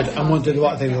good and wanting to do the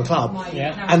right thing for the club.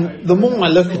 Yeah. And the more I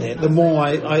look at it, the more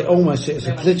I almost see it as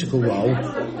a political role,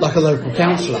 like a local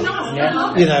councillor.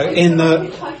 Yeah. You know, in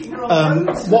the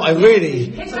what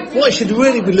I should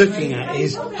really be looking at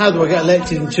is how do I get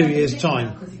elected in 2 years'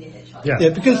 time? Yeah,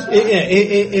 because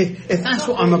if that's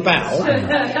what I'm about,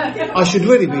 I should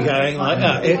really be going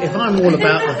like, if I'm all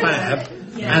about the fab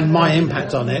and my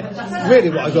impact on it, really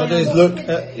what I've got to do is look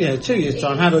at, 2 years'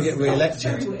 time, how do I get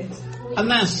re-elected? And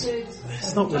that's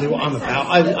not really what I'm about.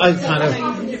 I kind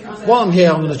of, while I'm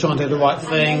here, I'm going to try and do the right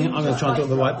thing, I'm going to try and talk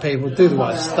to the right people, do the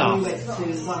right stuff,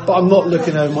 but I'm not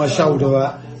looking over my shoulder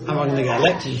at, am I going to get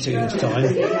elected in 2 years' time?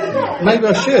 Maybe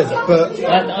I should, but...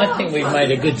 I think we've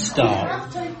made a good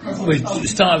start. We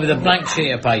started with a blank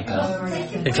sheet of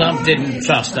paper. The club didn't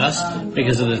trust us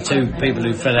because of the two people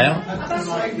who fell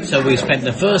out. So we spent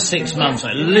the first 6 months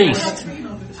at least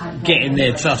getting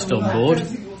their trust on board.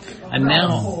 And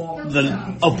now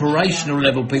the operational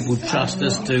level people trust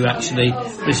us to actually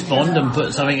respond and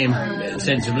put something in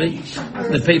sensibly.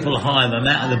 The people higher than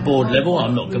that at the board level,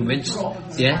 I'm not convinced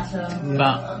yet.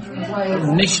 But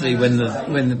initially when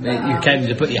you came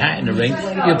to put your hat in the ring,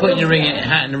 you're putting your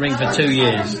hat in the ring for 2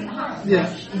 years.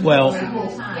 Yeah. Well,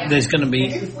 there's going to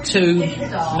be 2,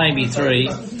 maybe 3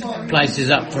 places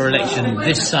up for election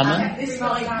this summer.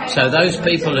 So those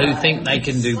people who think they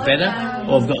can do better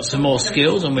or have got some more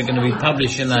skills, and we're going to be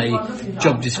publishing a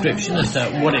job description as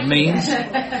to what it means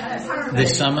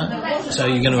this summer. So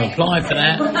you're going to apply for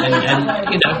that,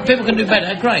 and people can do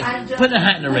better. Great, put the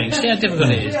hat in the ring. See how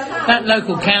difficult it is. That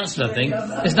local councillor thing.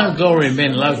 There's no glory in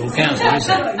being a local councillor, is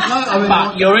there?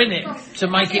 But you're in it to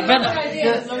make it better.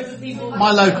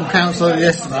 My local councillor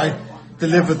yesterday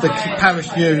delivered the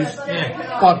parish news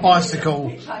by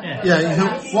bicycle. Yeah, you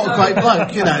thought, what a great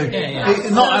bloke, you know.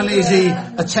 Not only is he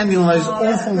attending all those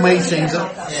awful meetings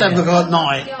at 7 o'clock at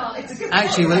night,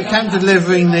 actually when it came to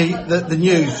delivering the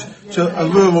news to a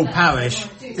rural parish,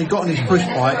 he got on his push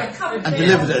bike and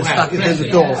delivered it and stuck it through the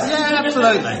door. Yeah,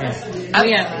 absolutely.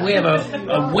 And we have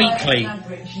a weekly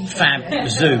Fab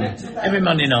Zoom. Every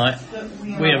Monday night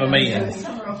we have a meeting,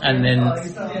 and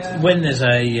then when there's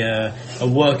a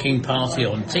working party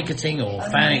on ticketing or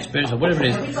fan experience or whatever it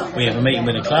is, we have a meeting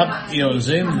with the club, on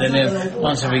Zoom, and then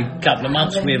once every couple of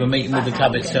months we have a meeting with the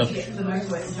club itself.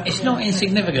 It's not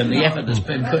insignificant, the effort that's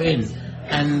been put in,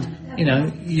 and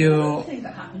your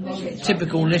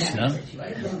typical listener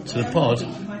to the pod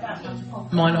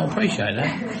might not appreciate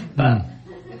that, but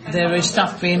there is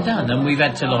stuff being done, and we've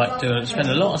had to spend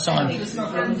a lot of time, as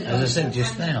I said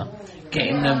just now,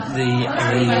 getting the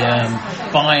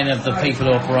buy-in of the people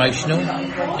operational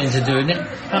into doing it.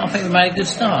 But I think we made a good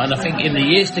start, and I think in the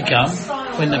years to come,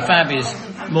 when the Fab is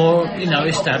more,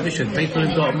 established, with people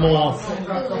who've got more,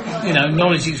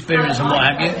 knowledge, experience and what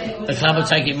have you, the club will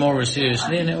take it more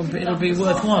seriously, and it'll be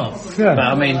worthwhile. Yeah. But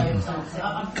I mean,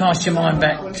 cast your mind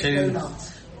back to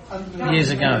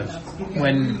years ago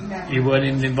when you weren't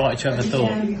even invited to have a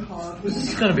thought.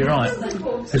 It's got to be right.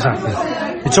 Exactly.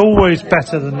 It's always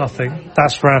better than nothing.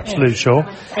 That's for absolute sure.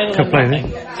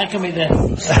 Completely. That can be the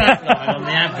strapline on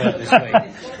the advert this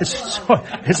week.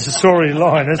 It's a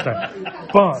storyline, isn't it?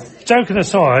 But joking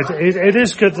aside, it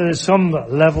is good that there's some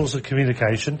levels of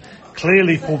communication.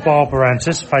 Clearly, Paul Barber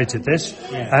anticipated this,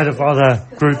 ahead of other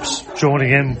groups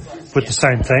joining in with the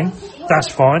same thing. That's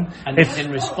fine. And it's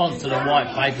in response to the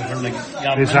white paper from the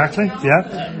government. Exactly,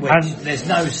 yeah. Which there's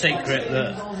no secret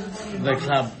that the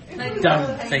club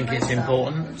don't think it's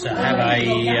important to have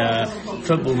a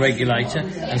football regulator,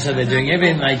 and so they're doing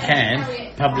everything they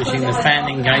can, publishing the fan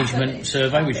engagement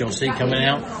survey, which you'll see coming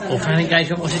out, or fan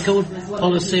engagement, what's it called?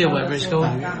 Policy or whatever it's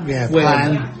called?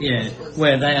 Plan.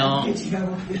 Where they are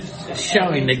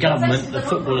showing the government, the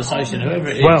Football Association, whoever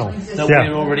it is, that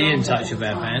we're already in touch with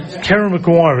our fans. Kieran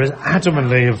Maguire is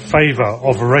adamantly in favour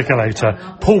of a regulator.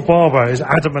 Paul Barber is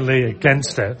adamantly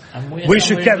against it. We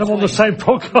should get them on the same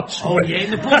podcast. Oh yeah,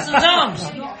 in the Paulson's Arms.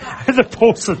 In the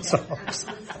Paulson's Arms.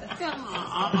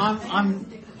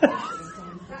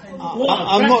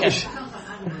 I'm not.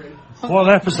 What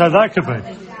an episode that could be.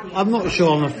 I'm not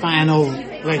sure I'm a fan of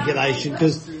regulation,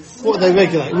 because what would they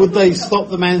regulate? Would they stop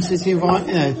the Man City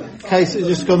case that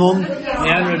just gone on?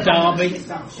 The owner of Derby.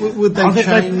 Would they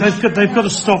change? They've got to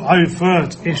stop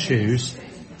overt issues,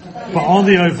 but are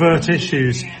the overt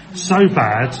issues so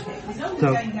bad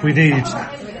that we need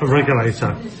a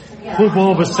regulator? Paul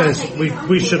Barber says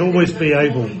we should always be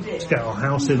able to get our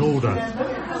house in order.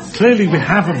 Clearly we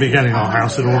haven't been getting our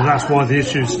house in order, that's why the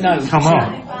issues come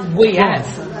up. We have.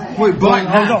 Not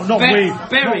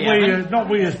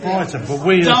we as Brighton, but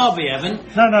we as... Derby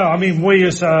haven't. No, I mean we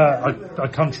as a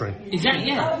country.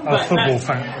 Exactly, A football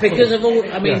fan. Because of all,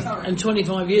 and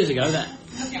 25 years ago, that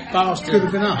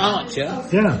bastard Archer...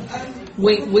 Yeah.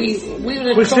 We would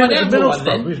have We've seen tried it out at for one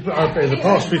then. Middlesbrough. In the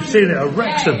past, we've seen it at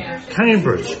Wrexham,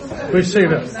 Cambridge. We've seen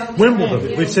it at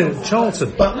Wimbledon. We've seen it at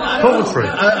Charlton, Coventry.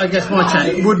 I guess my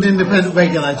change, would an independent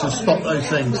regulator stop those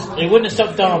things? It wouldn't have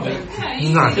stopped Derby.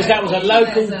 No. Because that was a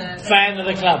local fan of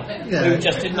the club who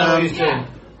just didn't know what he was doing.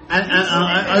 And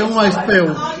I almost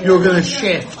feel you're going to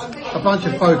shift a bunch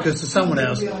of focus to someone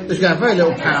else who's going to have very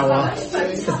little power.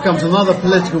 It becomes another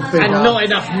political figure. And not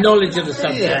enough knowledge of the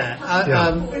subject.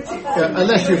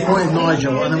 Unless you appointed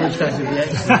Nigel, and in which case it'd be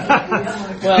excellent.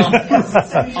 Well,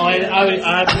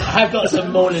 I have got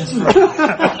some mornings.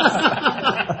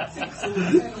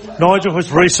 Nigel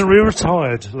has recently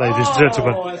retired, ladies and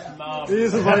gentlemen. He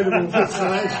is available for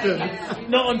selection.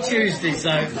 Not on Tuesday, so...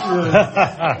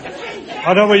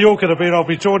 I know where you're going to be, and I'll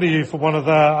be joining you for one of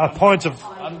a pint of...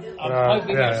 I'm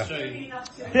hoping that's true.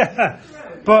 Yeah,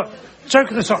 but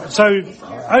joking aside, so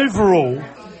overall,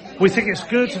 we think it's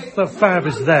good that Fab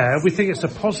is there. We think it's a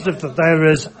positive that there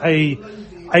is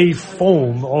a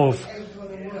form of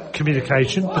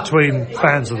communication between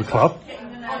fans of the club.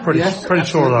 Pretty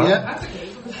sure of that. Yeah.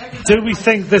 Do we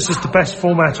think this is the best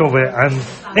format of it? And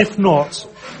if not,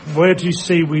 where do you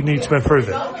see we need to improve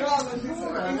it?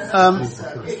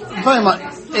 Very much,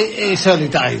 it's early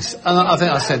days, and I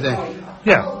think I said there.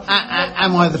 Yeah.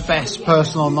 Am I the best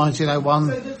person on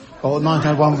 1901 or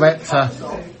 1901 rep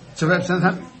to represent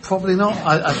that? Probably not.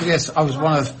 I guess I was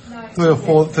one of 3 or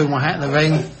 4 that threw my hat in the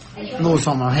ring. And all the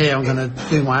time I'm here, I'm going to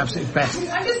do my absolute best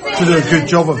to do a good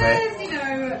job of it.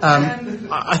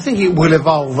 I think it will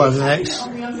evolve over the next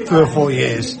 3 or 4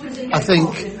 years. I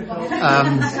think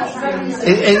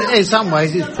in some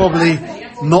ways, it's probably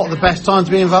not the best time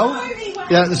to be involved.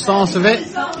 At the start of it,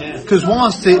 because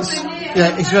whilst it's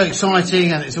very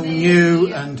exciting and it's all new,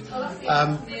 and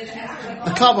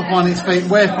the club are finding its feet,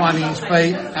 we're finding our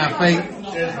feet,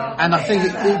 and I think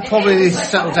it probably needs to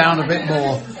settle down a bit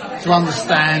more to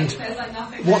understand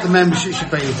what the membership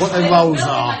should be, what their roles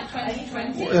are,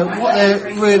 what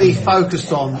they're really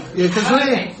focused on.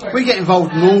 Because we get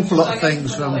involved in an awful lot of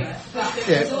things.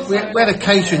 We had a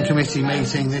catering committee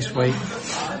meeting this week.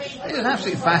 It was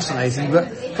absolutely fascinating, but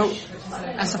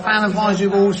as a fan advisory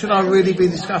board, should I really be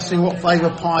discussing what flavour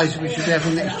pies we should be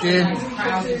having next year?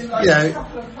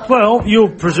 Well, you're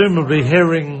presumably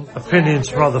hearing opinions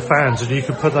from other fans, and you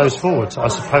can put those forward, I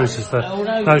suppose, is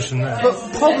the notion there.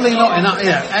 But probably not enough.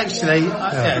 Actually,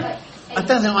 I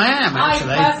don't think I am,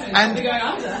 actually.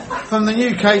 And from the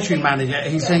new catering manager,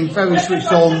 he seemed very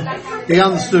switched on. He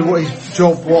understood what his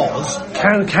job was.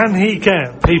 Can he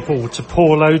get people to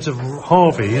pour loads of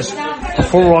Harveys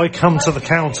before I come to the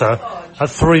counter at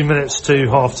 3 minutes to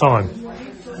half time?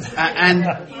 And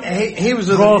he was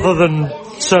rather than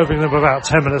serving them about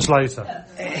 10 minutes later.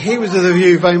 He was of the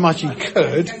view very much he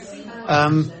could.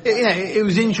 It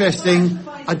was interesting.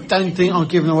 I don't think I'm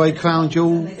giving away crown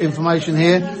jewel information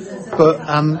here, but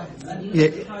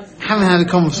having had a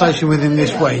conversation with him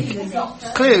this week,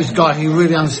 clearly it was a guy who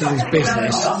really understood his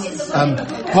business.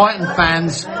 Brighton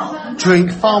fans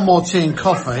drink far more tea and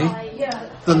coffee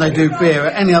than they do beer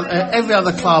at every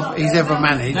other club he's ever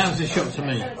managed. That was a shock to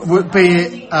me. Be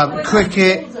it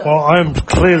cricket. Well, I'm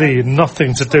clearly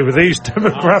nothing to do with these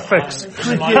demographics.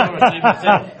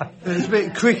 There's a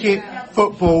bit cricket,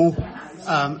 football,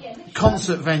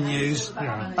 concert venues.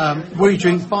 We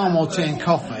drink far more tea and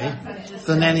coffee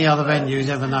than any other venue he's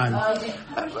ever known.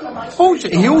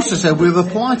 Fortunately, he also said we're the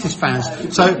politest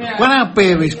fans. So when our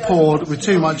beer is poured with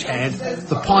too much head,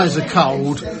 the pies are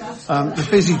cold, the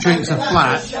fizzy drinks are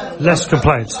flat. Less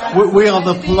complaints. We are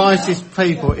the politest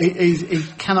people. He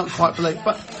cannot quite believe.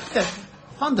 But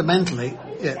fundamentally,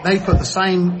 they put the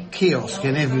same kiosk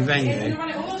in every venue.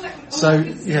 So,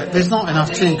 there's not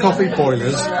enough tea and coffee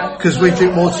boilers because we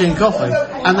drink more tea and coffee,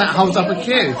 and that holds up a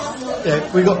queue.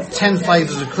 We've got 10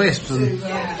 flavours of crisps, and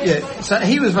so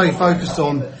he was very focused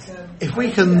on if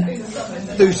we can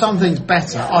do some things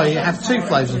better, i.e. have 2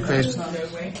 flavours of crisps,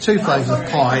 2 flavours of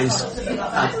pies,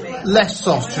 less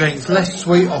soft drinks, less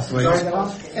sweet offerings,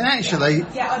 and actually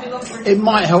it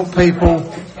might help people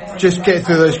just get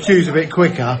through those queues a bit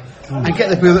quicker and get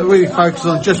the people that really focus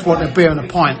on just wanting a beer and a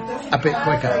pint a bit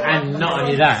quicker. And not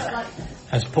only that,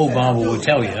 as Paul Barber would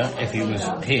tell you if he was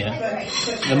here,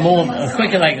 the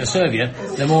quicker they can serve you,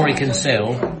 the more he can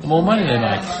sell, the more money they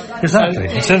make. Exactly.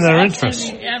 So it's in their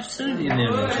interest. Absolutely in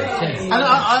their interest, yeah. And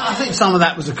I think some of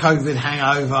that was a COVID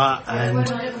hangover and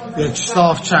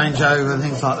staff changeover and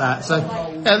things like that.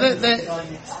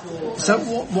 So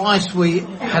whilst we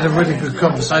had a really good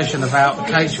conversation about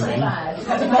catering,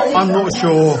 I'm not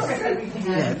sure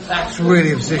that's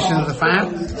really a position of the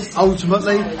fan.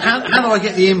 Ultimately, how do I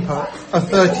get the input of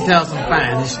 30,000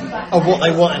 fans of what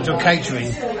they want into a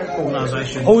catering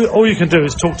organisation? All you can do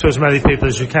is talk to as many people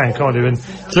as you can, can't you, and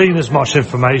glean as much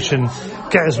information,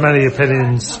 get as many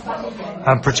opinions,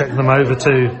 and project them over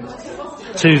to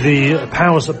the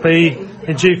powers that be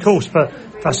in due course. But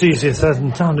that's easier said than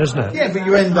done, isn't it? Yeah, but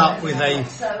you end up with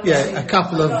a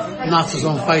couple of nutters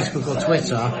on Facebook or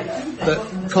Twitter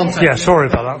that contact. Yeah, sorry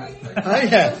about that.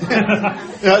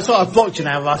 So I've blocked you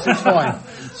now, Russ. It's fine.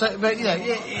 So, but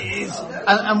it's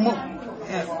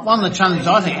one of the challenges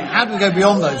I think. How do we go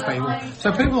beyond those people?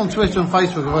 So people on Twitter and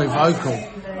Facebook are very vocal.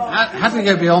 How do we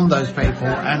go beyond those people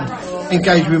and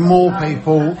engage with more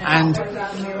people? And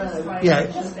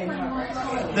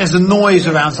there's a noise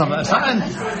around some of that stuff. And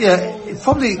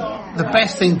probably the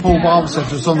best thing Paul Barber said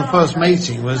to us on the first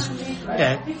meeting was,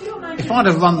 if I'd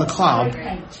have run the club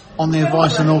on the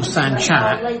advice of North Stand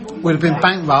chat, we'd have been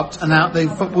bankrupt and out the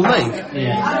Football League.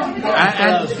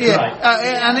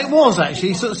 And it was actually,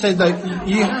 he sort of said that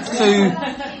you have to,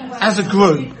 as a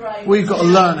group, we've got to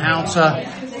learn how to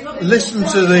listen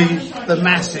to the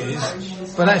masses,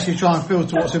 but actually try and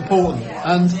filter what's important.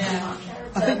 And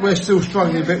I think we're still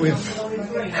struggling a bit with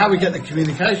how we get the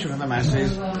communication from the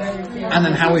masses, and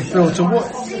then how we filter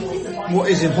what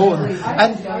is important.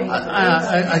 And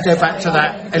I go back to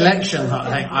that election.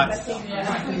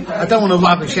 I don't want to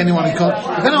rubbish anyone. If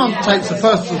anyone takes the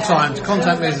first time to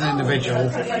contact me as an individual,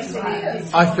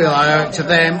 I feel I owe it to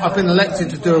them. I've been elected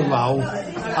to do a role.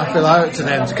 I feel I owe it to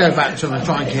them to go back to them and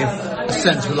try and give a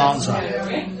sensible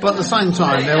answer. But at the same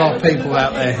time, there are people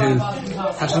out there who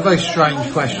have some very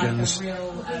strange questions,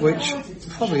 which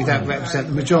probably don't represent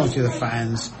the majority of the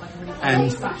fans.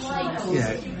 and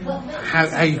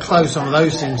how you close some of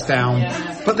those things down,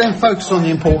 but then focus on the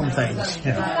important things.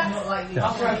 Yeah.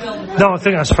 No, I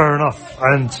think that's fair enough,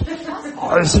 and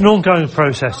it's an ongoing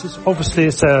process. It's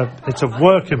a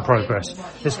work in progress.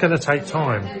 It's going to take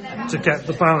time to get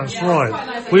the balance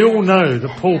right. We all know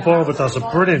that Paul Barber does a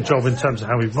brilliant job in terms of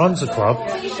how he runs the club.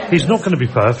 He's not going to be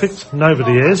perfect.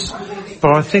 Nobody is.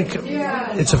 But I think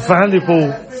it's a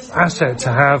valuable asset to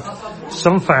have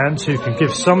some fans who can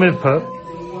give some input.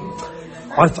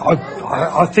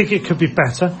 I think it could be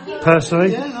better,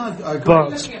 personally. Yeah, no, I agree.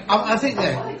 But I think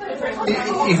that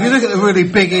if you look at the really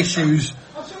big issues,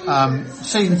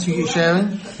 season ticket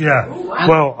sharing. Yeah.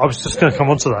 Well, I was just going to come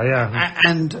on to that, yeah.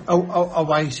 And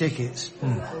away tickets.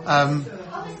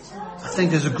 I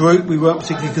think as a group we weren't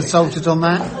particularly consulted on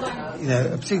that.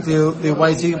 Particularly the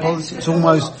away ticket policy. It's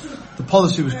almost the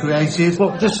policy was created.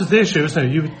 Well, this is the issue, isn't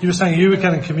it? You were saying you were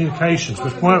getting communications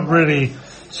which weren't really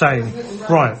saying,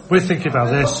 right, we're thinking about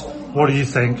this, what do you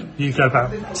think? You go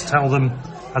back to tell them,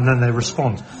 and then they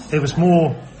respond. It was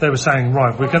more, they were saying,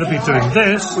 right, we're going to be doing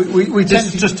this.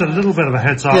 This is just a little bit of a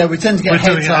heads up. Yeah, we tend to get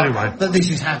heads up anyway. that this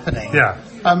is happening. Yeah.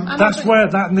 That's where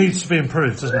that needs to be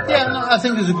improved, doesn't it? Yeah, no, I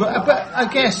think there's but I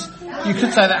guess you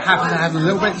could say that happened a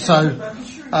little bit. So,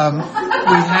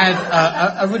 we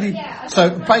had so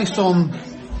based on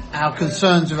our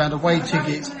concerns around away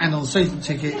tickets and on season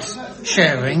tickets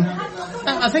sharing,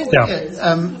 I think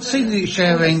season ticket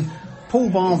sharing, Paul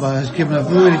Barber has given a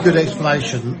really good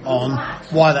explanation on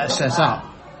why that's set up.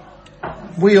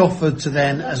 We offered to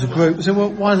then, as a group, say,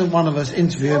 well, why don't one of us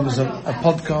interview him as a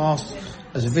podcast,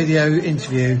 as a video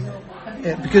interview?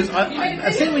 Because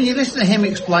I think when you listen to him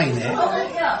explain it,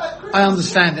 I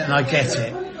understand it and I get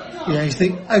it. You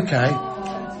think, okay,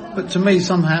 but to me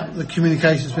somehow the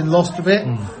communication's been lost a bit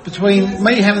between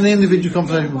me having the individual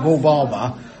conversation with Paul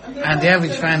Barber and the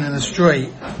average fan in the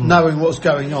street knowing what's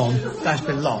going on. That's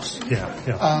been lost.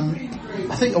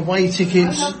 I think away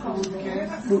tickets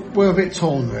we're a bit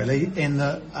torn really in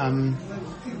that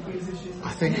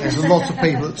I think there's a lot of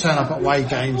people that turn up at away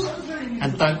games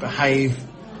and don't behave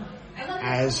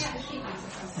as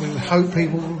we would hope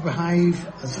people would behave.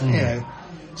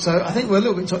 So I think we're a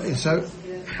little bit so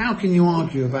how can you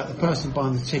argue about the person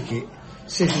buying the ticket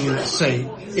sitting in that seat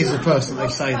is the person they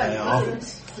say they are?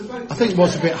 I think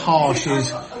what's a bit harsh is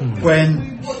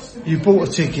when you bought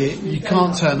a ticket, you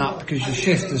can't turn up because your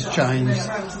shift has changed,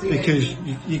 because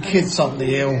your kid's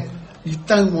suddenly ill. You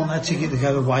don't want that ticket to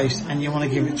go to waste, and you want to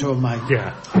give it to a mate.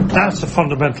 Yeah, that's a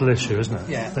fundamental issue, isn't it?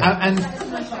 Yeah.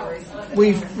 And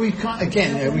we've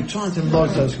again, we've tried to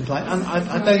lodge those complaints, and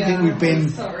I don't think we've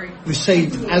been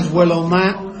received as well on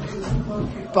that.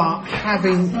 But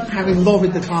having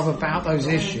lobbied the club about those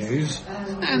issues,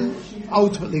 and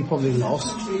ultimately probably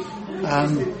lost,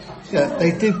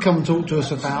 they did come and talk to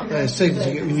us about their season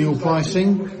ticket renewal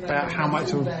pricing, about how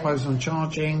much they were proposing on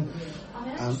charging,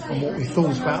 and what we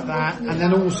thought about that, and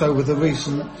then also with the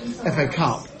recent FA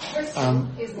Cup,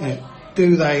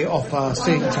 do they offer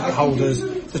season ticket holders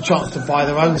the chance to buy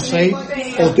their own seat,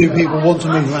 or do people want to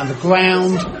move around the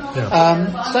ground?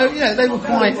 They were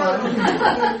quite,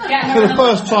 for the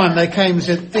first time they came and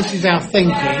said, this is our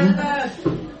thinking,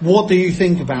 what do you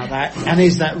think about that, and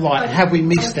is that right, have we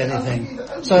missed anything?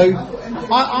 So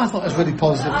I thought it was really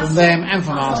positive from them and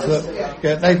from us that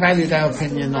they valued our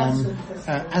opinion on,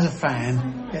 as a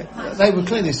fan, they were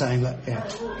clearly saying that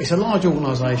it's a large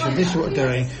organisation, this is what we're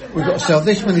doing, we've got to sell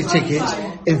this many tickets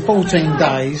in 14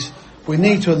 days, we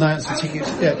need to announce the tickets.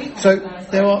 So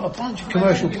there are a bunch of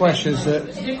commercial pressures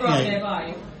that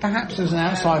perhaps as an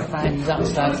outside fan you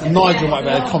understand, and Nigel might be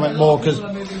able to comment more because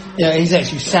he's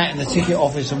actually sat in the ticket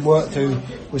office and worked through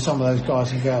with some of those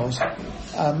guys and girls.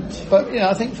 But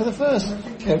I think for the first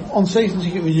on season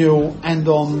ticket renewal and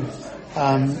on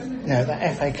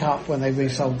the FA Cup when they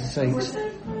resold the seats,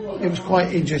 it was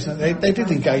quite interesting. They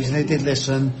did engage and they did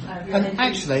listen, and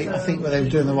actually I think they were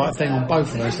doing the right thing on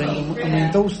both of those things, and we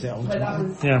endorsed it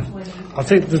ultimately. Yeah, I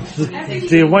think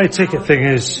the away ticket thing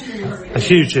is a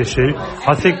huge issue.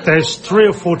 I think there's 3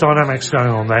 or 4 dynamics going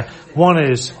on there. One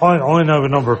is I know a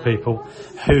number of people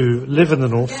who live in the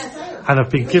north and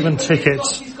have been given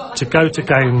tickets to go to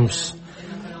games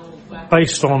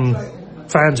based on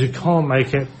fans who can't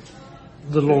make it,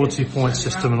 the loyalty point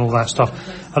system and all that stuff.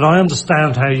 And I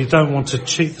understand how you don't want to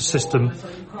cheat the system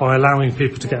by allowing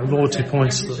people to get loyalty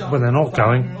points when they're not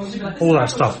going, all that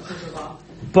stuff.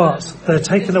 But they're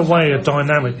taking away a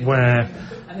dynamic where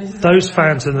those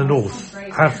fans in the north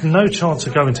have no chance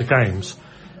of going to games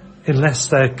unless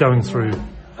they're going through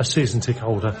a season ticket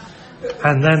holder.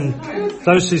 And then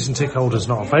those season ticket holders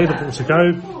are not available to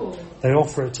go. They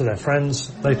offer it to their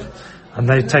friends. and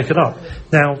they take it up.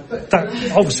 Now,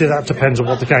 that depends on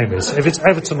what the game is. If it's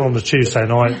Everton on the Tuesday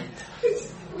night,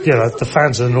 the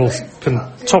fans of the North can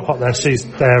top up their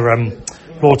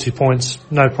loyalty points,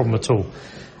 no problem at all.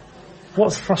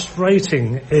 What's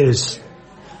frustrating is,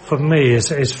 for me,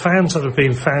 is fans that have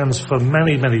been fans for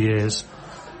many, many years,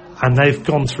 and they've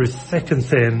gone through thick and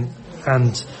thin,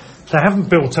 and they haven't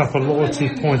built up a loyalty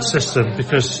point system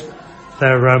because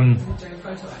they're,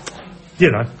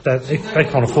 they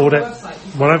can't afford it,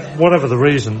 whatever the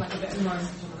reason.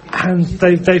 And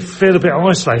they feel a bit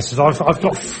isolated. I've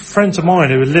got friends of mine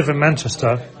who live in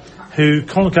Manchester who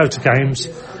can't go to games.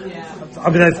 I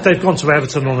mean, they've gone to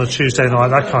Everton on a Tuesday night,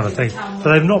 that kind of thing,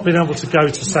 but they've not been able to go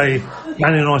to, say,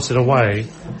 Man United away.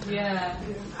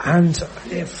 And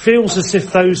it feels as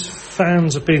if those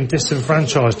fans have been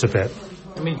disenfranchised a bit.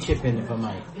 Let me chip in if I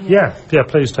may. Yeah,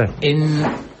 please do. In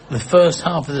the first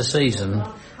half of the season,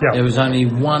 there was only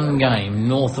one game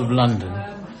north of London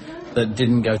that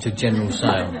didn't go to general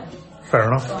sale. Fair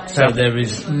enough. So there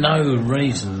is no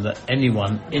reason that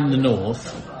anyone in the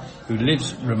north who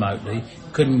lives remotely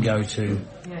couldn't go to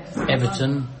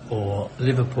Everton or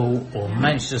Liverpool or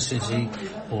Manchester City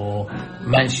or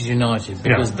Manchester United,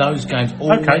 because those games all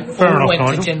went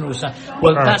to general sale.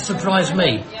 Well, that surprised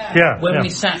me. When we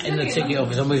sat in the ticket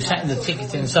office, and we sat in the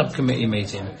ticketing subcommittee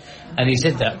meeting, and he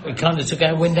said that, it kind of took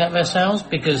our wind out of our sails,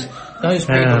 because those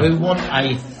people who want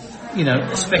a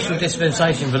special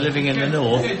dispensation for living in the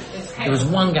north, there was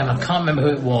one game, I can't remember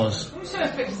who it was.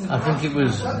 I think it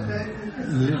was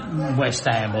West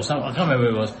Ham or something, I can't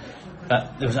remember who it was.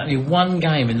 But there was only one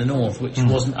game in the north which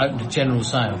wasn't open to general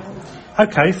sale.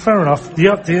 Okay, fair enough. The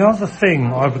other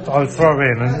thing I would throw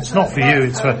in, and it's not for you,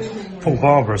 it's for Paul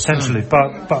Barber essentially,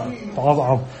 but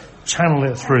I'll channel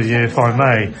it through you if I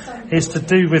may, is to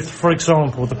do with, for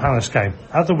example, the Palace game.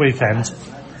 At the weekend,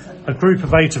 a group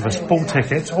of 8 of us bought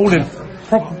tickets, all in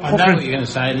proper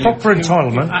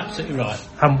entitlement. You're absolutely right.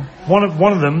 And one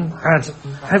of them had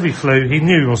heavy flu. He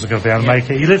knew he wasn't going to be able to make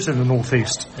it. He lives in the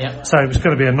northeast, so it was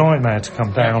going to be a nightmare to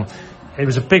come down. It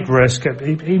was a big risk.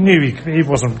 He knew he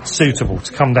wasn't suitable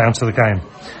to come down to the game.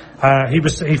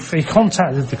 He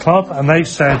contacted the club, and they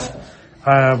said,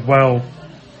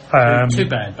 too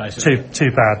bad, basically.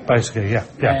 Too bad, basically. Yeah.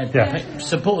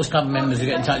 Supporters club members who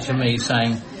get in touch with me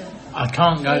saying, I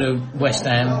can't go to West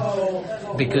Ham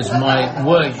because my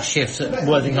work shifts at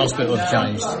Worthing Hospital have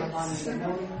changed.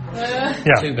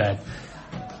 Too bad.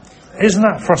 Isn't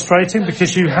that frustrating?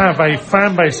 Because you have a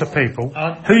fan base of people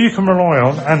who you can rely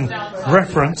on and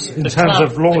reference in terms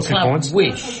of loyalty points.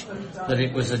 Wish that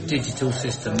it was a digital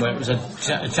system where it was a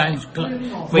change.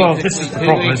 This is the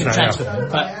problem, isn't it?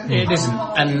 But it isn't.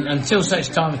 And until such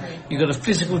time you've got a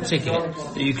physical ticket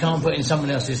that you can't put in someone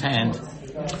else's hand.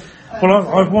 Well,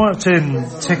 I've worked in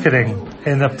ticketing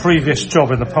in a previous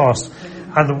job in the past,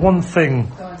 and the one thing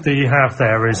that you have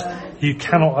there is you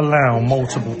cannot allow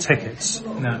multiple tickets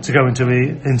to go into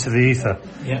the ether.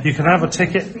 You can have a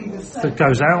ticket that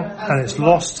goes out and it's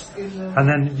lost, and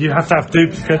then you have to have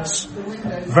duplicates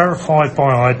verified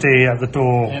by ID at the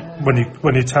door when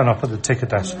you turn up at the ticket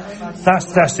desk.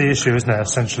 That's the issue, isn't it?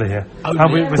 Essentially here,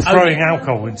 and we're throwing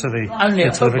alcohol into the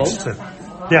visitor.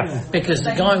 Yeah. Because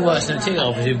the guy who works in the ticket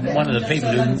office, one of the people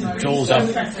who draws up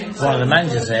one of the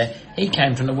managers there, he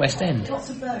came from the West End.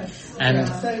 And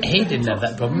he didn't have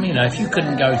that problem. If you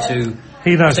couldn't go to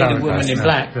see the Woman in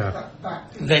Black,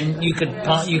 then you could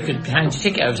hand your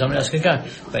ticket over, someone else could go.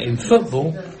 But in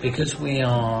football, because we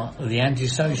are the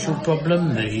antisocial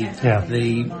problem,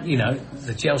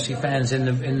 the Chelsea fans in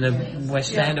the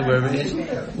West End or wherever it is,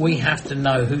 we have to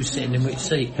know who's sitting in which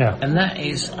seat. And that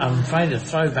is, I'm afraid, a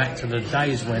throwback to the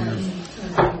days when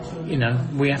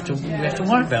we have to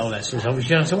worry about all that sort of stuff. We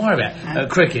don't have to worry about at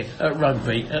cricket, at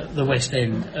rugby, at the West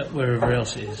End, at wherever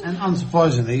else it is. And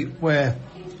unsurprisingly, where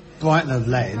Brighton have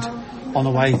led on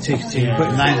away ticketing,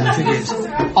 putting names on tickets,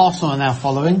 Arsenal are now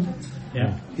following.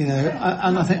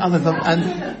 And I think other clubs,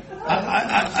 and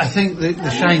I think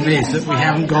the shame is that we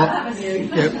haven't got.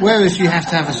 Whereas you have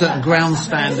to have a certain ground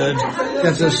standard,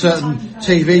 there's a certain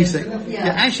TV thing.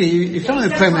 Actually, if you're in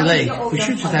the Premier League, we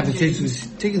should just have a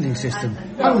ticketing system,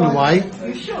 home and away.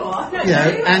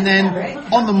 And then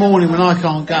on the morning when I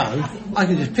can't go, I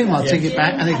can just pin my ticket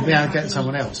back and it can be able to get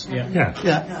someone else.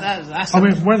 That's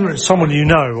whether it's someone you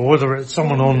know or whether it's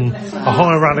someone on a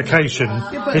higher allocation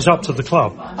is up to the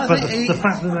club. But the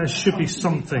fact that there should be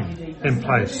something in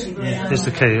place is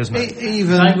the key, isn't it? They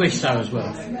wish so as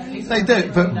well. They do,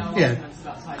 but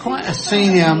quite a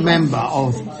senior member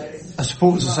of a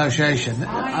supporters association, and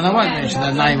I won't mention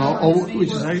their name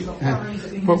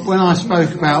but when I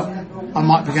spoke about I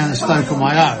might be going to Stoke on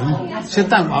my own, said,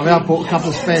 don't worry, I bought a couple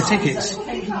of spare tickets.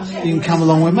 you can come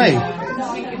along with me.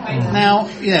 Now,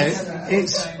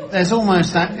 there's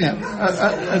almost that,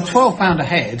 a £12 a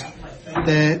head,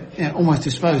 they're almost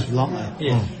disposable, aren't they?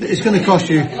 Yeah. It's going to cost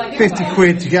you 50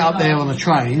 quid to get up there on a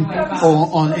train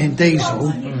or in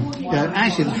diesel.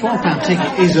 Actually, the £12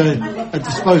 ticket is a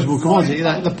disposable commodity.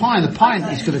 The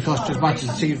pint is going to cost you as much as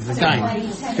the ticket for the game.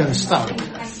 It's going to Stoke.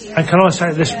 And can I say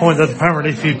at this point that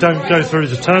apparently if you don't go through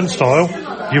the turnstile,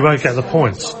 you won't get the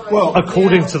points,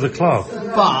 according to the club.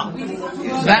 But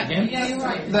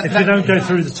if you don't go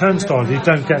through the turnstile, you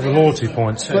don't get the loyalty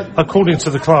points, according to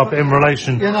the club in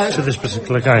relation to this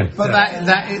particular game. But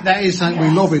that is something we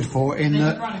lobbied for. In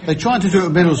that they tried to do it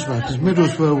at Middlesbrough, because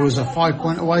Middlesbrough was a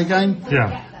 5-point away game.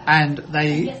 Yeah. And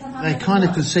they kind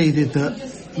of conceded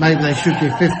that maybe they should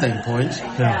give 15 points,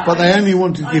 but they only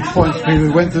wanted to give points to people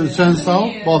who went through the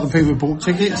turnstile rather than people who bought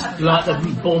tickets. Like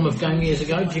the Bournemouth game years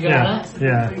ago, did you go to that?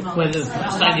 Yeah. Where the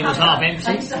stadium was half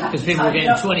empty because people were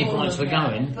getting 20 points for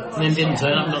going and then didn't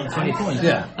turn up and got the 20 points.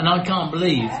 Yeah. And I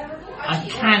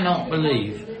cannot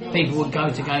believe people would go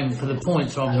to game for the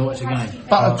points rather than watch the game.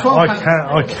 But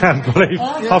I can believe.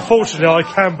 Unfortunately, I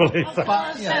can believe that.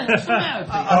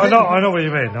 I know what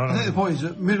you mean. I think the point is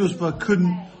that Middlesbrough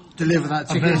couldn't deliver that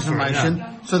ticket information,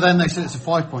 so then they said it's a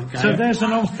 5-point game. So there's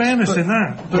an unfairness in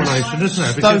that relation,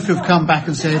 isn't there? Stoke have come back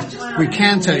and said, we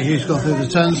can tell you who's gone through the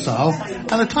turnstile, and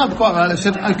the club quite rightly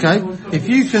said, okay,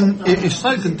 if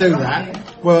Stoke can do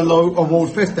that, we'll award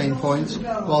 15 points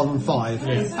rather than 5.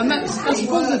 Yeah. And that's a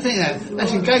positive thing there.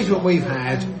 That's engagement we've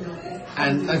had,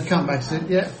 and they've come back and said,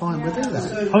 yeah, fine, we'll do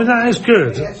that. I mean, that is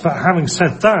good, but having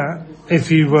said that,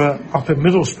 if you were up at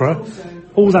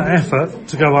Middlesbrough, all that effort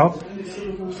to go up,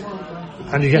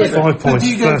 and you get 5 points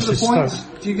versus Stoke.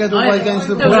 Do you go the away games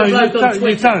to the No, points?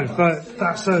 you don't, but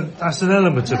that's an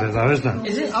element of it though, isn't it?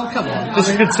 Is it? Oh, come on. It's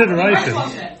a consideration.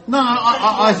 No,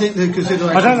 I think the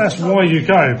consideration... I don't know that's why you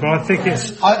go, but I think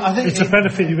it's a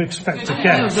benefit you expect to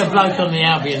There was get. a bloke on the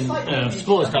Albion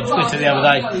Sports Club Twitter the other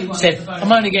day said,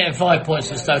 I'm only getting 5 points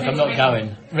for Stoke, I'm not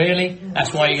going. Really?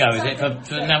 That's why you go, is it?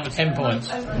 For another 10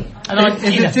 points? And I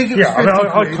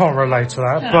can't relate to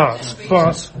that, but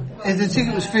if the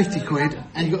ticket was 50 quid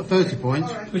and you got 30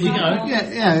 points... Would you go?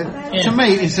 Yeah. To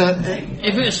me, it's a...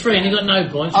 If it was free and you got no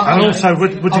points... and also,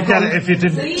 would you get it if you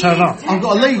didn't turn up? I've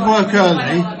got to leave work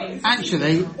early.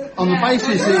 Actually, on the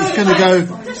basis that it's going to go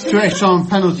to extra time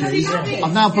penalties,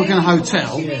 I'm now booking a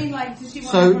hotel.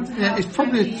 So, it's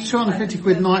probably a 250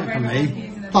 quid night for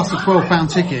me, plus a £12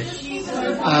 ticket.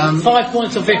 5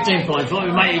 points or 15 points, what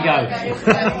would make you go?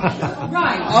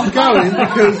 I'm going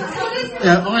because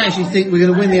I actually think we're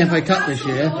going to win the FA Cup this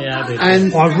year. Yeah, I do.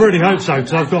 And I really hope so,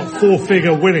 because I've got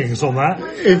 4-figure winnings on that.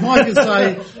 if I could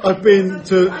say I've been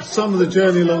to some of the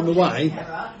journey along the way,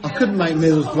 I couldn't make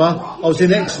Middlesbrough. I was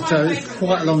in Exeter. It's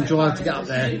quite a long drive to get up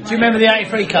there. Do you remember the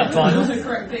 83 Cup final? Do you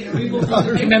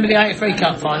remember the 83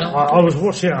 Cup final? I was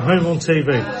watching it at home on TV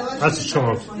as a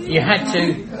child. You had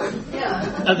to,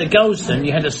 at the Goldstone,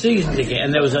 you had a season ticket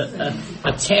and there was a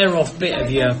tear-off bit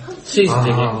of your season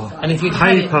ticket. And if you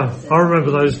Paper, I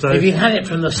remember those days. If you had it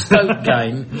from the Stoke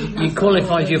game, you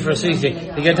qualified you for a season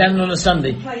ticket. You go down on a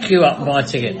Sunday, queue up and buy a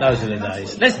ticket. Those are the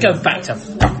days. Let's go back to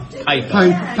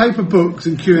paper. Paper books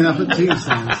and queuing up at ticket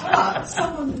stands.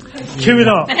 Queuing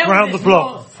up round the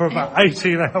block for about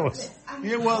 18 hours.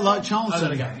 Yeah, well, like Charles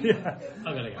said. Yeah.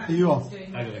 I'm gonna go. Are you off?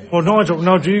 Well, Nigel,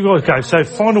 you guys go. So,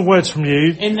 final words from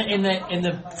you. In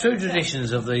the true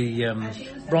traditions of the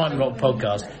Brighton Rock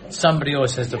podcast, somebody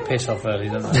always has to piss off early,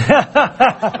 doesn't they?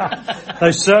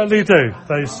 They certainly do.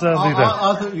 They certainly do.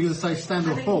 I thought you were going to say stand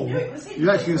or fall. You're actually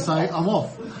going to say I'm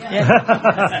off.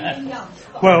 Yeah.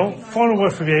 Well, final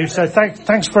word from you. So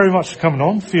thanks very much for coming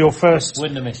on for your first.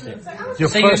 Wouldn't have missed it. Your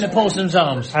See first, you in the Paulson's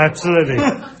arms. Absolutely.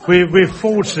 We're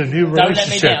forged a new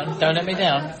relationship. Don't let me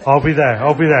down. I'll be there.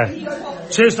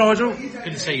 Cheers, Nigel.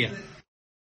 Good to see you.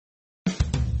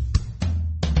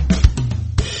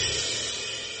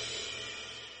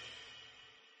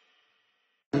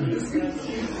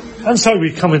 And so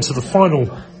we come into the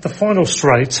final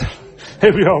straight.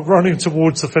 Here we are running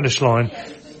towards the finish line.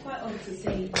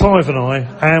 Clive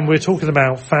and we're talking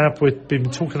about Fab. We've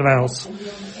been talking about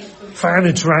fan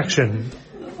interaction.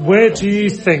 Where do you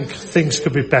think things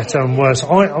could be better and worse?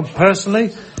 I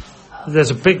personally,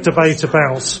 there's a big debate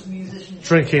about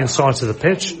drinking inside of the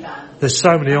pitch. There's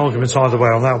so many arguments either way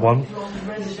on that one.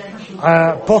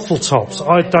 Bottle tops,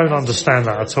 I don't understand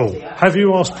that at all. Have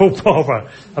you asked Paul Barber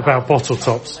about bottle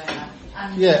tops?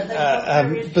 Yeah,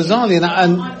 bizarrely enough.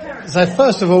 And so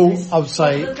first of all, I would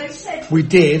say we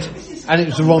did, and it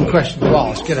was the wrong question to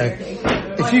ask. You know,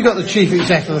 if you got the chief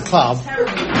exec of the club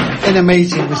in a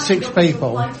meeting with 6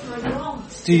 people,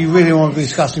 do you really want to be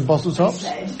discussing bottle tops?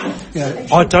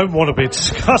 I don't want to be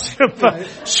discussing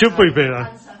about should we be though?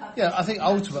 Yeah, I think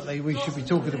ultimately we should be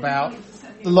talking about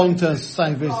the long-term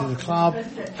sustainability of the club,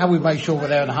 how we make sure we're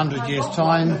there in 100 years'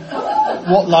 time,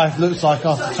 what life looks like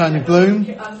after Tony Bloom,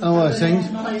 and all those things.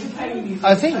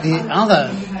 I think the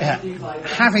other,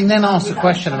 having then asked a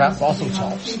question about bottle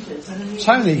tops,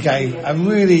 Tony gave a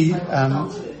really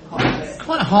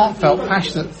quite heartfelt,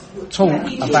 passionate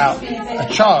talk about a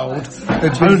child.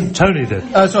 Tony did.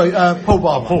 Paul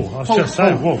Barber. Paul, I was just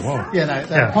saying, whoa.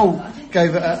 Paul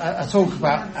gave a talk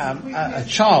about a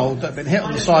child that had been hit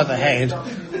on the side of the head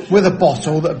with a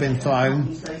bottle that had been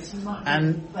thrown,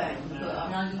 and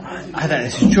I don't know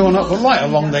if it's true or not, but right or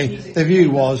wrong, the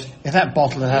view was if that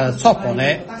bottle had a top on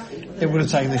it, it would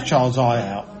have taken this child's eye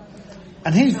out.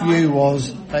 And his view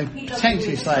was they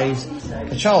potentially saved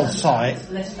the child's sight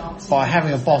by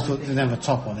having a bottle that didn't have a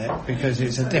top on it because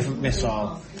it's a different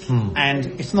missile. And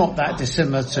it's not that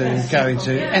dissimilar to going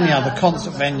to any other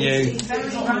concert venue,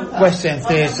 West End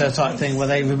theatre type thing where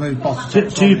they remove bottle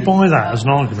tops. Do you buy that as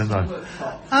an argument though?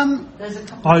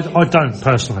 I don't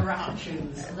personally.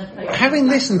 Having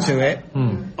listened to it,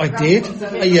 I did.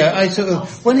 I sort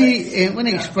of when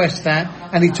he expressed that,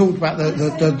 and he talked about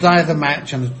the day of the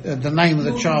match and the name of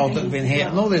the child that had been hit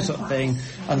and all this sort of thing,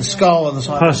 and the skull on the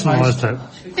side of the face. Personalised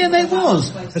it. Yeah, there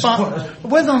was. But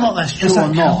whether or not that's true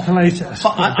or not, it's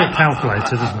a bit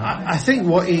calculated, isn't it? I think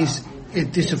what is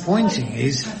disappointing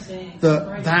is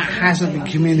that hasn't been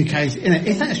communicated.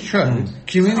 If that's true,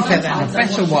 communicate that in a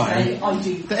better way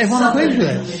that everyone agrees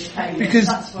with it. Because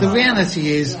the reality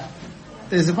is,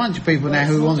 there's a bunch of people now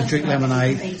who want to drink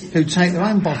lemonade who take their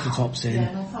own bottle tops in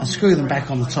and screw them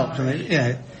back on the tops.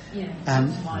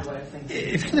 And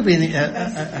if you're going to be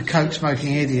a coke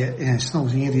smoking idiot,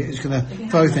 snorting idiot who's going to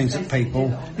throw things at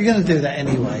people, you're going to do that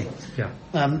anyway.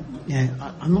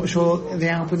 I'm not sure the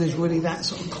Albion is really that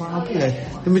sort of club.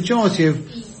 The majority of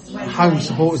home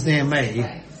supporters near me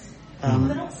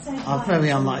are very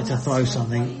unlikely to throw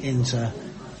something into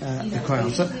the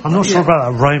crowd. So, I'm not sure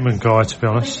about that Raymond guy, to be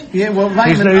honest. Yeah, well,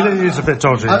 Raymond... He's a bit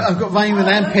dodgy. I've got Raymond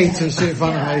and Peter sitting in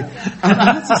front of me. And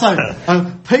I have to say,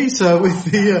 Peter, with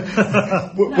the...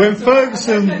 when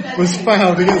Ferguson was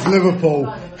fouled against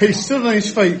Liverpool, he stood on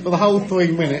his feet for the whole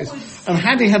 3 minutes, and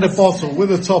had he had a bottle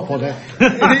with a top on it,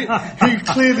 he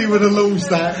clearly would have launched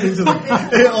that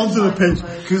onto the pitch,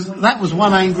 because that was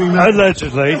one angry man.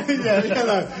 Allegedly.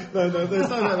 No, there's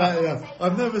no doubt about it.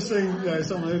 I've never seen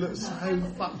someone who looked so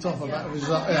fucked off about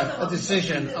a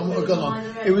decision and what had gone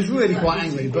on. It was really quite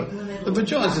angry, but the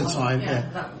majority of the time,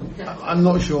 I'm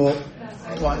not sure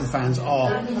Brighton fans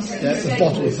are the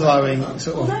bottle throwing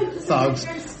sort of thugs.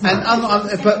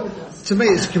 But to me,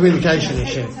 it's a communication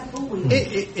issue.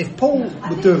 If Paul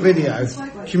would do a video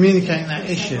communicating that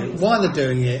issue, why they're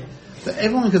doing it, that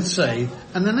everyone could see,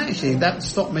 and then actually that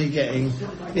stopped me getting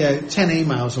 10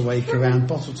 emails a week around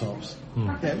bottle tops,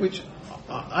 which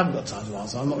I haven't got time to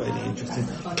answer. I'm not really interested.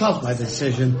 The club's made a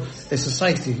decision. It's a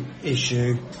safety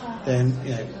issue. Then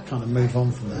kind of move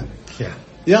on from that. Yeah.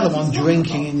 The other one,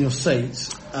 drinking in your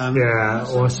seats.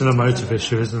 It's an emotive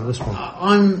issue, isn't it? This one.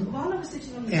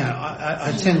 I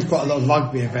attend quite a lot of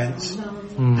rugby events.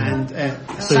 And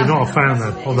so you're not a fan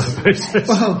then, on that basis?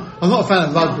 Well, I'm not a fan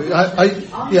of rugby.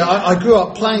 I grew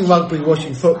up playing rugby,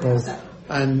 watching football,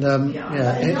 and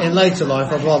in later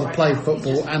life I'd rather play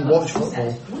football and watch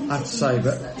football, I have to say.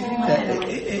 But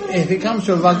if it comes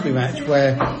to a rugby match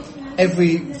where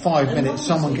every 5 minutes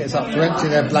someone gets up to empty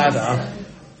their bladder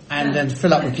and then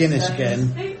fill up with Guinness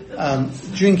again,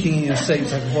 drinking in your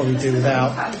seats I can probably do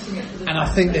without. And I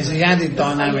think there's the added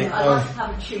dynamic of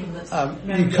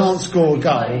you can't score a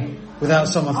goal without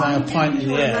someone throwing a pint in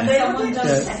the air.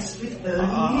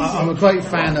 I'm a great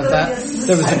fan of that.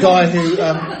 There was a guy who,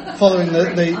 following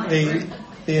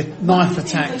the knife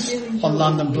attacks on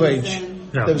London Bridge,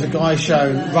 there was a guy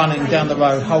shown running down the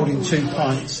road holding 2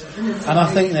 pints, and I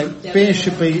think beer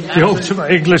should be the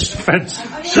ultimate English defence.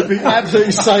 Should be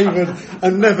absolutely savoured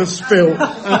and never spilled.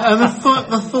 And the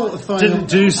thought of throwing.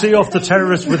 Do you see off the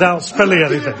terrorist without spilling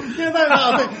anything?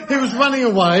 I think he was running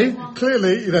away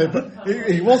clearly, but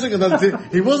he wasn't going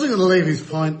to leave his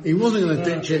pint. He wasn't going to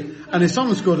ditch it. And if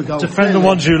someone scored a goal, defend the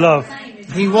ones you love.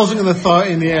 He wasn't going to throw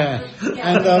it in the air.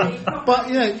 And but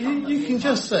you can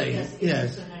just see,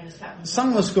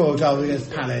 someone will score a goal against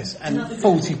Palace and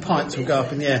 40 pints will go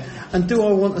up in the air. And do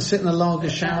I want to sit in a lager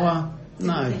shower?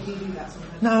 No.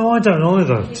 No, I don't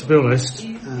either, to be honest.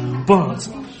 But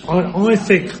I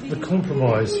think the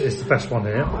compromise is the best one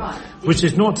here, which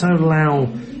is not to allow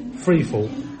freefall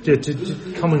to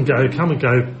come and go,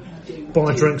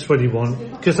 buy drinks when you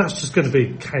want, because that's just going to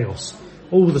be chaos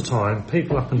all the time.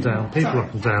 People up and down.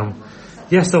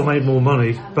 Yes, they'll make more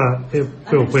money, but it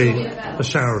will be a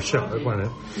shower of show, won't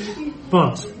it?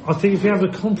 But I think if you have a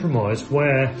compromise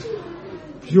where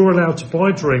you're allowed to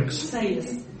buy drinks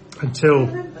until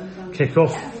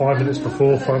kick-off, 5 minutes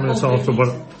before, 5 minutes after,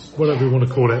 whatever you want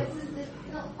to call it,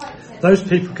 those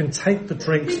people can take the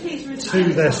drinks to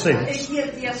their seats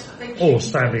or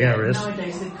standing areas.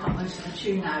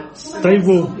 They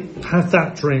will have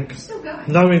that drink,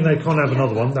 knowing they can't have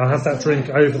another one. They'll have that drink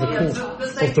over the course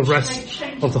of the rest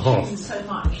of the half.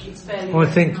 I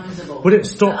think, would it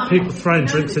stop people throwing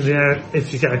drinks in the air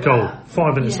if you get a goal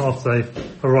 5 minutes after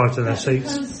they've arrived in their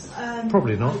seats?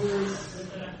 Probably not.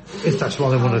 If that's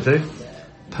what they want to do.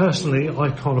 Personally, I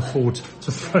can't afford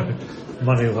to throw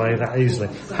money away that easily.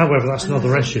 However, that's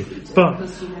another issue. But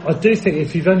I do think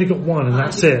if you've only got one and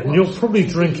that's it, and you'll probably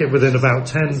drink it within about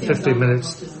 10-15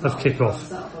 minutes of kick-off,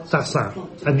 that's that.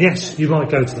 And yes, you might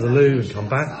go to the loo and come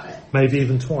back, maybe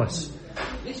even twice.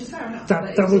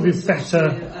 That would be better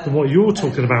than what you're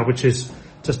talking about, which is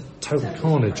just total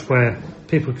carnage, where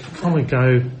people can come and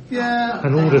go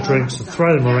and order drinks and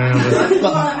throw them around.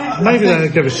 And maybe they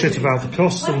don't give a shit about the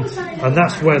cost, and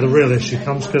that's where the real issue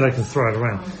comes, because they can throw it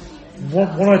around.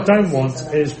 What I don't want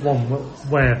is one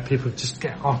where people just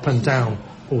get up and down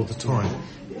all the time.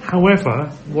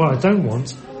 However, what I don't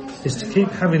want is to keep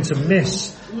having to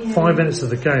miss 5 minutes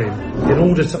of the game in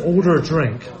order to order a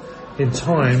drink in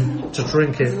time to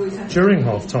drink it during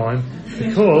half time,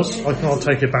 because I can't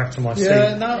take it back to my seat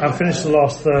and finish the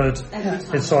last third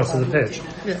inside of the pitch.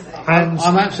 And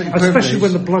I'm absolutely especially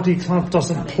when the bloody club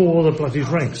doesn't pour the bloody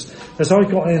drinks. As I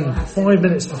got in 5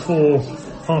 minutes before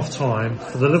half time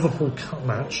for the Liverpool Cup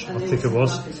match, I think it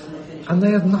was, and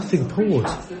they had nothing poured.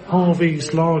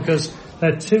 Harvey's, lagers, they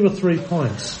had 2 or 3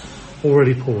 pints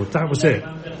already poured. That was it.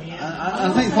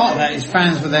 I think part of that is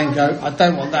fans would then go, I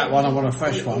don't want that one, I want a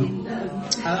fresh one.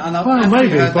 And I've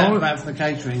maybe, heard that about from the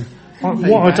catering.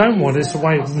 What I don't want is to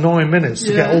wait 9 minutes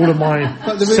to get all of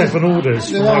my 7 orders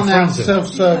from there my are now friends.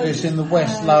 self-service in the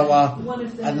West Lower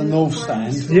and the North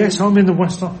Stand. Yes, I'm in the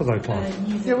West Upper though,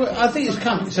 Clive. Yeah, well, I think it's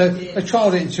coming. So they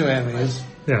trialled it in 2 areas.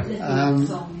 Yeah.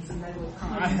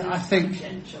 I think,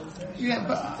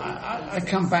 but I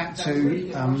come back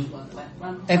to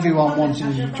everyone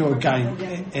wanting to enjoy a game.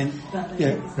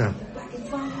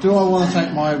 Do I want to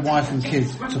take my wife and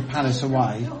kids to Palace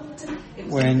away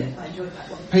when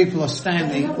people are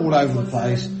standing all over the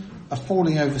place, are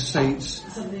falling over seats?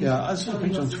 I saw a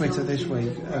picture on Twitter this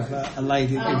week of a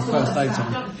lady in first aid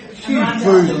time. Huge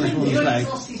bruise on this woman's leg.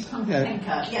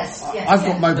 I've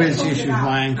got mobility issues with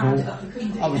my ankle.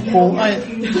 I was born.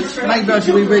 Maybe I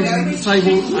should be registered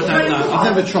disabled. I don't know.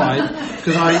 I've never tried,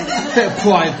 because a bit of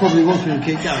pride probably wants me to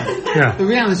keep going. Yeah. The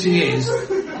reality is,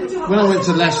 when I went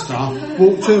to Leicester,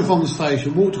 walked to and from the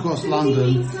station, walked across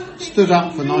London, stood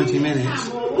up for 90 minutes,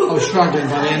 I was struggling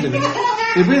by the end of it.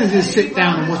 The ability to sit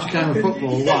down and watch a game of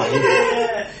football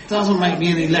away doesn't make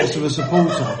me any less of a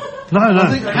supporter. No. I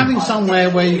think having somewhere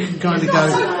where you can kind of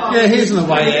go, here's an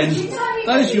away end.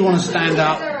 Those who want to stand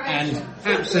up and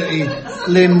absolutely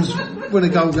limbs when a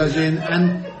goal goes in,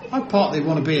 and I partly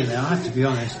want to be in there, I have to be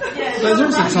honest. But there's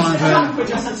also times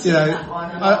when,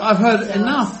 I've heard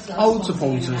enough old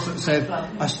supporters that said,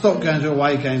 I stopped going to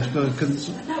away games because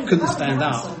I couldn't stand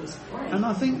up. And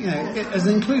I think, as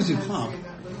an inclusive club,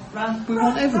 we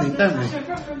want everything, don't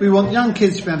we? We want young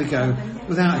kids to be able to go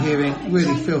without hearing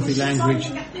really filthy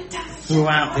language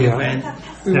throughout the event.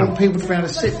 We want people to be able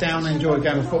to sit down and enjoy a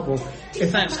game of football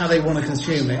if that's how they want to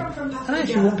consume it. And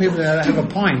actually want people to have a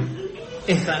pint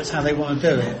if that's how they want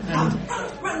to do it. And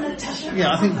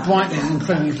I think Brighton is an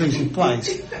incredibly inclusive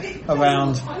place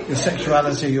around your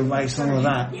sexuality, your race and all of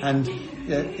that. And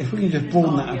if we can just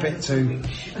broaden that a bit to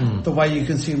the way you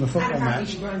consume a football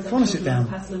match, if you want to sit down,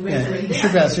 you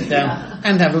should be able to sit down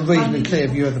and have a reasonably clear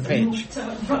view of the pitch.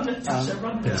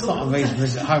 It's not unreasonable,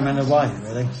 is it? Home and away,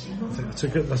 really. I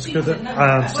think that's a good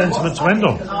sentiment to end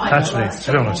on, actually,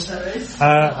 to be honest.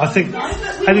 I think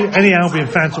any Albion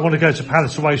fans that want to go to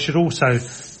Palace away should also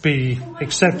be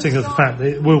accepting of the fact that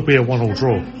it will be a 1-1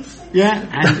 draw. Yeah,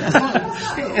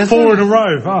 and 4 in a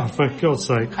row. Oh, for God's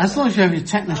sake! As long as you have your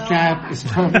tetanus jab, it's a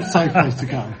perfect safe place to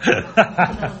go.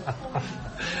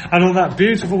 And on that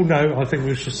beautiful note, I think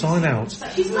we should sign out.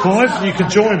 Clive, you can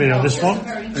join me on this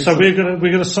one. So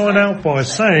we're gonna sign out by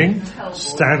saying,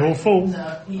 "Stand or fall."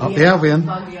 Up the Albion.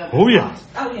 Oh yeah.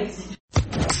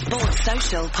 Sports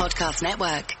Social Podcast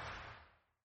Network.